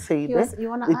 Coaches have said. You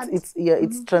want to add? It's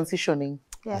transitioning.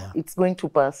 Yeah. It's going to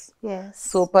pass. Yes.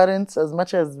 So parents, as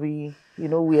much as we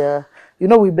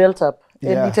built up.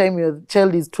 Anytime your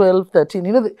child is 12,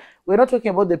 13, we're not talking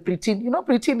about the preteen.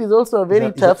 Preteen is also a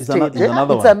very tough stage.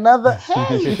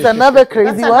 It's another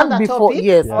crazy one before. Topic.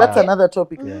 Yes, that's another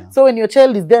topic. Yeah. So when your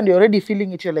child is there and you're already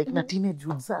feeling it, you're like, na teenage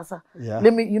sasa.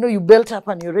 Let me, you built up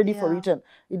and you're ready for it. And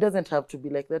it doesn't have to be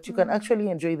like that. You can actually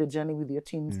enjoy the journey with your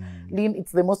teens. Lynn,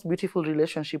 it's the most beautiful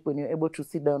relationship when you're able to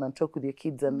sit down and talk with your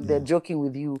kids and they're joking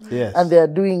with you. Yes. And they're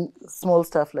doing small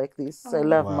stuff like this. I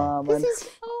love mom. And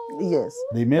yes.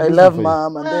 I love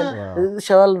mom. And then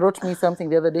Shawal wrote me something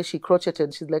the other day. She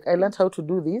crocheted. She's like, I learned how to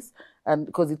do this, and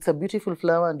because it's a beautiful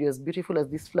flower and you're as beautiful as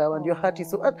this flower and your heart is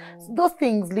so. Those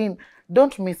things, Lynn,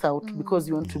 don't miss out because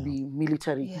you want to be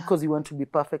military, because you want to be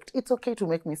perfect. It's okay to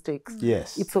make mistakes.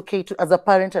 Yes. It's okay to, as a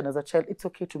parent and as a child, it's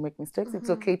okay to make mistakes. It's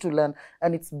okay to learn,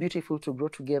 and it's beautiful to grow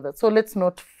together. So let's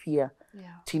not fear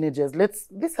teenagers.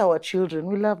 These are our children.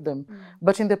 We love them.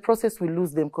 But in the process, we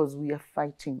lose them because we are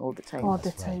fighting all the time. All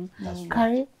the time.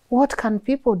 Kari, what can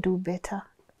people do better?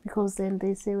 Because then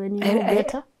they say when you do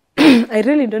better. I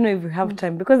really don't know if we have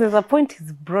time, because there's a point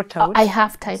is brought out. I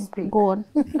have time. Go on.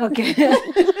 Okay.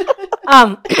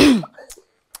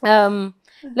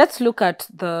 Let's look at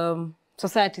the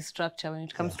society structure when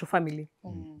it comes to family.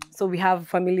 So we have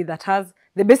family that has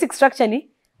the basic structure ni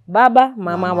baba,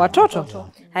 mama,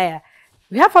 watoto. Haya.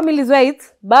 We have families where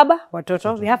it's baba,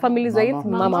 watoto. We have families where it's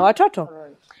mama, watoto.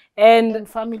 And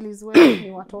families where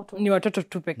ni watoto. Ni watoto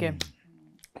tu pekee.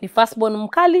 Ni firstborn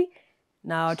mkali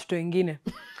na watoto wengine.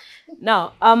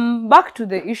 Now, back to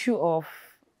the issue of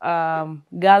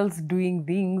girls doing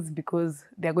things because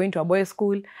they're going to a boys'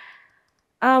 school.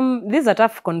 This is a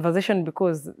tough conversation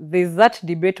because there's that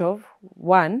debate of,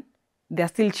 one, they're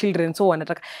still children, so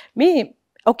wanataka. Me,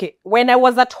 okay, when I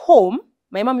was at home,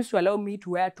 my mom used to allow me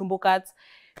to wear tumbo cuts,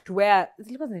 to wear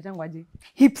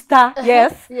hipster,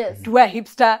 yes, to wear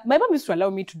hipster. My mom used to allow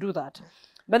me to do that.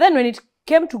 But then when it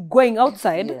came to going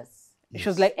outside, She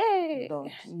was like, hey,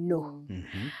 Don't. no.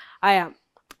 I am.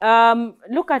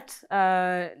 Look at,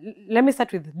 let me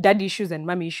start with daddy issues and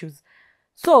mommy issues.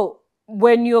 So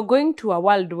when you're going to a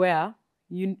world where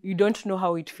you don't know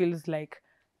how it feels like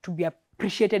to be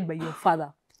appreciated by your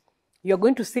father, you're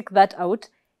going to seek that out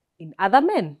in other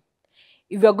men.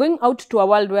 If you're going out to a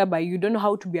world whereby you don't know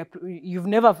how to be, you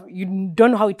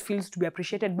don't know how it feels to be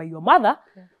appreciated by your mother,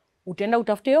 utenda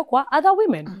utafute yo kwa other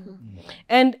women.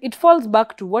 And it falls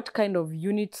back to what kind of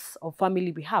units of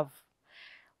family we have.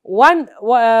 One,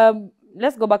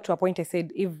 let's go back to a point I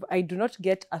said, if I do not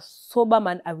get a sober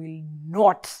man, I will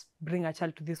not bring a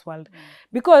child to this world.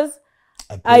 Because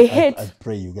I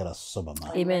pray you get a sober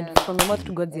man. Amen. From your mouth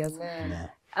to God's ears.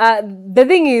 Yeah. The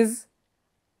thing is,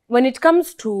 when it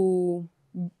comes to,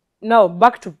 now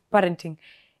back to parenting,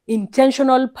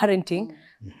 intentional parenting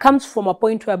comes from a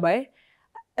point whereby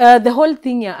the whole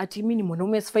thing ya ati mimi ni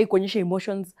mwanaume sifai kuonyesha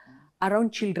emotions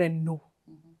around children, no.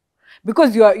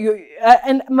 Because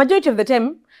and majority of the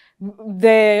time,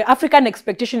 the African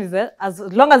expectation is that as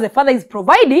long as the father is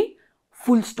providing,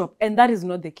 full stop. And that is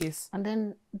not the case. And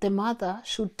then the mother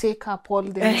should take up all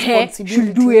the responsibility.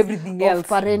 Should do everything else.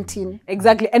 Parenting.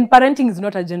 Exactly. And parenting is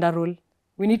not a gender role.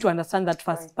 We need to understand that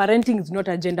first. Right. Parenting is not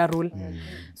a gender role.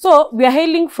 So we are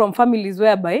hailing from families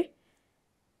whereby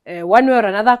one way or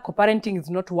another, co-parenting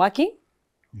is not working.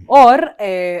 Or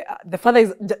the father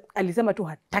is alisema tu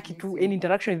hataki tu any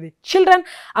interaction with the children.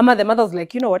 Ama the mother was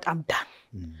like, you know what, I'm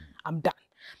done. I'm done.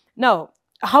 Now,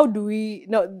 how do we,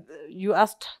 now you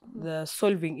asked the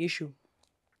solving issue.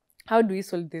 How do we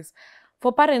solve this?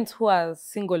 For parents who are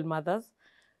single mothers,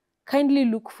 kindly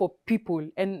look for people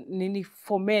and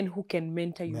for men who can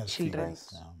mentor your children.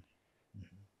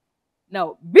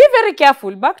 Now, be very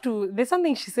careful. Back to, there's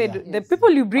something she said, the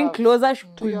people you bring closer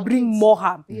will bring more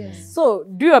harm. So,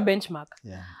 do your benchmark.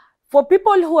 For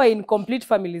people who are in complete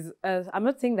families, I'm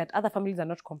not saying that other families are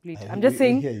not complete. I'm just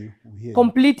saying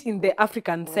complete in the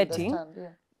African setting.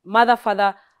 Mother,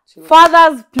 father.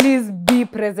 Fathers, please be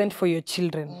present for your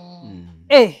children.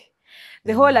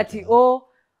 The whole ati,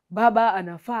 baba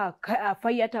anafaa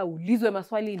afai hata ulizwe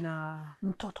maswali na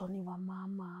mtoto ni wa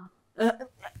mama.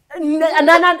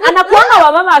 Anakuanga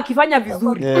wa mama akifanya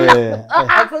vizuri.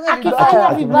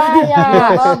 Akifanya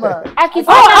vibaya.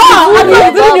 Akifanya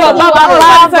vizuri ni wa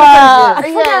baba.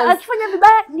 Akifanya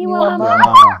vibaya ni wa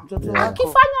mama.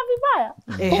 Akifanya vibaya.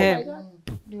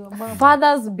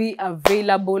 Fathers, be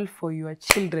available for your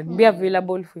children. Be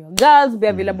available for your girls. Be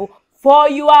available for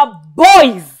your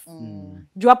boys.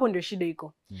 Juu hapo ndio shida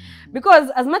iko.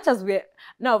 Because as much as we're,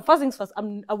 now first things first, I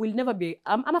will never be,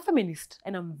 I'm a feminist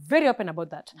and I'm very open about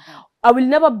that. I will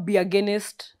never be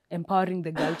against empowering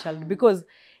the girl child because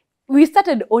we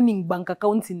started owning bank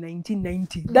accounts in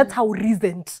 1990. That's how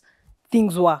recent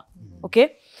things were.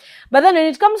 Okay? But then when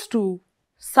it comes to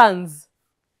sons,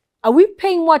 are we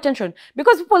paying more attention?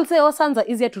 Because people say, oh, sons are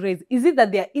easier to raise. Is it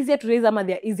that they are easier to raise or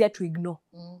they are easier to ignore?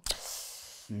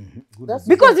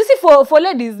 Because you see, for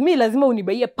ladies, me lazima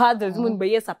unibaie pads, lazima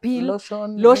unibaie sapil,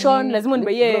 lotion, lazima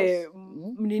unibaie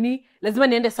nini, lazima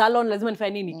niende salon, lazima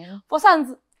nifanye nini. For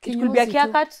sons, it could be a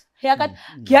haircut,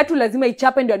 kiatu lazima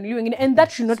ichape ndio anuliwe wengine, and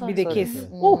that should not be the case.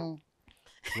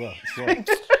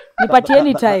 Nipatie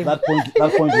any time. That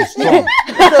point is strong. It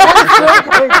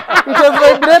has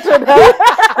vibrated.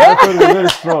 That point is very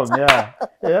strong, yeah.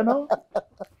 You know?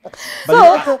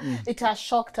 So, it has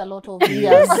shocked a lot of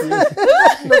years. A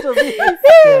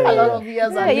lot of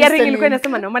years. Hearing ilikuwa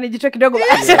inasema naomba nijitoe kidogo.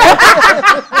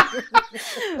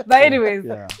 But anyways,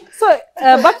 so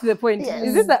back to the point.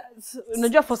 Is this that,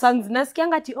 unajua for sons,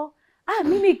 nasikianga ati,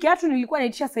 mimi kiatu nilikuwa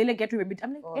naitisha saa ile kiatu imebit.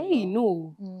 I'm like, hey,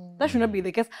 no. That should not be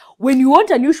the case. When you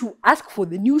want a new shoe, ask for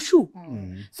the new shoe.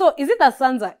 So is it that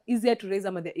sons are easier to raise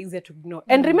or they're easier to ignore?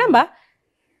 And remember,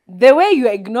 the way you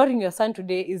are ignoring your son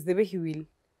today is the way he will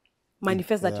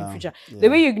manifest that in future. The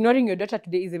way you're ignoring your daughter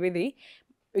today is the way they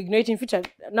ignore it in future.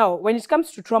 Now, when it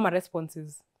comes to trauma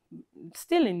responses,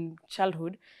 still in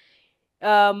childhood,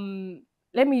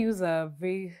 let me use a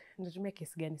very,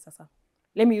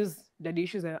 let me use daddy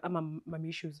issues and mommy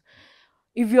issues.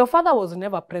 If your father was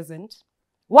never present,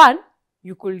 one,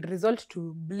 you could resort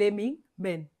to blaming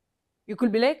men. You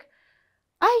could be like,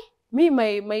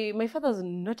 my father's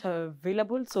not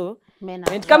available, so when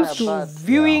it comes to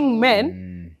viewing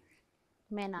men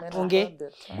are okay.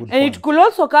 And it could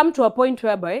also come to a point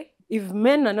whereby if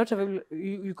men are not available,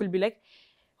 you could be like,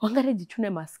 wangare jichune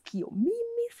maskio.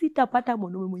 Mimi sitapata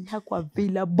mwanaume mwenye hako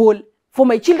available. For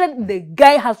my children, the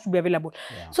guy has to be available.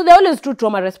 So there are always two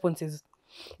trauma responses.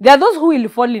 There are those who will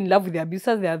fall in love with the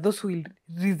abusers. There are those who will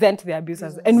resent the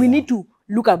abusers. And we need to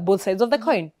look at both sides of the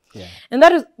coin. Yeah. And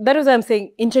that is why I'm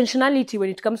saying intentionality when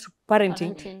it comes to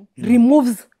parenting.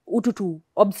 Removes ututu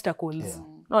obstacles.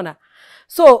 Yeah. No.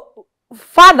 So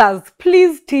fathers,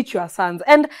 please teach your sons.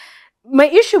 And my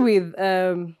issue with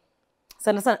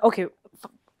okay,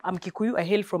 I'm Kikuyu, I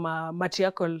hail from a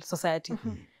matriarchal society.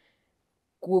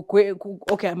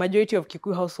 Okay, a majority of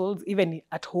Kikuyu households, even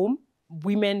at home,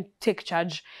 women take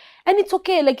charge. And it's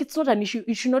okay, like it's not an issue.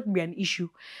 It should not be an issue.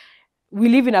 We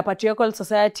live in a patriarchal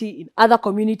society in other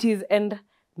communities and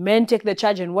men take the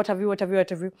charge and what have you.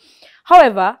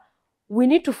 However, we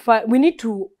need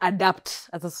to adapt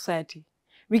as a society.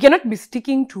 We cannot be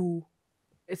sticking to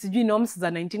norms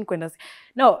the 19 kwenda.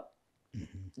 Now,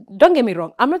 don't get me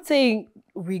wrong. I'm not saying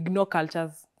we ignore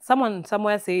cultures. Someone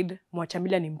somewhere said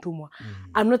mwachamila ni mtumwa.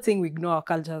 I'm not saying we ignore our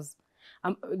cultures.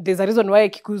 There's a reason why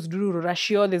Kikuyus do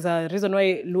Rurashio. There's a reason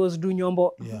why Luos do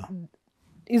Nyombo. Yeah.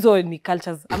 These are the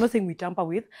cultures. I'm not saying we tamper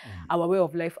with our way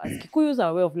of life as Kikuyus,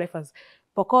 our way of life as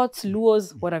Pokots,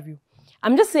 Luos, what have you.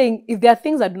 I'm just saying if there are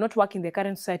things that do not work in the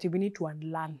current society, we need to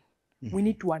unlearn. We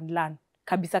need to unlearn.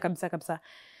 Kabisa.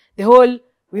 The whole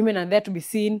women are there to be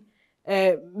seen.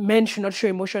 Men should not show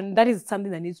emotion. That is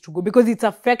something that needs to go because it's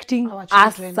affecting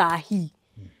us.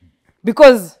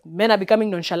 Because men are becoming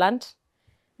nonchalant.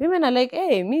 Women are like,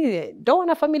 hey, me don't want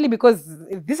a family because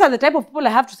if these are the type of people I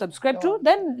have to subscribe to,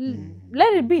 then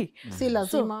let it be. Si lazima.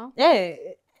 So, yeah,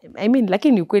 I mean,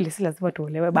 lakini ukweli si lazima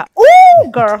tuolewe, but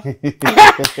ooh, girl.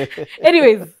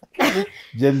 Anyways.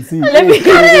 Genz. Let me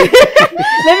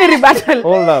rebuttal.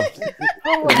 Hold up.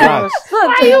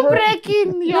 Why are you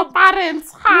breaking your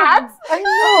parents' hearts? I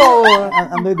know.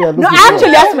 And they are looking No, I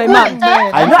actually asked my mom.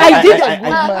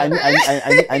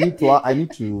 I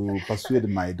need to persuade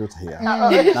my daughter here. I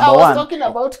was talking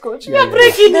about coach. Yeah, You're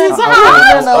breaking his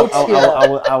heart.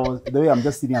 The way I'm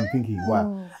just sitting and thinking,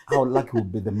 wow, how lucky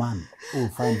would be the man who will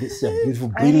find this beautiful,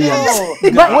 brilliant,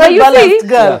 well-balanced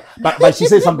girl. Yeah. But she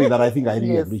said something that I think I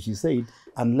really agree. She said,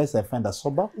 unless I find a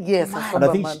sober. Yes, And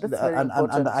I think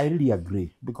and I really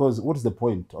agree because what's the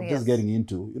point of just getting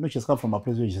into, she's come from a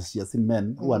place where she has seen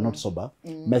men who are not sober,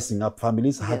 messing up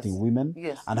families, hurting women,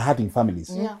 and hurting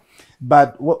families. Yeah.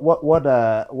 But what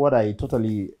I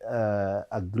totally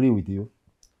agree with you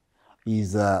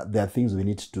is there are things we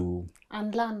need to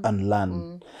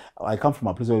unlearn. I come from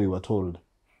a place where we were told,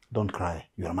 don't cry,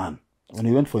 you're a man. When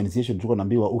we went for initiation, tulikuwa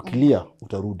naambiwa ukilia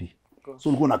utarudi. So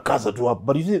ulikuwa unakaza tu hapo.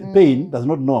 But you see, pain does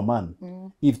not know a man.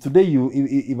 If today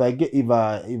if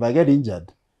I get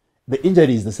injured, the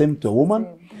injury is the same to a woman.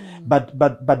 But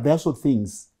there are also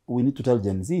things we need to tell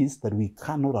Gen Zs that we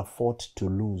cannot afford to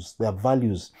lose. There are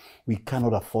values we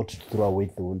cannot afford to throw away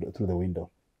through the window.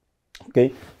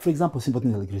 Okay? For example, simple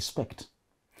things like respect.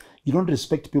 You don't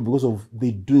respect people because of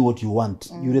they do what you want.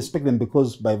 You respect them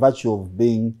because by virtue of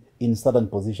being in certain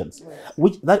positions,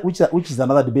 which is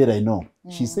another debate I know.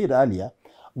 She said earlier,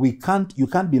 you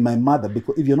can't be my mother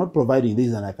because if you're not providing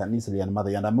this, then I can easily unmother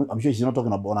you. And I'm sure she's not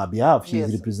talking about on our behalf.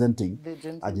 She's representing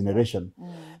a generation.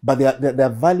 But there are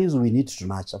values we need to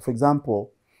nurture. For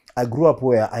example, I grew up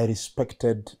where I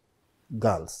respected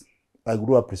girls. I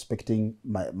grew up respecting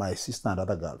my sister and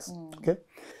other girls. Okay.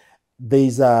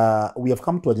 We have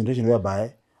come to a generation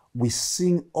whereby we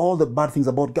sing all the bad things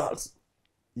about girls.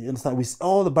 You understand? We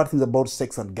all the bad things about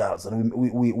sex and girls, and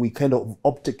we kind of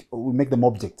we make them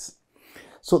objects.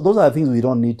 So those are the things we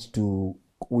don't need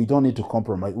to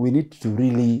compromise. We need to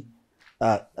really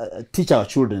teach our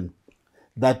children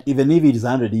that even if it is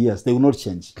 100 years, they will not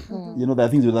change. There are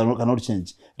things that cannot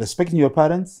change. Respecting your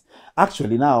parents.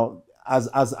 Actually, now as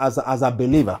a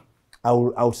believer, I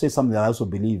would say something that I also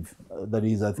believe that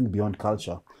is, I think, beyond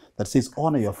culture. That says,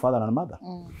 honor your father and mother.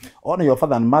 Honor your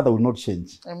father and mother will not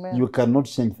change. Amen. You cannot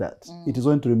change that. It is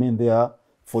going to remain there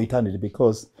for eternity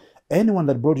because anyone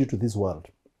that brought you to this world,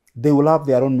 they will have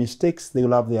their own mistakes, they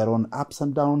will have their own ups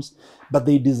and downs, but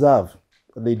they deserve.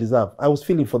 I was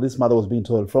feeling for this mother was being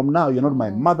told, from now, you're not my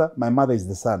mother is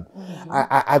the son.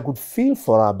 I could feel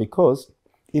for her because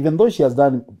even though she has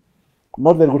done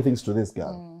not very good things to this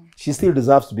girl, she still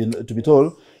deserves to be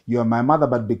told, you are my mother,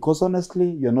 but because honestly,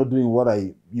 you're not doing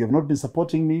you have not been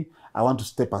supporting me, I want to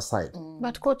step aside.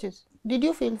 But coaches, did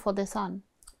you feel for the son?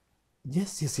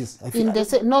 Yes.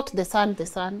 Not the son.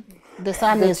 The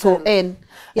son is O-N.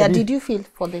 Yeah, did you feel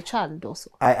for the child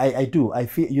also? I do. I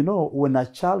feel, when a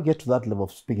child gets to that level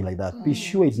of speaking like that, be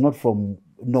sure it's not from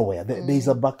nowhere. There is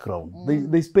a background.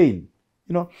 There's pain.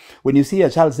 When you see a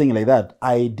child saying like that,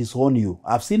 I disown you.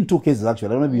 I've seen 2 cases actually.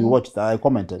 I don't know if you watched. I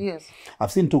commented. Yes.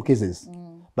 I've seen 2 cases.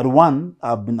 But one,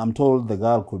 I'm told the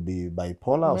girl could be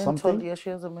bipolar or something. Yeah, she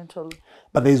has a mental.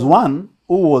 But there's one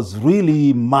who was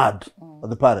really mad at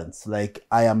the parents. Like,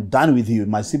 I am done with you.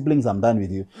 My siblings, I'm done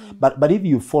with you. But if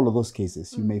you follow those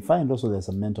cases, you may find also there's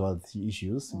some mental health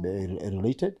issues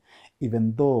related,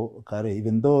 even though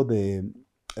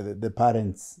the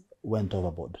parents went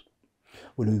overboard.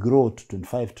 When we grow to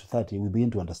 25 to 30, we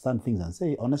begin to understand things and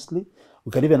say, honestly,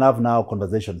 we can even have now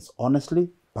conversations. Honestly,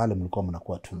 pale mlikuwa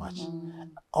mnakuwa too much.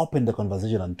 Open the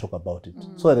conversation and talk about it.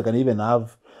 So that they can even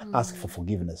ask for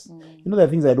forgiveness. You know, there are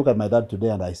things I look at my dad today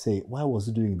and I say, why was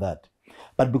he doing that?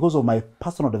 But because of my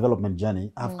personal development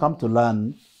journey, I've come to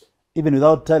learn, even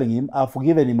without telling him, I've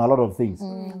forgiven him a lot of things.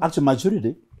 Actually,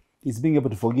 maturity is being able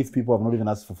to forgive people I've not even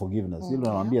asked for forgiveness. You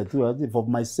know, for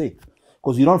my sake.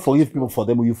 Because you don't forgive people for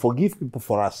them, you forgive people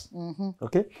for us.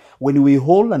 Okay? When we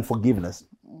hold unforgiveness,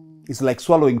 it's like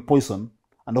swallowing poison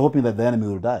and hoping that the enemy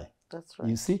will die. That's right.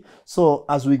 You see? So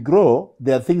as we grow,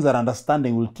 there are things that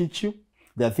understanding will teach you.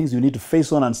 There are things you need to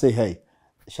face on and say, hey,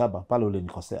 Shaba, pale ule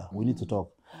nikosea. We need to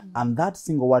talk. And that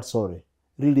single word sorry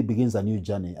really begins a new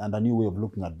journey and a new way of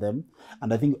looking at them.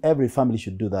 And I think every family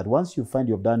should do that. Once you find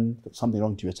you've done something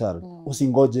wrong to your child,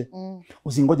 usingoje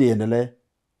iendelee.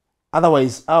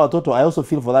 Otherwise, our toto, I also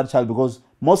feel for that child because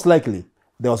most likely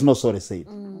there was no sorry said.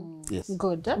 Yes.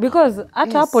 Good. Because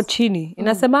hata hapo chini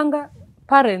inasemanga,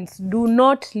 parents, do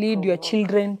not lead your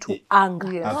children to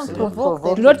anger. Yes. Do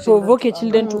not provoke your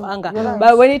children to anger.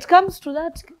 But when it comes to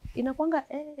that, inakwanga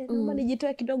naomba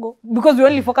nijitoe kidogo, because we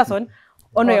only focus on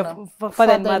honor your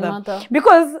father and mother.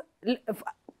 Because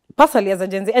personally as a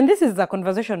Gen Z, and this is a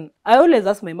conversation I always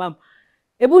ask my mom,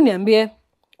 ebu niambie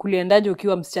kuliendaje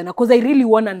ukiwa msichana, because I really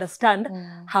want to understand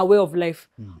her way of life.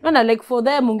 Nona like for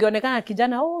them ungeonekana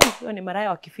kijana, oh hiyo ni maraya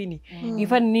wa kifini.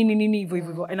 Ifani nini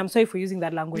hivyo. And I'm sorry for using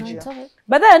that language.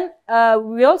 But then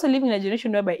we also living in a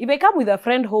generation whereby if I come with a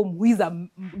friend home who is a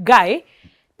guy,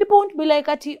 people won't be like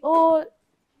ati, oh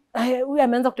we are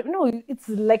men's octave. No, it's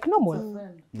like normal.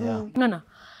 Yeah. No.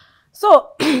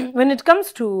 So when it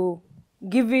comes to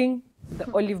giving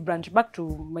the olive branch, back to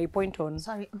my point on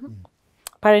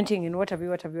parenting and what have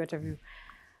you.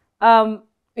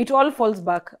 It all falls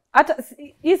back.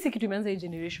 Hii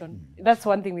generation, that's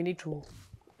one thing we need to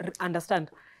understand.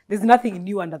 There's nothing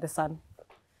new under the sun.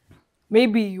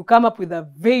 Maybe you come up with a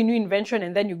very new invention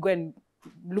and then you go and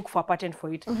look for a patent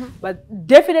for it. But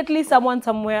definitely someone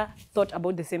somewhere thought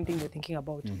about the same thing you're thinking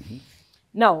about.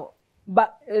 Now,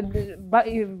 back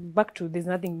to there's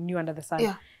nothing new under the sun.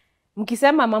 Yeah.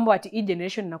 Mkisema mambo ati hii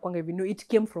generation inakuanga hivi, no, it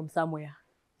came from somewhere.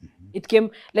 It came,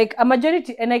 like a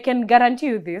majority, and I can guarantee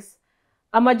you this,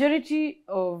 a majority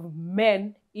of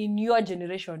men in your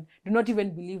generation do not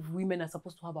even believe women are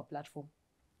supposed to have a platform.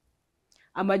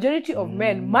 A majority of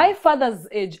men, my father's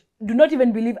age, do not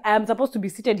even believe I am supposed to be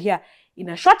seated here in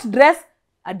a short dress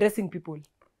addressing people.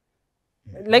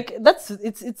 Like,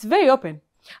 it's very open.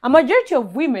 A majority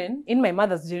of women in my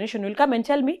mother's generation will come and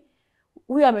tell me,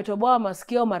 huyu ametoboa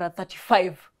masikio mara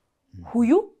 35.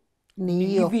 Huyu ni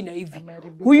hivi na hivi.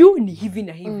 Huyu ni hivi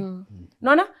na hivi.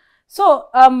 Naona? So,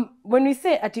 when we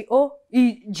say ati,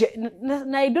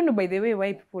 I don't know by the way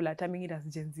why people are terming it as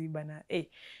Gen Z, bana. Hey,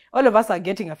 all of us are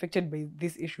getting affected by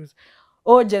these issues.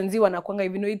 Gen Z wanakuanga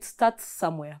hivi, no, it starts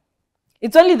somewhere.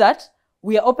 It's only that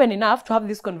we are open enough to have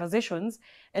these conversations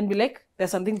and be like,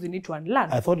 there's some things we need to unlearn.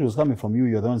 I thought it was coming from you.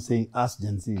 You're the one saying, us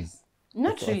Gen Zs.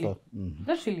 Not really.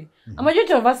 Not really. A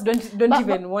majority of us don't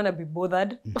even want to be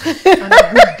bothered on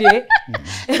a good day.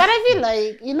 But I feel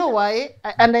like, you know why?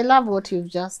 And I love what you've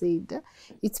just said.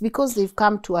 It's because they've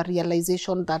come to a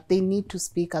realization that they need to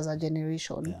speak as a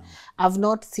generation. Yeah. I've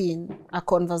not seen a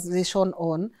conversation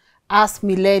on us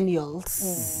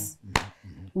millennials.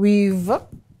 We've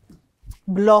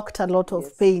blocked a lot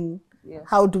of pain. Yes.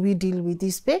 How do we deal with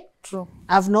this pain? True.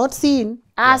 I've not seen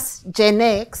us Gen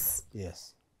X. Yes.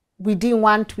 We didn't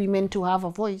want women to have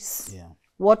a voice. Yeah.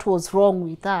 What was wrong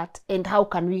with that and how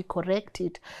can we correct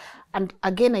it? And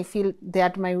again, I feel the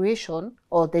admiration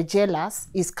or the jealous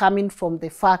is coming from the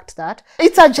fact that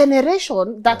it's a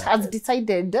generation that has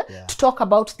decided to talk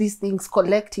about these things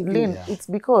collectively. Lynn, it's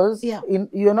because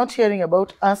you're not hearing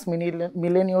about us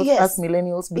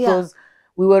millennials, because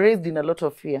we were raised in a lot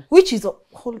of fear. Which is,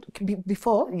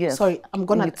 before, yes. Sorry, I'm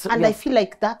going to, and I feel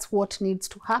like that's what needs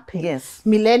to happen. Yes.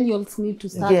 Millennials need to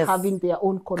start having their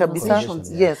own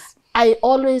conversations. Yes. I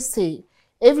always say,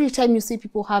 every time you see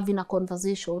people having a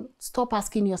conversation, stop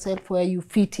asking yourself where you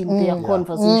fit in their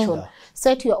conversation.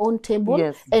 Set your own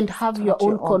table and have your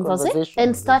own conversation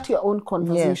and start your own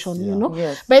conversation, you know.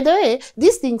 By the way,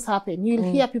 these things happen.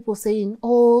 You'll hear people saying,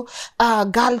 oh,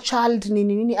 girl child,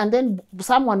 nini, and then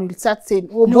someone will start saying,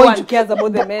 oh, no one cares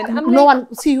about the men. No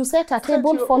one, see, you set a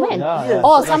table for men.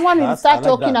 Or someone will start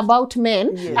talking about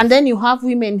men, and then you have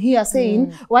women here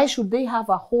saying, why should they have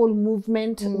a whole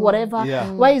movement, whatever?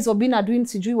 Why is Obina doing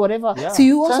sijui, whatever? So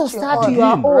you also start your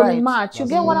own match. You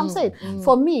get what I'm saying?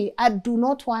 For me, I do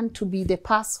not want to be the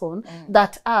person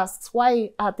that asks,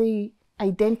 why are they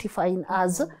identifying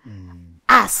as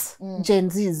us, Gen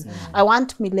Zs? I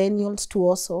want millennials to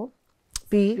also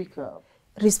be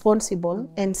responsible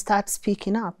and start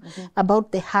speaking up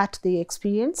about the hurt they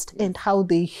experienced and how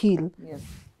they heal.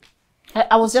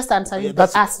 I was just answering the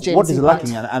us Gen Z. What is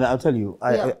lacking, and I'll tell you,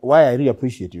 why I really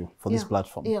appreciate you for this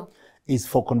platform is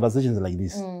for conversations like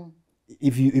this.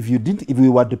 If we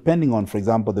were depending on, for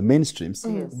example, the mainstreams,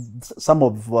 some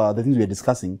of the things we are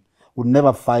discussing would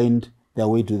never find their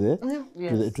way to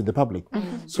the public.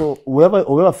 So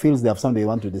whoever feels they have something they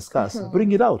want to discuss,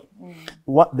 bring it out.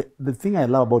 What the thing I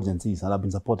love about Gen Zs, and I've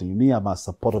been supporting me, I'm a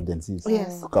supporter of Gen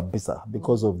Zs,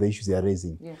 because of the issues they are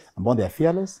raising. And when they are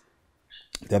fearless,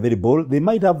 they are very bold. They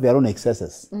might have their own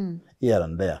excesses here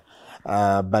and there,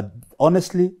 but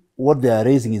honestly, what they are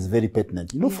raising is very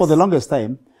pertinent. You know, for the longest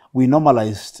time, we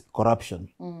normalized corruption.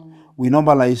 We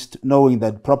normalized knowing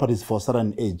that property is for a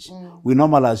certain age. We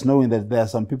normalized knowing that there are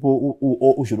some people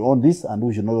who should own this and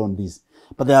who should not own this.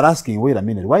 But they are asking, wait a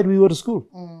minute, why do we go to school?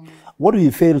 What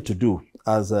we fail to do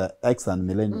as X and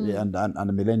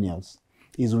millennials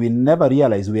is we never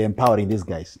realize we are empowering these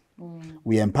guys.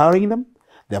 We are empowering them.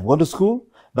 They have gone to school,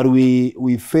 but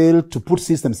we fail to put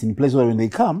systems in place where when they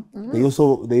come, they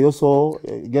also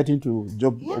get into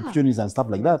job opportunities and stuff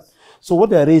like that. So what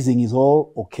they are raising is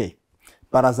all okay.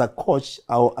 But as a coach,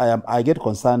 I get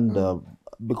concerned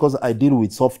because I deal with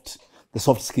the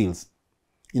soft skills.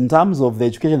 In terms of the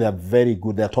education, they are very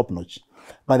good, they are top notch.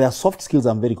 But their soft skills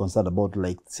I'm very concerned about,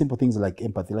 like simple things like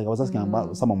empathy. Like I was asking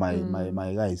about some of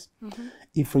my guys.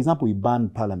 If, for example, we ban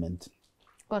parliament,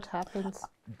 what happens?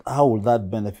 How will that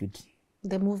benefit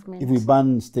the movement? If we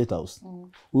ban State House,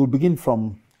 we will begin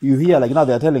from, you hear, like now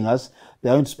they're telling us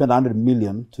they're going to spend 100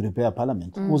 million to repair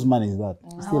parliament. Whose money is that?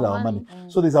 Still our money.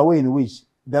 So there's a way in which,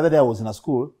 the other day I was in a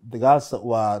school, the girls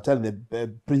were telling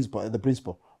the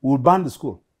principal, we will ban the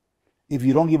school. If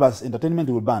you don't give us entertainment,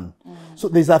 we will ban. So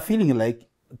there's a feeling like,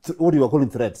 what you are calling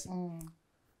threats.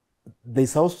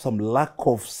 There's also some lack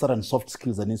of certain soft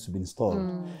skills that needs to be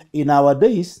installed. In our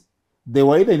days, they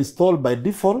were either installed by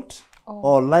default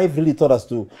or life really taught us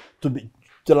to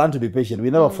learn to be patient. We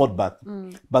never fought back.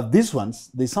 But these ones,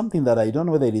 there's something that I don't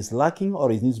know whether it is lacking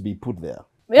or it needs to be put there.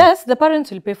 Yes, the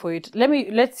parents will pay for it.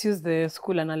 Let's use the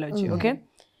school analogy, okay?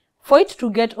 For it to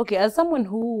get, okay, as someone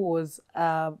who was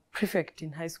a prefect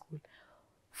in high school,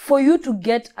 for you to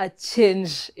get a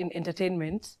change in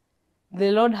entertainment,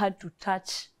 the Lord had to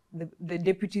touch the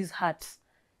deputy's heart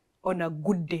on a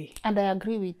good day. And I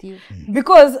agree with you.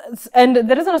 Because, and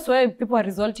the reason why people are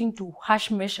resorting to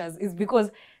harsh measures is because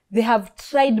they have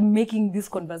tried making these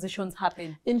conversations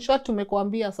happen. In short,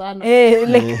 tumekuambia sana.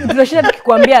 Like, tunashinda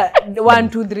tukikwambia 1,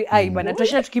 2, 3, ai, bana,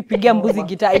 tunashinda tukipigia mbuzi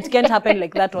guitar. It can't happen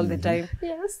like that all the time.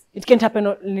 Yes. It can't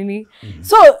happen, nini.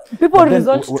 So, people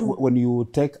resort to... When you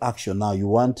take action now, you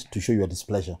want to show your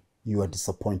displeasure. You are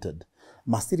disappointed.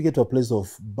 Must it get to a place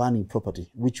of burning property,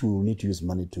 which we will need to use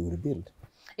money to rebuild?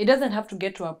 It doesn't have to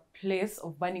get to a place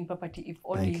of burning property if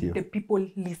only the people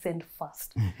listened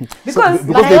first. Because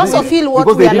but I also feel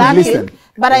what we are lacking.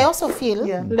 But I also feel,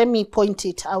 let me point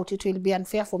it out. It will be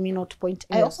unfair for me not to point.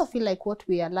 I also feel like what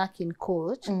we are lacking,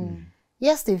 coach.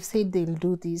 Yes, they've said they'll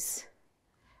do this.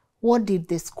 What did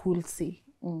the school say?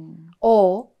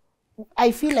 Or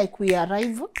I feel like we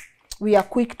are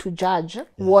quick to judge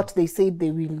what they said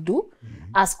they will do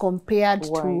as compared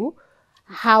to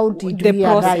how did we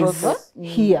arrive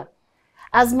here.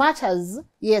 As much as,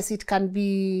 yes, it can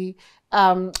be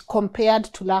compared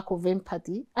to lack of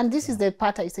empathy. And this is the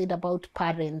part I said about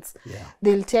parents.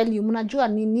 They'll tell you, mnajua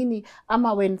nini,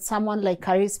 ama when someone like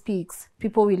Carrie speaks,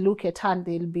 people will look at her and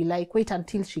they'll be like, wait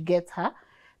until she gets her.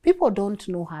 People don't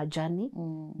know her journey.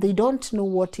 They don't know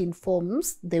what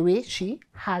informs the way she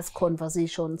has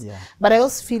conversations. But I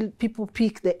also feel people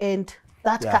pick the end.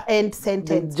 That end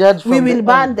sentence. We will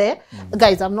ban there.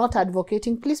 Guys, I'm not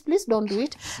advocating. Please don't do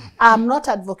it. I'm not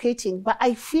advocating. But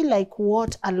I feel like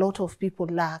what a lot of people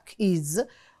lack is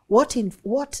what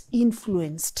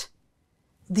influenced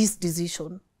this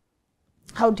decision.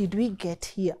 How did we get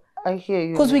here? I hear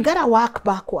you. Because we gotta work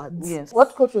backwards. Yes.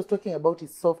 What coach was talking about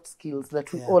is soft skills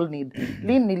that we all need.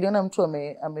 Lynn, niliona mtu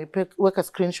ameweka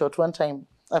screenshot one time,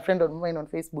 a friend of mine on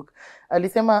Facebook.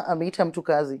 Alisema ameita mtu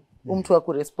kazi. Mtu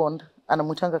hakurespond,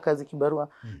 anamutanga kazi kibarua.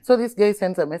 So this guy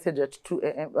sends a message at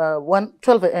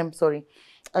 12 a.m. sorry.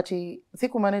 Ati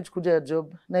siku manage kuja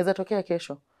job, naweza tokea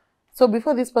kesho. So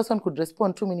before this person could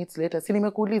respond 2 minutes later, si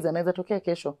nimekuuliza naweza tokea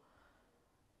kesho.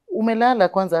 Umelala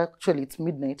kwanza, actually it's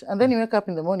midnight, and then you wake up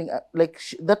in the morning, like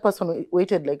that person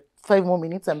waited like 5 more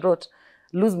minutes and wrote,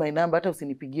 lose my number, hata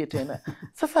usinipigie tena.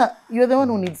 Sasa you're the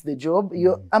one who needs the job.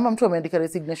 Ama mtu ameandika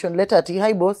resignation letter ati,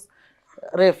 hi boss,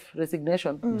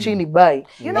 resignation, chini, bye.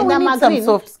 You know, we need some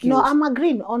soft skills. No, I'm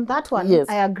agreeing on that one. Yes.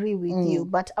 I agree with you,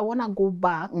 but I want to go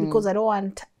back because I don't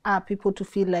want people to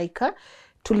feel like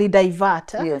to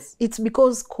divert. Yes. It's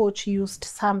because coach used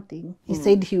something. He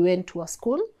said he went to a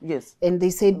school. Yes. And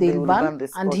they said they'll ban.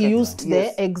 this. And Okay. he used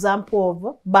the example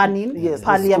of banning Yes, the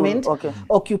parliament, school. Okay.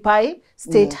 occupy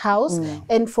state house.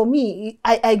 And for me,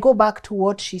 I go back to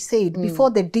what she said.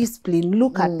 Before the discipline,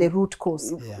 look at the root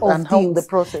cause of And how things. the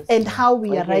process. And how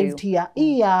we I hear arrived you. here.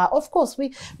 Yeah, of course,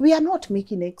 we are not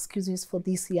making excuses for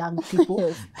these young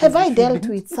people. Have I dealt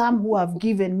with some who have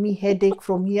given me headache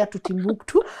from here to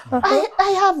Timbuktu?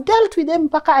 I have dealt with them,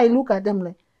 mpaka I look at them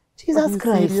like, Jesus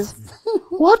Christ,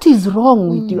 what is wrong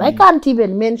with you? I can't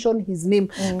even mention his name.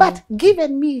 But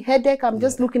given me headache, I'm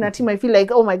just looking at him, I feel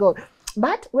like, oh my God.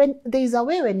 But when there is a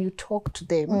way when you talk to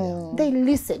them, they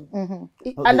listen.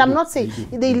 And I'm not saying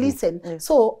they listen.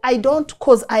 So I don't,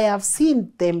 because I have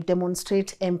seen them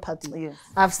demonstrate empathy. Yes.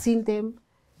 I've seen them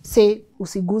say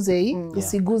usiguze hii,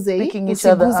 usiguze hii, Picking each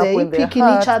other usiguze up hii, when they're picking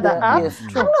hurt, each other they're- up. yes,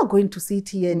 true. I'm not going to sit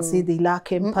here and say they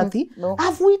lack empathy. No.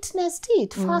 I've witnessed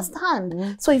it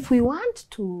firsthand. So if we want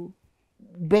to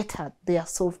better their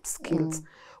soft skills,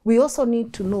 we also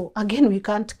need to know, again, we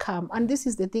can't come, and this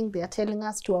is the thing they are telling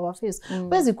us to our face.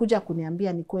 Wezi kuja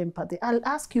kuniambia nikuwe empathy. I'll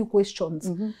ask you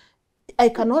questions. I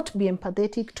cannot be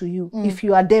empathetic to you if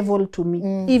you are devil to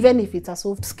me. Even if it's a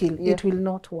soft skill, it will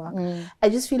not work. I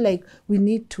just feel like we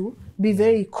need to be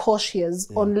very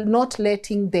cautious on not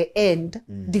letting the end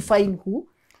define who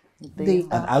they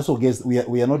And I also guess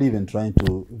we are not even trying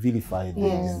to vilify the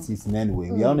agencies in any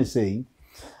way. We are only saying,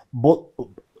 both,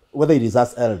 whether it is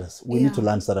us elders, we need to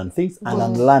learn certain things and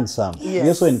unlearn some. Yes. We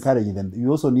also encourage them. You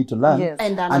also need to learn, Yes.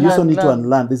 And you also need to unlearn.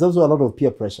 unlearn. There's also a lot of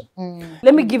peer pressure.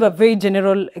 Let me give a very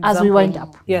general example. As we wind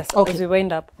up. Yes, Okay. as we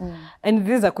wind up. And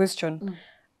this is a question.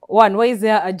 One, why is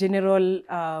there a general,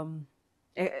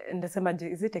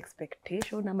 is it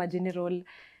expectation? A general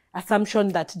assumption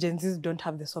that Gen Zs don't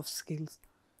have the soft skills?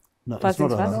 No, Fast it's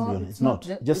not and a fast. million. It's not.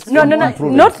 Just No,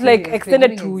 improve it. not like Yes,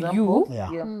 extended giving to example. you,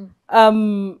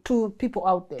 Yeah. to people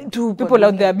out there. to people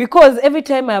out there. Because every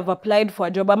time I've applied for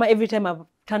a job, every time I've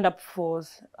turned up for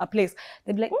a place,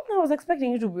 they'd be like, I was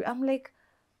expecting you to be. I'm like,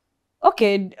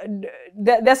 okay,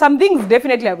 there's some things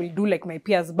definitely I will do like my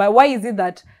peers, but why is it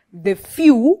that the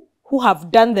few who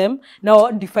have done them now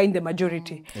define the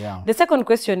majority? Yeah. The second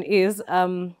question is,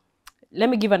 let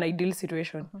me give an ideal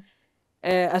situation.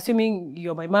 Assuming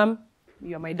you're my mom,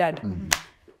 you're my dad.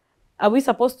 Are you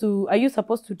supposed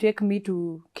to take me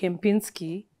to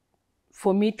Kempinski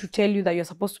for me to tell you that you're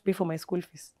supposed to pay for my school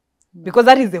fees? Because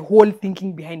that is the whole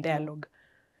thinking behind dialogue.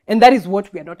 And that is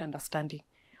what we are not understanding.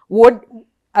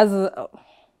 I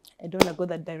don't want to go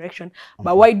that direction,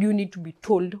 but why do you need to be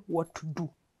told what to do?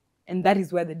 And that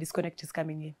is where the disconnect is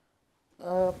coming in.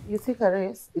 You see,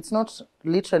 Kares, it's not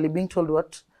literally being told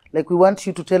what, like we want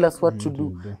you to tell us what to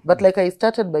do. But like I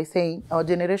started by saying, our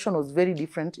generation was very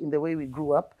different in the way we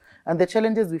grew up. And the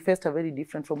challenges we faced are very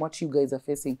different from what you guys are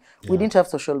facing. We didn't have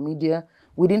social media.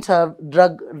 We didn't have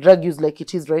drug use like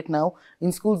it is right now.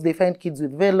 In schools, they find kids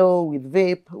with velo, with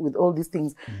vape, with all these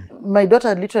things. My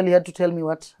daughter literally had to tell me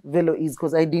what velo is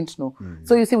because I didn't know.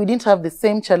 So you see, we didn't have the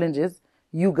same challenges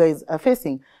you guys are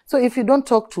facing. So if you don't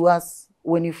talk to us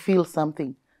when you feel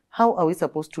something, how are we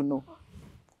supposed to know?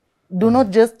 Do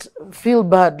not just feel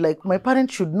bad, like my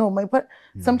parents should know.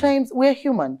 Sometimes we're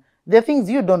human. There are things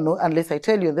you don't know unless I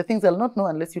tell you. And the things I'll not know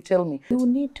unless you tell me. You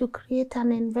need to create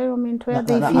an environment where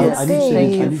they I feel need to say-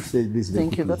 safe. I need to say this very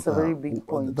Thank you. quickly. That's a very big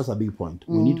point. That's a big point.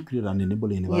 We need to create an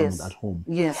enabling environment Yes. at home.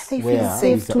 Yes. They Where feel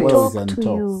safe we to can- talk where we can to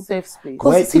talk. you. Safe space. Where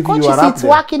Because if you coaches, are up it's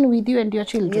there- working with you and your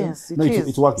children. Yes, it No, is.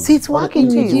 it's working. See, it's working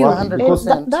It with is you. working, And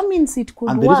 100%. that means it could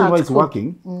And work. the reason why it's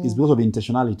working is because of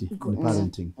intentionality in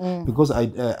parenting. Because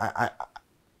I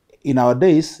in our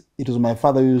days, it was my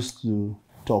father who used to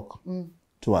talk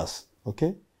to us.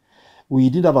 Okay, we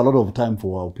did have a lot of time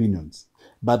for our opinions,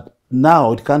 but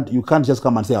now you can't just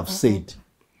come and say I've said.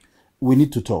 we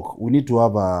need to talk. We need to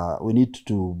have we need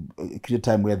to create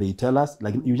time where they tell us.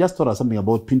 Like you just told us something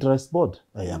about Pinterest board.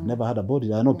 I have never heard about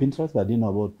it. I know Pinterest, but I didn't know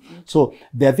about. So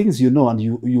there are things you know, and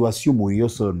you assume we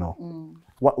also know.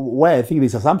 Why I think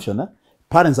this assumption,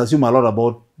 parents assume a lot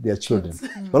about their children,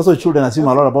 but also children assume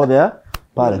a lot about their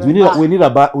parents. We need a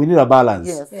balance.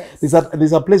 Yes.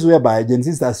 There's a place whereby Gen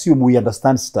Zs assume we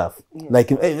understand stuff.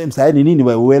 Like I'm saying, I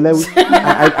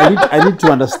need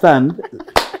to understand.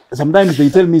 Sometimes they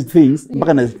tell me things.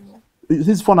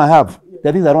 This phone I have, there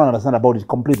are things I don't understand about it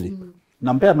completely.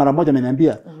 Nampea mara moja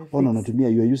ameniambia, oh no,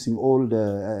 you are using old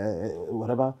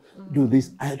whatever. Do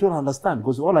this. I don't understand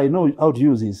because all I know how to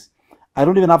use is I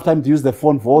don't even have time to use the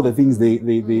phone for all the things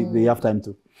they have time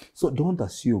to. So don't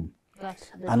assume.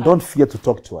 And don't fear to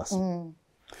talk to us.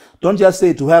 Don't just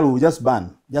say to hell, we'll just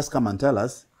ban. Just come and tell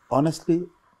us. Honestly,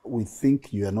 we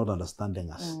think you are not understanding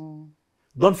us.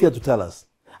 Don't fear to tell us.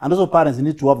 And also parents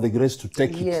need to have the grace to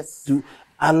take it. To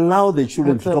allow the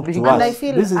children to talk to us. And I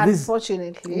feel,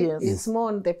 unfortunately, it's more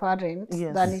on the parent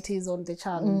than it is on the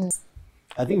child.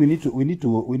 I think we need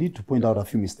to point out a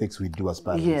few mistakes we do as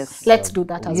parents. Yes. Let's do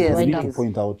that as well. We need to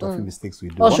point out a few mistakes we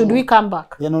do. Or should we come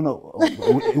back? Yeah, no.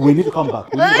 We need to come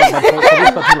back. We need to come back for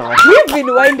this particular one. We've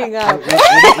been winding up.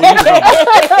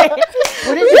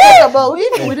 We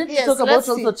need to talk about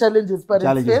also challenges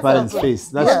parents face.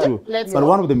 That's true. But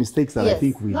one of the mistakes that I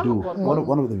think we do,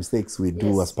 one of the mistakes we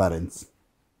do as parents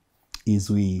is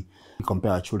we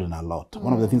compare our children a lot.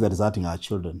 One of the things that is hurting our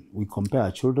children, we compare our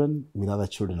children with other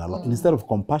children a lot. Instead of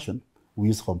compassion, we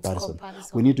use comparison.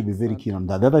 We need to be very keen on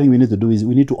that. The other thing we need to do is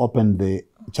we need to open the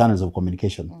channels of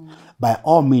communication. By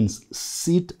all means,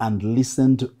 sit and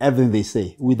listen to everything they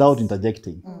say without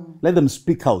interjecting. Let them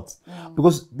speak out.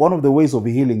 Because one of the ways of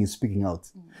healing is speaking out.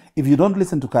 If you don't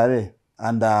listen to Kare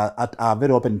and at a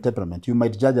very open temperament, you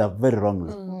might judge her very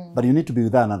wrongly. But you need to be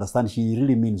with her and understand she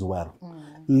really means well.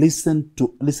 Listen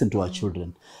to our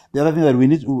children. The other thing that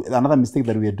another mistake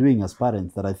that we are doing as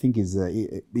parents that I think is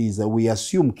we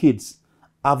assume kids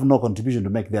have no contribution to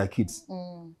make their kids.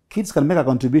 Kids can make a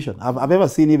contribution. I've ever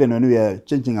seen, even when we are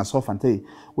changing a sofa and say,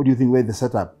 what do you think, where's the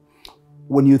setup?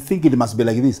 When you think it must be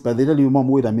like this, but they tell you, Mom,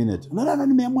 wait a minute. No.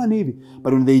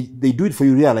 But when they do it for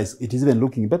you, realize it is even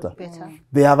looking better.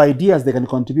 They have ideas they can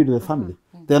contribute to the family.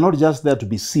 They're not just there to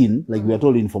be seen, like we are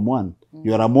told in Form 1.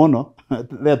 You are a mono,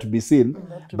 there to be seen,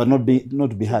 but not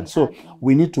to be heard. So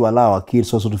we need to allow our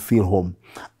kids also to feel home.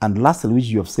 And lastly, which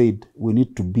you have said, we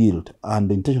need to build and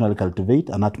intentionally cultivate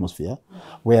an atmosphere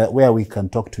where we can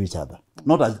talk to each other.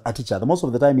 Not at each other. Most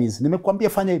of the time is, nimekwambia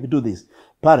fanya hivi, do this.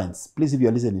 Parents, please, if you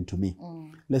are listening to me,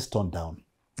 let's tone down.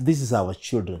 This is our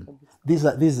children. This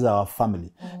is our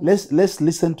family. Let's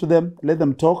listen to them, let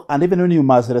them talk, and even when you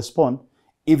must respond,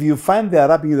 if you find they are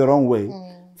rapping the wrong way,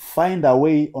 find a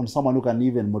way on someone who can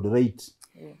even moderate,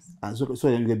 and so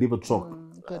you can be able to talk.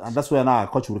 And that's where now a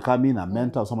coach will come in, a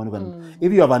mentor, someone who can.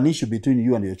 If you have an issue between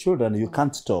you and your children, you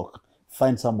can't talk.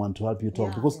 Find someone to help you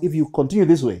talk. Because if you continue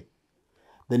this way,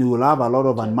 then you will have a lot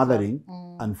of unmothering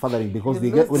and fathering. Because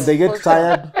when they get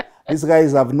tired, these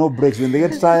guys have no breaks. When they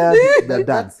get tired, they're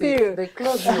done. They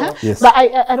close you. Yes. But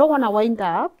I don't want to wind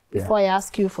up before I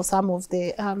ask you for some of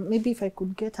the, maybe if I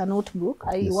could get a notebook,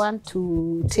 I want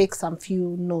to take some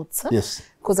few notes. Yes.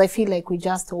 Because I feel like we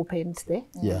just opened the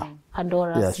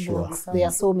Pandora's box. There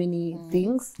are so many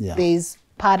things. There is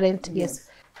parent,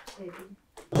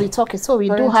 we talk. So we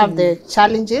do have the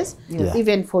challenges,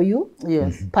 even for you.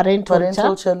 Yes. Parental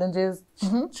challenges,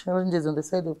 challenges on the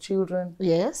side of children.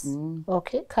 Yes.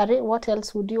 Okay. Kare, what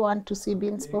else would you want to see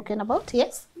being spoken about?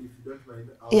 Yes. If you don't mind,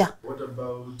 Yeah. what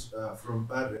about from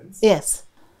parents? Yes.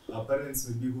 Parents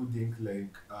maybe who think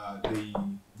like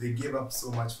they gave up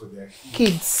so much for their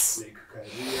Kids. like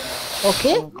career.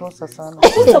 Okay. What's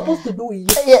supposed to do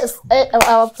it? Yes.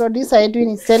 Our producer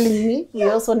Edwin is telling me we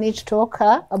also need to talk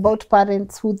about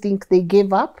parents who think they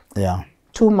gave up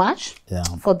too much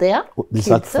for their they kids.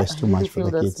 sacrifice too much for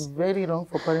the that's kids. very wrong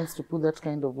for parents to put that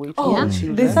kind of weight Oh, on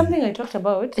children. there's something I talked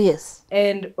about. Yes.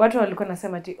 And watu walikuwa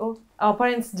nasema ati, our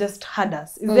parents just had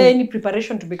us. Is there any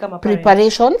preparation to become a parent?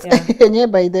 Preparations. Yeah,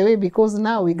 by the way, because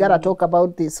now we gotta talk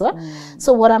about this.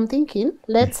 So what I'm thinking,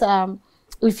 let's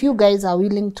if you guys are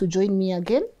willing to join me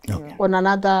again on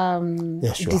another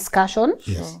discussion,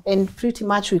 and pretty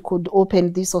much we could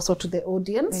open this also to the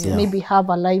audience, maybe have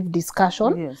a live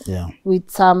discussion with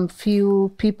some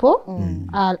few people.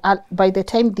 By the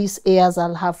time this airs,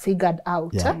 I'll have figured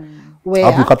out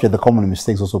where... How we capture the common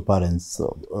mistakes also parents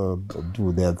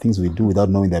do. There are things we do without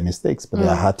knowing their mistakes, but they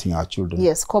are hurting our children.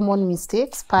 Yes, common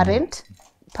mistakes parents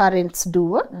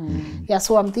do. Yeah,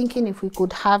 so I'm thinking if we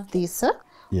could have this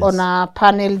on a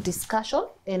panel discussion,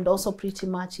 and also pretty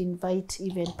much invite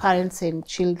even parents and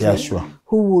children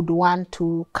who would want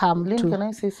to come. Lynn, to can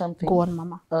I say something? Go on,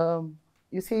 Mama.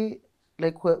 You see,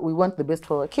 like we want the best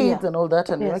for our kids and all that,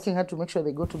 and we're working hard to make sure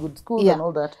they go to good schools and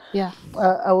all that.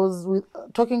 I was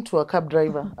talking to a cab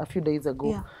driver a few days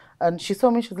ago, and she saw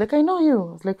me. She was like, "I know you."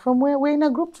 I was like, "From where?" "We're in a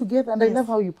group together, and I love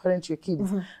how you parent your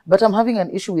kids, but I'm having an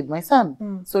issue with my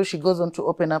son." So she goes on to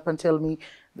open up and tell me,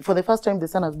 for the first time, the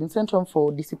son has been sent home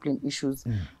for discipline issues.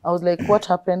 I was like, "What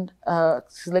happened?"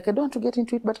 She's like, "I don't want to get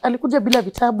into it, but alikuja bila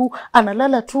vitabu,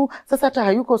 analala tu, sasa hata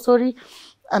hayuko sorry,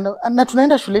 na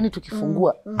tunaenda shuleni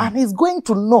tukifungua, and he's going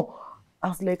to know." I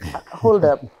was like, hold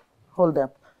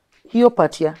up. Hiyo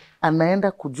patia,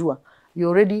 anaenda kujua. You're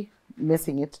already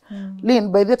messing it.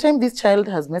 Lynn, by the time this child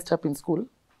has messed up in school,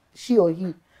 she or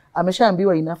he,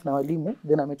 ameshaambiwa enough na walimu,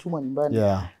 then ametumwa nyumbani.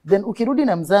 Then ukirudi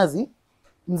na mzazi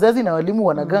na walimu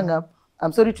wana gang up.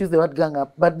 I'm sorry to use the word gang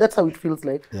up, but that's how it feels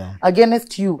like.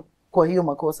 Against you, kwa hiyo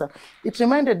makosa. It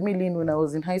reminded me, Lynn, when I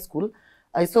was in high school,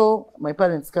 I saw my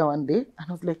parents come one day, and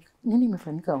I was like, nini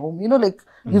imefanyika home? You know, like,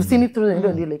 you've seen it through the window,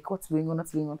 and you're like, what's going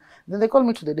on? Then they called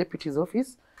me to the deputy's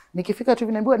office. Nikifika tu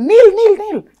vinaambiwa,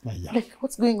 kneel. Like,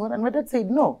 what's going on? And my dad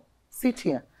said, no, sit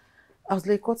here. I was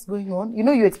like, what's going on? You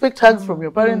know, you expect hugs from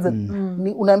your parents, and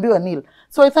unaambiwa kneel.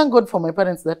 So I thank God for my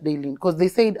parents that day, Lynn, because they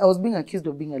said I was being accused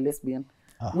of being a lesbian.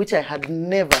 Which I had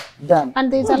never done.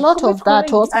 And there's a lot of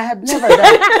that also. I had never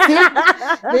done.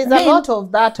 There's a lot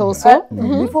of that also.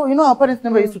 Before, you know, our parents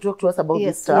never used to talk to us about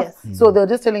this stuff. So they were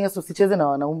just telling us to sicheze na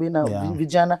wanaume na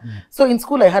vijana. So in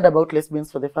school, I heard about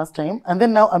lesbians for the first time. And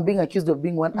then now I'm being accused of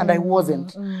being one, and I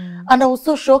wasn't. And I was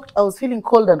so shocked. I was feeling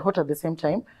cold and hot at the same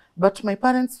time. But my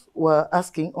parents were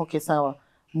asking, okay, sawa,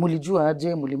 mulijua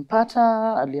aje,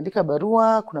 mulimpata, aliandika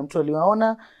barua, kuna mtu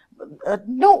aliwaona.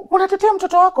 No, unatetea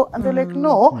mtoto wako? And they're like,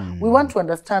 no, we want to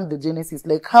understand the genesis.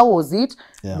 Like, how was it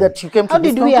that you came to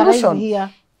this conclusion? How did we arrive here?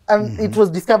 And it was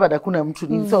discovered hakuna mtu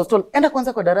nini. So I was told, enda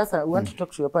kwanza kwa darasa, we want to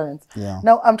talk to your parents.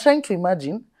 Now, I'm trying to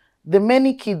imagine the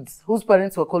many kids whose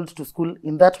parents were called to school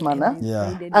in that manner.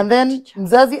 And then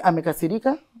mzazi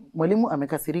amekasirika, mwalimu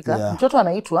amekasirika, mtoto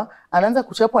anaitwa, anaanza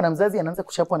kuchapwa na mzazi, anaanza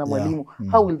kuchapwa na mwalimu.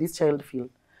 How will this child feel?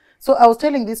 So I was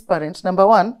telling this parent, number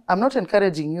one, I'm not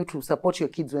encouraging you to support your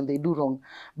kids when they do wrong,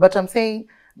 but I'm saying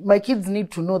my kids need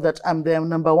to know that I'm their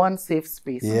number one safe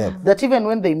space. That even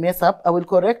when they mess up, I will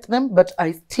correct them, but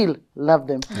I still love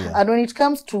them. And when it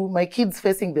comes to my kids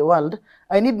facing the world,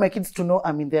 I need my kids to know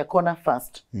I'm in their corner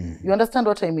first. You understand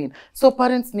what I mean? So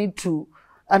parents need to,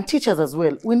 and teachers as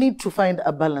well, we need to find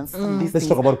a balance. Let's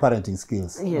talk about parenting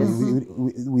skills.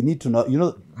 We need to know, you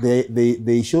know,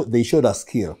 they showed us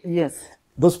skill.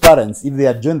 Those parents, if they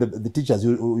had joined the teachers,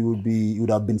 you would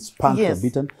have been spanked or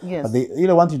beaten. But they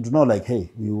really wanted to know, like,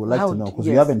 hey, we would like to know, because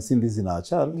we haven't seen this in our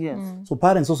child. So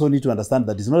parents also need to understand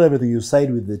that it's not everything you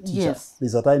side with the teacher.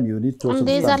 There's a time you need to also and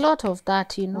there's a lot of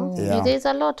that, you know. There's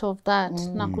a lot of that.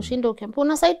 Na kushinda ukiambia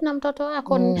una side na mtoto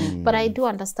wako. But I do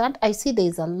understand. I see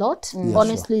there's a lot.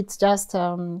 Honestly, it's just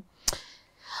I'm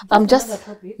just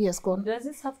yes, go on. Does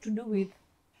this have to do with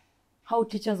how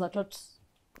teachers are taught?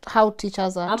 How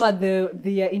teachers are about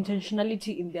their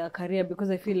intentionality in their career, because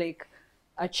I feel like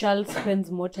a child spends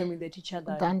more time with the teacher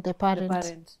than the parent.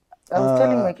 I was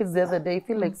telling my kids the other day, I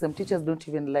feel like some teachers don't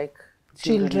even like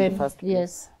children.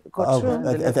 Yes.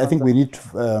 I think we need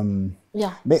to,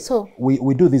 so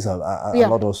we do this a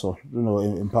lot also, you know,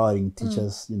 empowering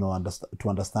teachers, you know, to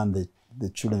understand the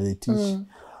children they teach.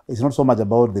 It's not so much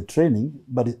about the training,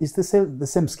 but it's the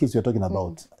same skills you're talking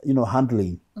about, you know,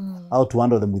 handling, how to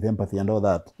handle them with empathy and all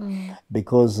that.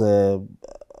 Because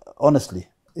honestly,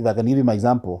 if I can give you my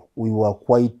example, we were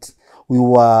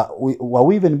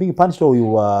even being punished, or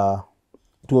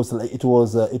it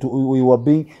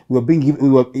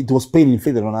was pain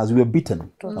inflicted on us. We were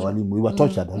beaten. We were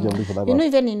tortured. You know,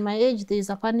 even in my age, there's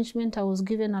a punishment I was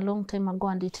given a long time ago,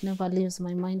 and it never leaves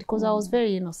my mind, because I was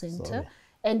very innocent.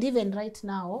 And even right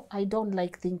now, I don't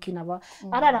like thinking about.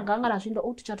 Ara nanganga na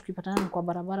shindo teacher tukipatana kwa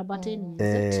barabara, but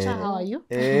teacher, how are you?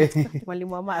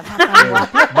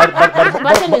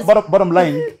 Bottom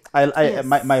line,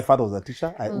 my father was a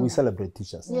teacher. We celebrate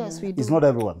teachers. Yes, we do. It's not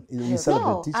everyone. We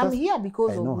celebrate teachers. I'm here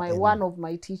because of one of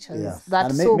my teachers.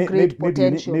 That's so great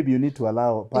potential. Maybe you need to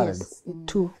allow parents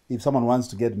to. If someone wants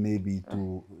to get maybe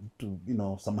to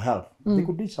to, some help, they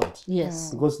could reach out.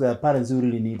 Yes. Because there are parents who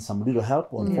really need some little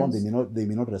help on phone. They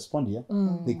may not respond here.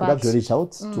 They could actually reach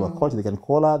out to a coach. They can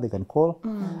call her. They can call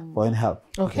for any help.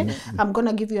 Okay. I'm going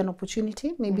to give you an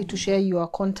opportunity maybe to share your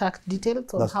contact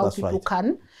details on how people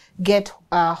can get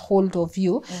a hold of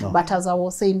you. But as I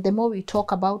was saying, the more we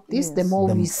talk about this, the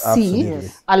more we see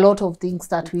a lot of things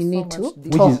that we need to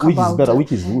talk about. Which is better,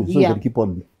 which is good. So you can keep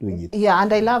on doing it. Yeah,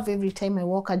 and I love every time I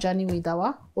walk a journey with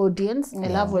our audience. I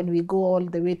love when we go all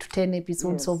the way to 10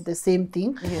 episodes of the same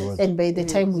thing. And by the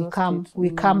time we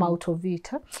come out of it,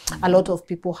 a lot of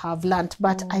people have learned.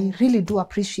 But I really do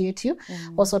appreciate you.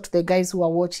 Also to the guys who are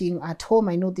watching at home,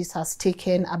 I know this has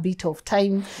taken a bit of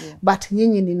time. But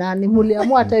nyinyi ni nani?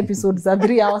 Muliamua hata episodes za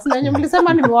 3 hours. Na nyinyi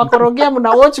mlisema nimewakorogea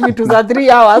mna watch vitu za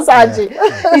 3 hours aje.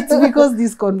 It's because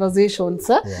these conversations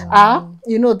are,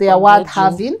 they are worth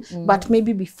having. But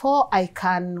maybe before I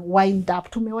can wind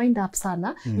up, wind up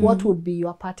sana, what would be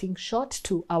your parting shot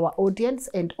to our audience,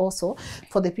 and also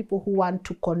for the people who want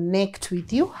to connect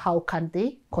with you, how can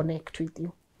they connect with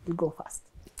you? You go first.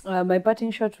 My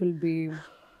parting shot will be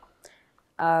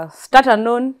start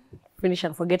unknown, finish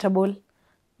unforgettable.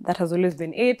 That has always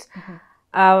been it.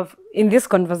 In this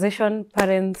conversation,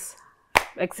 parents,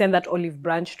 extend that olive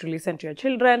branch to listen to your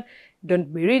children.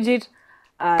 Don't be rigid.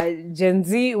 Gen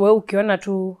Z, we ukiona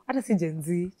tu, hata si Gen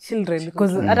Z, children,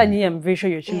 because hata nyinyi I'm very sure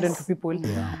your children to people.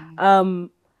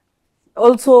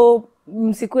 Also,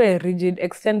 msikue rigid,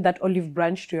 extend that olive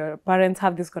branch to your parents,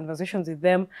 have these conversations with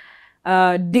them.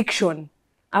 Diction,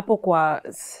 hapo kwa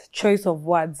choice of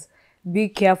words. Be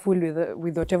careful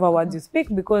with whatever words you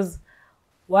speak, because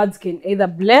words can either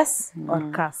bless or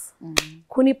curse.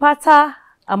 Kunipata,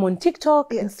 I'm on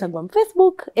TikTok, Instagram,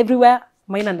 Facebook, everywhere.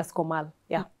 Mine_mal.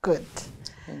 Yeah. Good.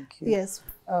 Thank you. Yes.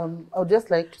 I would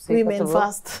just like to say women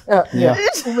first. I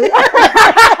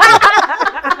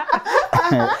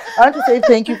want to say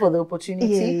thank you for the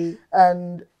opportunity.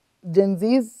 And Gen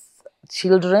Z's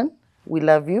children, we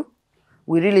love you.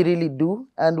 We really, really do.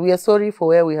 And we are sorry for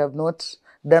where we have not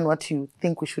done what you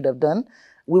think we should have done.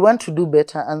 We want to do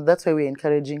better, and that's why we're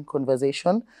encouraging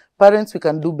conversation. Parents, we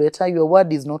can do better. Your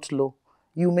word is not law.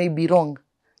 You may be wrong.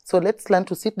 So let's learn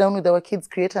to sit down with our kids,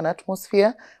 create an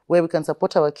atmosphere where we can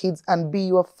support our kids and be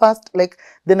your first, like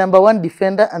the #1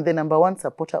 defender and the #1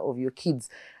 supporter of your kids.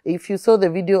 If you saw the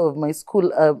video of my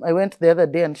school, I went the other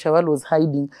day and Shawal was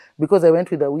hiding because I went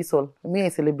with a whistle. Me, I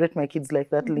celebrate my kids like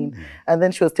that, Lynn. And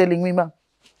then she was telling me, Ma,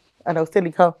 and I was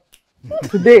telling her,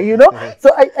 today,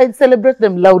 So I celebrate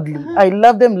them loudly. I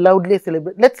love them loudly.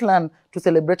 Let's learn to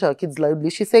celebrate our kids loudly.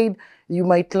 She said, you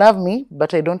might love me,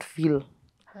 but I don't feel.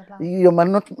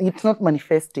 It's not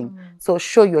manifesting. So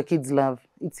show your kids love.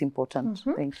 It's important.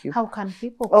 Thank you. How can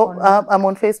people I'm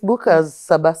on Facebook as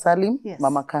Sabah Salim,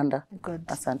 Mama Kanda. Good.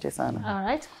 Asante sana. All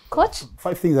right. Coach?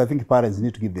 5 things I think parents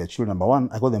need to give their children. #1,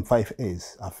 I call them 5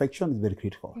 A's. Affection is very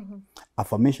critical.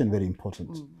 Affirmation, very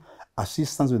important.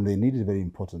 Assistance when they need it, very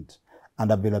important.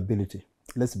 And availability.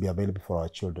 Let's be available for our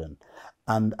children.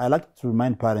 And I like to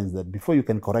remind parents that before you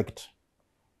can correct,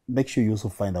 make sure you also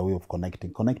find a way of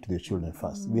connecting. Connect with your children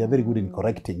first. We are very good in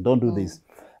correcting. Don't do this.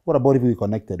 What about if we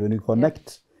connected? When you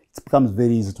connect, it becomes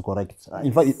very easy to correct.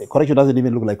 In fact, correction doesn't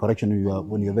even look like correction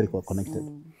when you're very connected.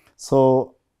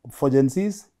 So for Gen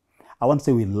Zs, I want to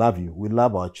say we love you. We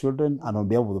love our children. And on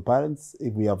behalf of the parents,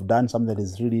 if we have done something that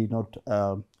is really not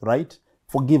right,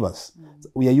 forgive us.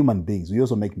 We are human beings. We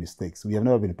also make mistakes. We have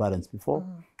never been parents before.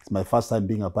 It's my first time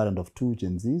being a parent of 2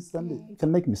 Gen Zs, and you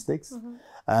can make mistakes.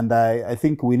 And I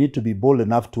think we need to be bold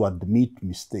enough to admit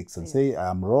mistakes and say,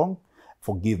 I'm wrong,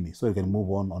 forgive me, so you can move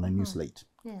on a new slate.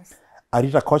 Yes.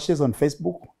 Arita Coaches on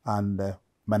Facebook, and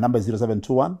my number is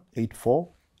 0721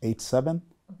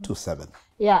 848727.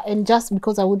 Yeah, and just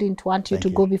because I wouldn't want you to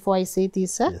go before I say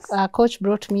this, Coach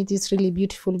brought me this really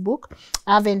beautiful book.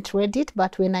 I haven't read it,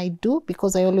 but when I do,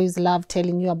 because I always love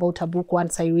telling you about a book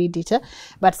once I read it,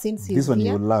 but since he's this one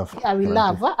here, you will love. I will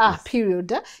love.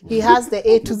 Period. He has the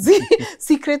A to Z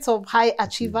Secrets of High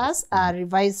Achievers,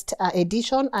 revised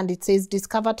edition, and it says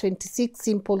discover 26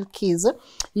 simple keys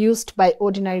used by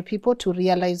ordinary people to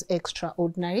realize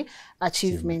extraordinary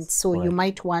achievements. So you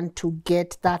might want to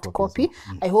get that copy.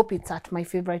 I hope it's at my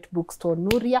favorite bookstore,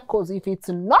 Nuria, because if it's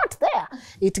not there,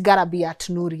 it gotta be at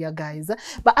Nuria, guys.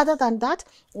 But other than that,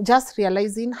 just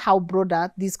realizing how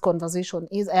broader this conversation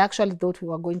is, I actually thought we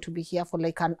were going to be here for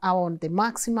like an hour on the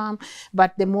maximum,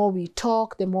 but the more we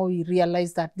talk, the more we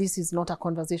realize that this is not a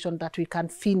conversation that we can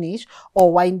finish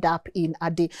or wind up in a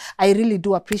day. I really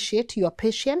do appreciate your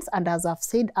patience, and as I've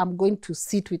said, I'm going to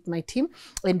sit with my team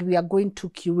and we are going to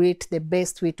curate the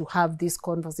best way to have these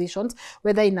conversations,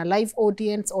 whether in a live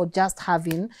audience or just having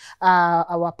having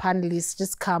our panelists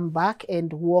just come back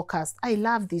and walk us. I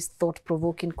love this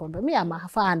thought-provoking conversation. Me, I'm a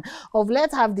fan of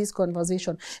let's have this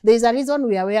conversation. There's a reason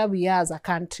we are where we are as a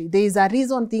country. There is a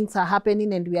reason things are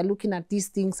happening and we are looking at these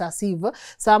things as if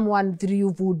someone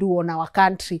threw voodoo on our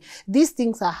country. These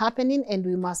things are happening and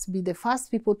we must be the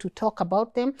first people to talk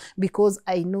about them, because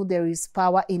I know there is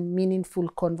power in meaningful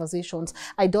conversations.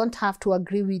 I don't have to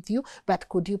agree with you, but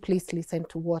could you please listen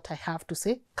to what I have to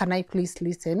say? Can I please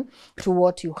listen to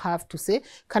what you have to say?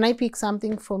 Can I pick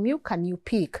something from you? Can you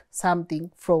pick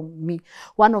something from me?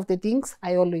 One of the things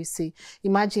I always say,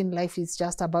 imagine life is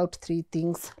just about 3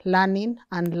 things: learning,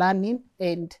 unlearning,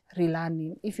 and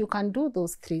relearning. If you can do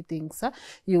those 3 things,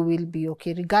 you will be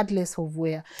okay, regardless of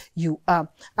where you are.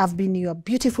 I've been your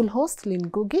beautiful host, Lynn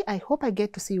Ngugi. I hope I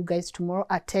get to see you guys tomorrow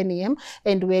at 10 a.m.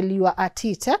 And while you are at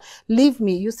it, leave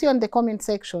me, you see on the comment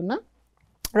section,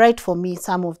 write for me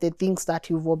some of the things that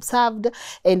you've observed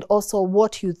and also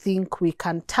what you think we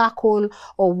can tackle,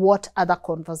 or what other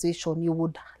conversation you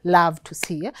would love to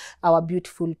see our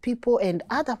beautiful people and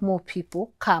other more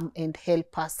people come and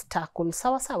help us tackle.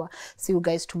 Sawa sawa. See you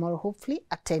guys tomorrow, hopefully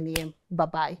at 10 a.m.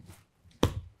 Bye-bye.